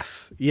soup.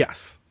 Yes.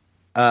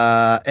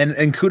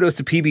 And kudos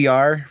to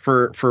PBR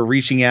for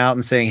reaching out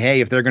and saying,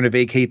 hey, if they're going to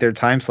vacate their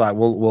time slot,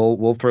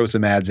 we'll throw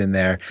some ads in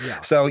there.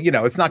 Yeah. So,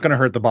 it's not going to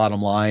hurt the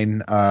bottom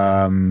line.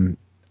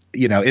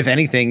 If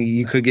anything,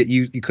 you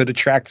could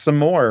attract some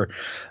more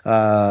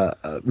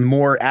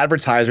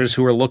advertisers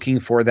who are looking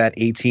for that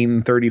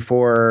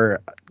 18-34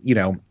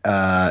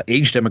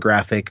 age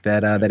demographic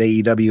that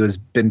AEW has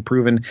been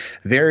proven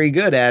very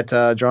good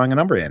at drawing a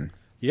number in.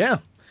 Yeah.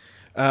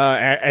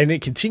 And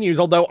it continues,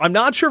 although I'm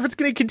not sure if it's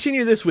going to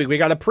continue this week. We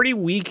got a pretty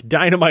weak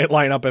Dynamite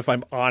lineup, if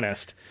I'm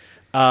honest.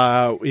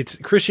 It's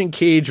Christian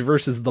Cage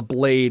versus The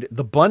Blade,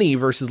 The Bunny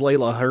versus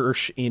Layla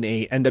Hirsch in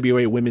a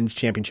NWA Women's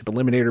Championship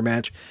Eliminator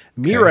match,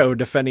 Miro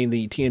defending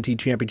the TNT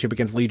Championship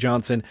against Lee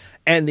Johnson,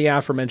 and the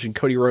aforementioned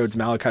Cody Rhodes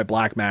Malachi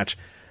Black match.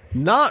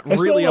 Not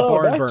really a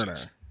barn burner.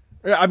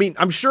 I mean,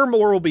 I'm sure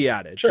more will be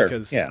added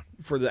because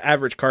for the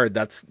average card,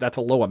 that's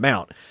a low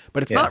amount,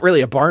 but it's not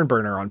really a barn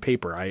burner on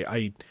paper.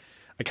 I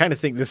kind of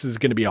think this is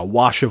going to be a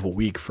wash of a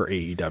week for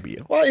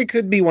AEW. Well, it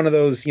could be one of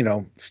those,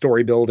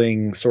 story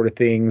building sort of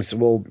things.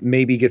 We'll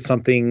maybe get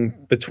something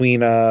between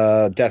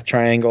Death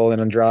Triangle and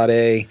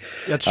Andrade.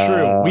 That's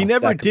true. We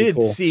never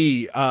did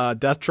see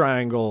Death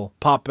Triangle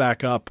pop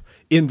back up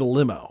in the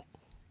limo.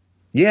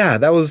 Yeah,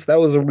 that was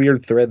a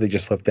weird thread they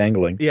just left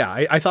dangling. Yeah,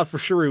 I thought for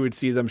sure we would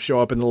see them show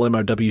up in the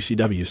limo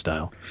WCW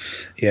style.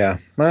 Yeah,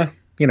 well,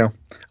 there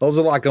was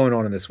a lot going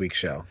on in this week's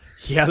show.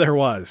 Yeah, there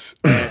was.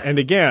 And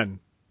again,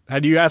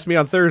 had you asked me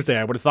on Thursday,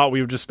 I would have thought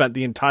we would just spent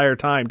the entire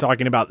time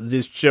talking about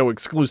this show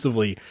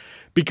exclusively,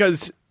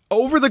 because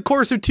over the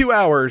course of 2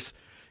 hours,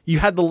 you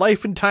had the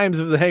life and times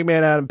of the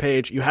Hangman Adam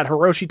Page, you had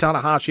Hiroshi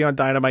Tanahashi on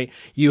Dynamite,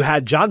 you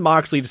had Jon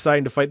Moxley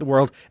deciding to fight the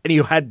world, and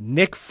you had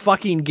Nick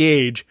fucking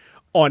Gage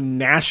on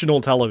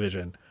national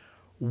television.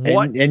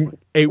 What?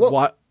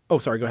 Oh,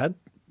 sorry, go ahead.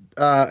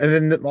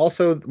 And then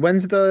also,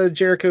 when's the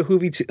Jericho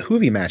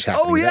Hoovy match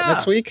happening? Oh, yeah. Is that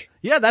next week?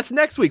 Yeah, that's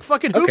next week.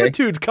 Fucking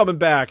Hoovitude's coming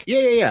back.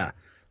 Yeah.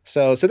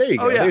 So there you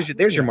go.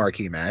 There's your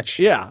marquee match.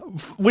 Yeah,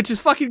 which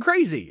is fucking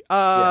crazy.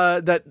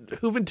 That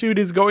Juventud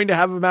is going to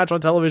have a match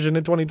on television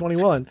in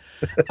 2021.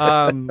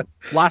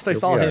 Last I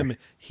saw him,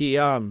 he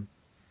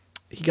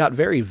got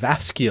very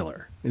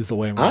vascular, is the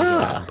way I'm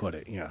going to put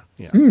it. Yeah.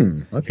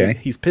 Okay.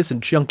 He's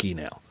pissing chunky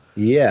now.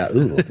 Yeah.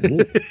 Ooh.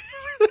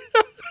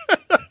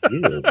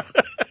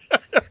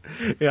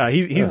 Yeah,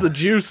 he's the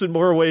juice in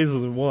more ways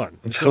than one.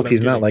 Let's hope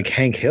he's not like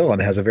Hank Hill and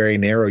has a very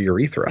narrow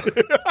urethra.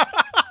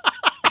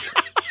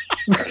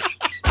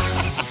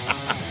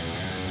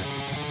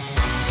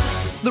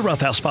 The The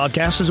Roughhouse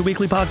Podcast is a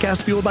weekly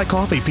podcast fueled by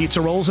coffee,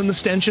 pizza rolls, and the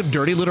stench of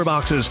dirty litter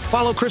boxes.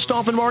 Follow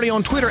Christoph and Marty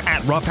on Twitter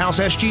at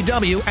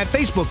RoughhouseSGW, at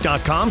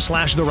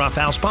Facebook.com/The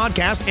Roughhouse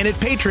Podcast, and at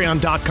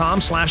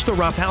Patreon.com/The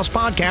Roughhouse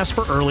Podcast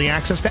for early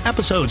access to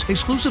episodes,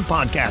 exclusive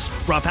podcasts,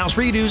 Roughhouse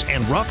redos,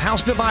 and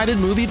Roughhouse Divided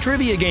movie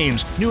trivia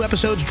games. New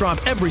episodes drop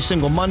every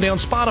single Monday on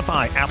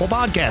Spotify, Apple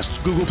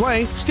Podcasts, Google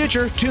Play,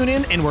 Stitcher,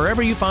 TuneIn, and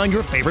wherever you find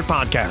your favorite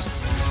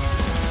podcasts.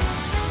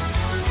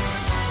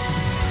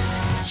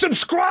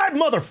 Subscribe,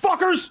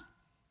 motherfuckers!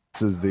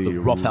 This is the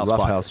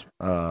Roughhouse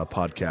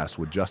podcast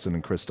with Justin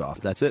and Christoph.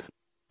 That's it.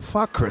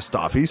 Fuck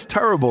Christoph. He's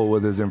terrible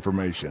with his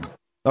information.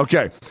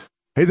 Okay.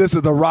 Hey, this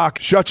is The Rock.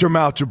 Shut your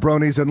mouth,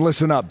 jabronis, and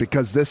listen up,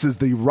 because this is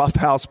the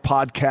Roughhouse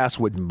podcast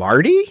with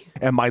Marty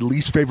and my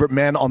least favorite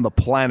man on the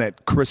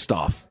planet,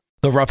 Christoph.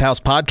 The Roughhouse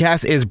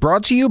Podcast is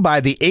brought to you by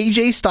the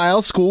AJ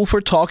Styles School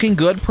for Talking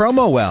Good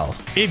Promo Well.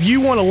 If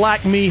you want to,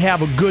 like me,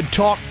 have a good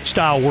talk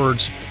style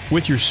words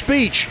with your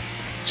speech,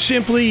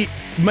 simply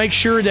make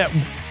sure that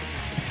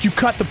you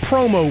cut the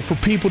promo for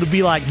people to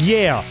be like,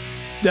 yeah,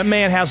 that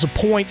man has the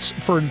points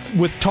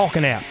with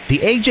talking at. The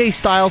AJ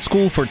Styles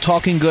School for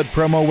Talking Good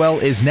Promo Well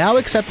is now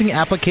accepting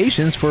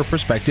applications for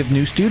prospective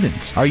new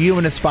students. Are you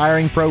an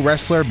aspiring pro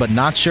wrestler but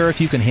not sure if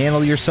you can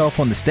handle yourself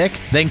on the stick?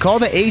 Then call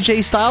the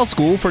AJ Styles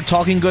School for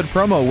Talking Good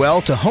Promo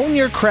Well to hone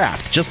your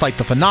craft, just like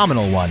the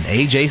phenomenal one,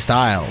 AJ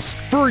Styles.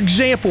 For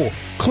example,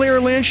 Claire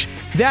Lynch,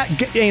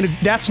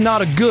 that's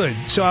not a good.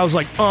 So I was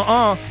like,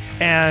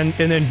 And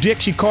then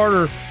Dixie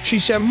Carter, she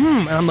said,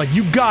 and I'm like,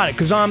 you got it,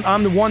 because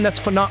I'm the one that's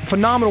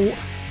phenomenal.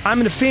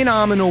 I'm the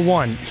phenomenal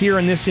one here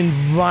in this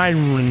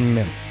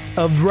environment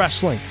of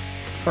wrestling.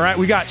 All right,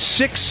 we got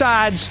 6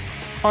 sides,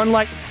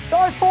 unlike...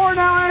 Start 4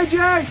 now,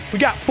 AJ! We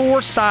got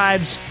 4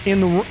 sides in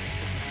the...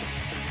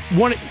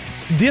 one.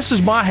 This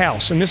is my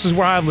house, and this is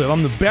where I live.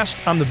 I'm the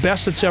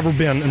best that's ever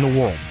been in the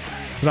world.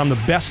 Because I'm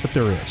the best that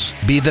there is.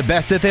 Be the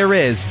best that there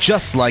is,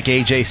 just like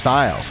AJ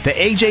Styles. The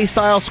AJ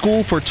Styles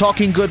School for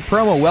Talking Good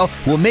Promo Well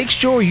will make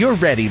sure you're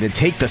ready to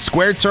take the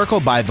squared circle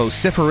by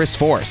vociferous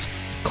force.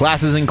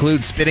 Classes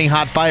include Spitting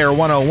Hot Fire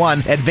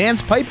 101,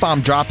 Advanced Pipe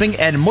Bomb Dropping,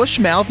 and Mush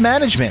Mouth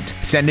Management.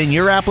 Send in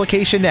your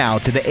application now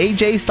to the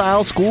AJ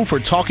Styles School for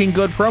Talking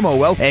Good Promo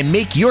Well and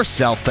make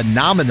yourself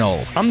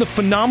phenomenal. I'm the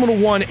phenomenal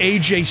one,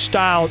 AJ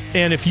Styles,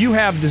 and if you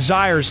have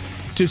desires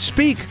to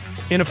speak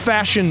in a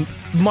fashion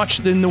much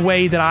in the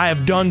way that I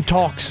have done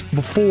talks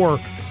before,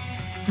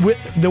 with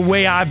the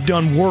way I've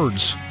done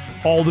words,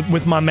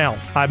 with my mouth.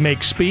 I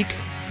make speak,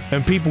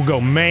 and people go,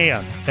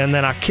 man, and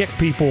then I kick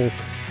people.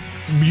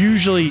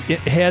 Usually it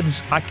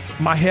heads. I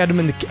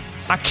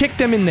kick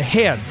them in the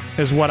head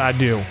is what I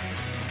do.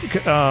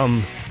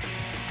 I'm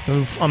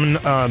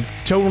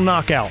total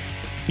knockout.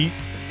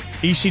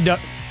 ECW,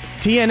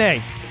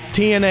 TNA.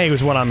 TNA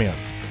is what I'm in,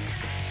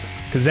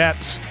 because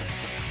that's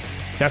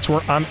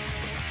where I'm.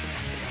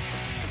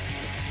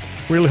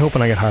 Really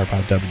hoping I get hired by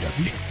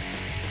WWE.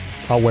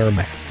 I'll wear a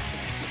mask.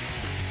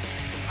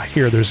 I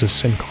hear there's a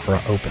Sin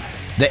Cara open.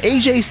 The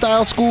AJ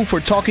Styles School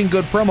for Talking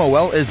Good Promo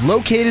Well is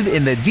located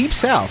in the Deep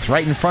South,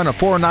 right in front of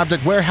Foreign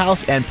Object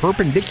Warehouse and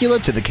perpendicular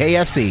to the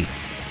KFC.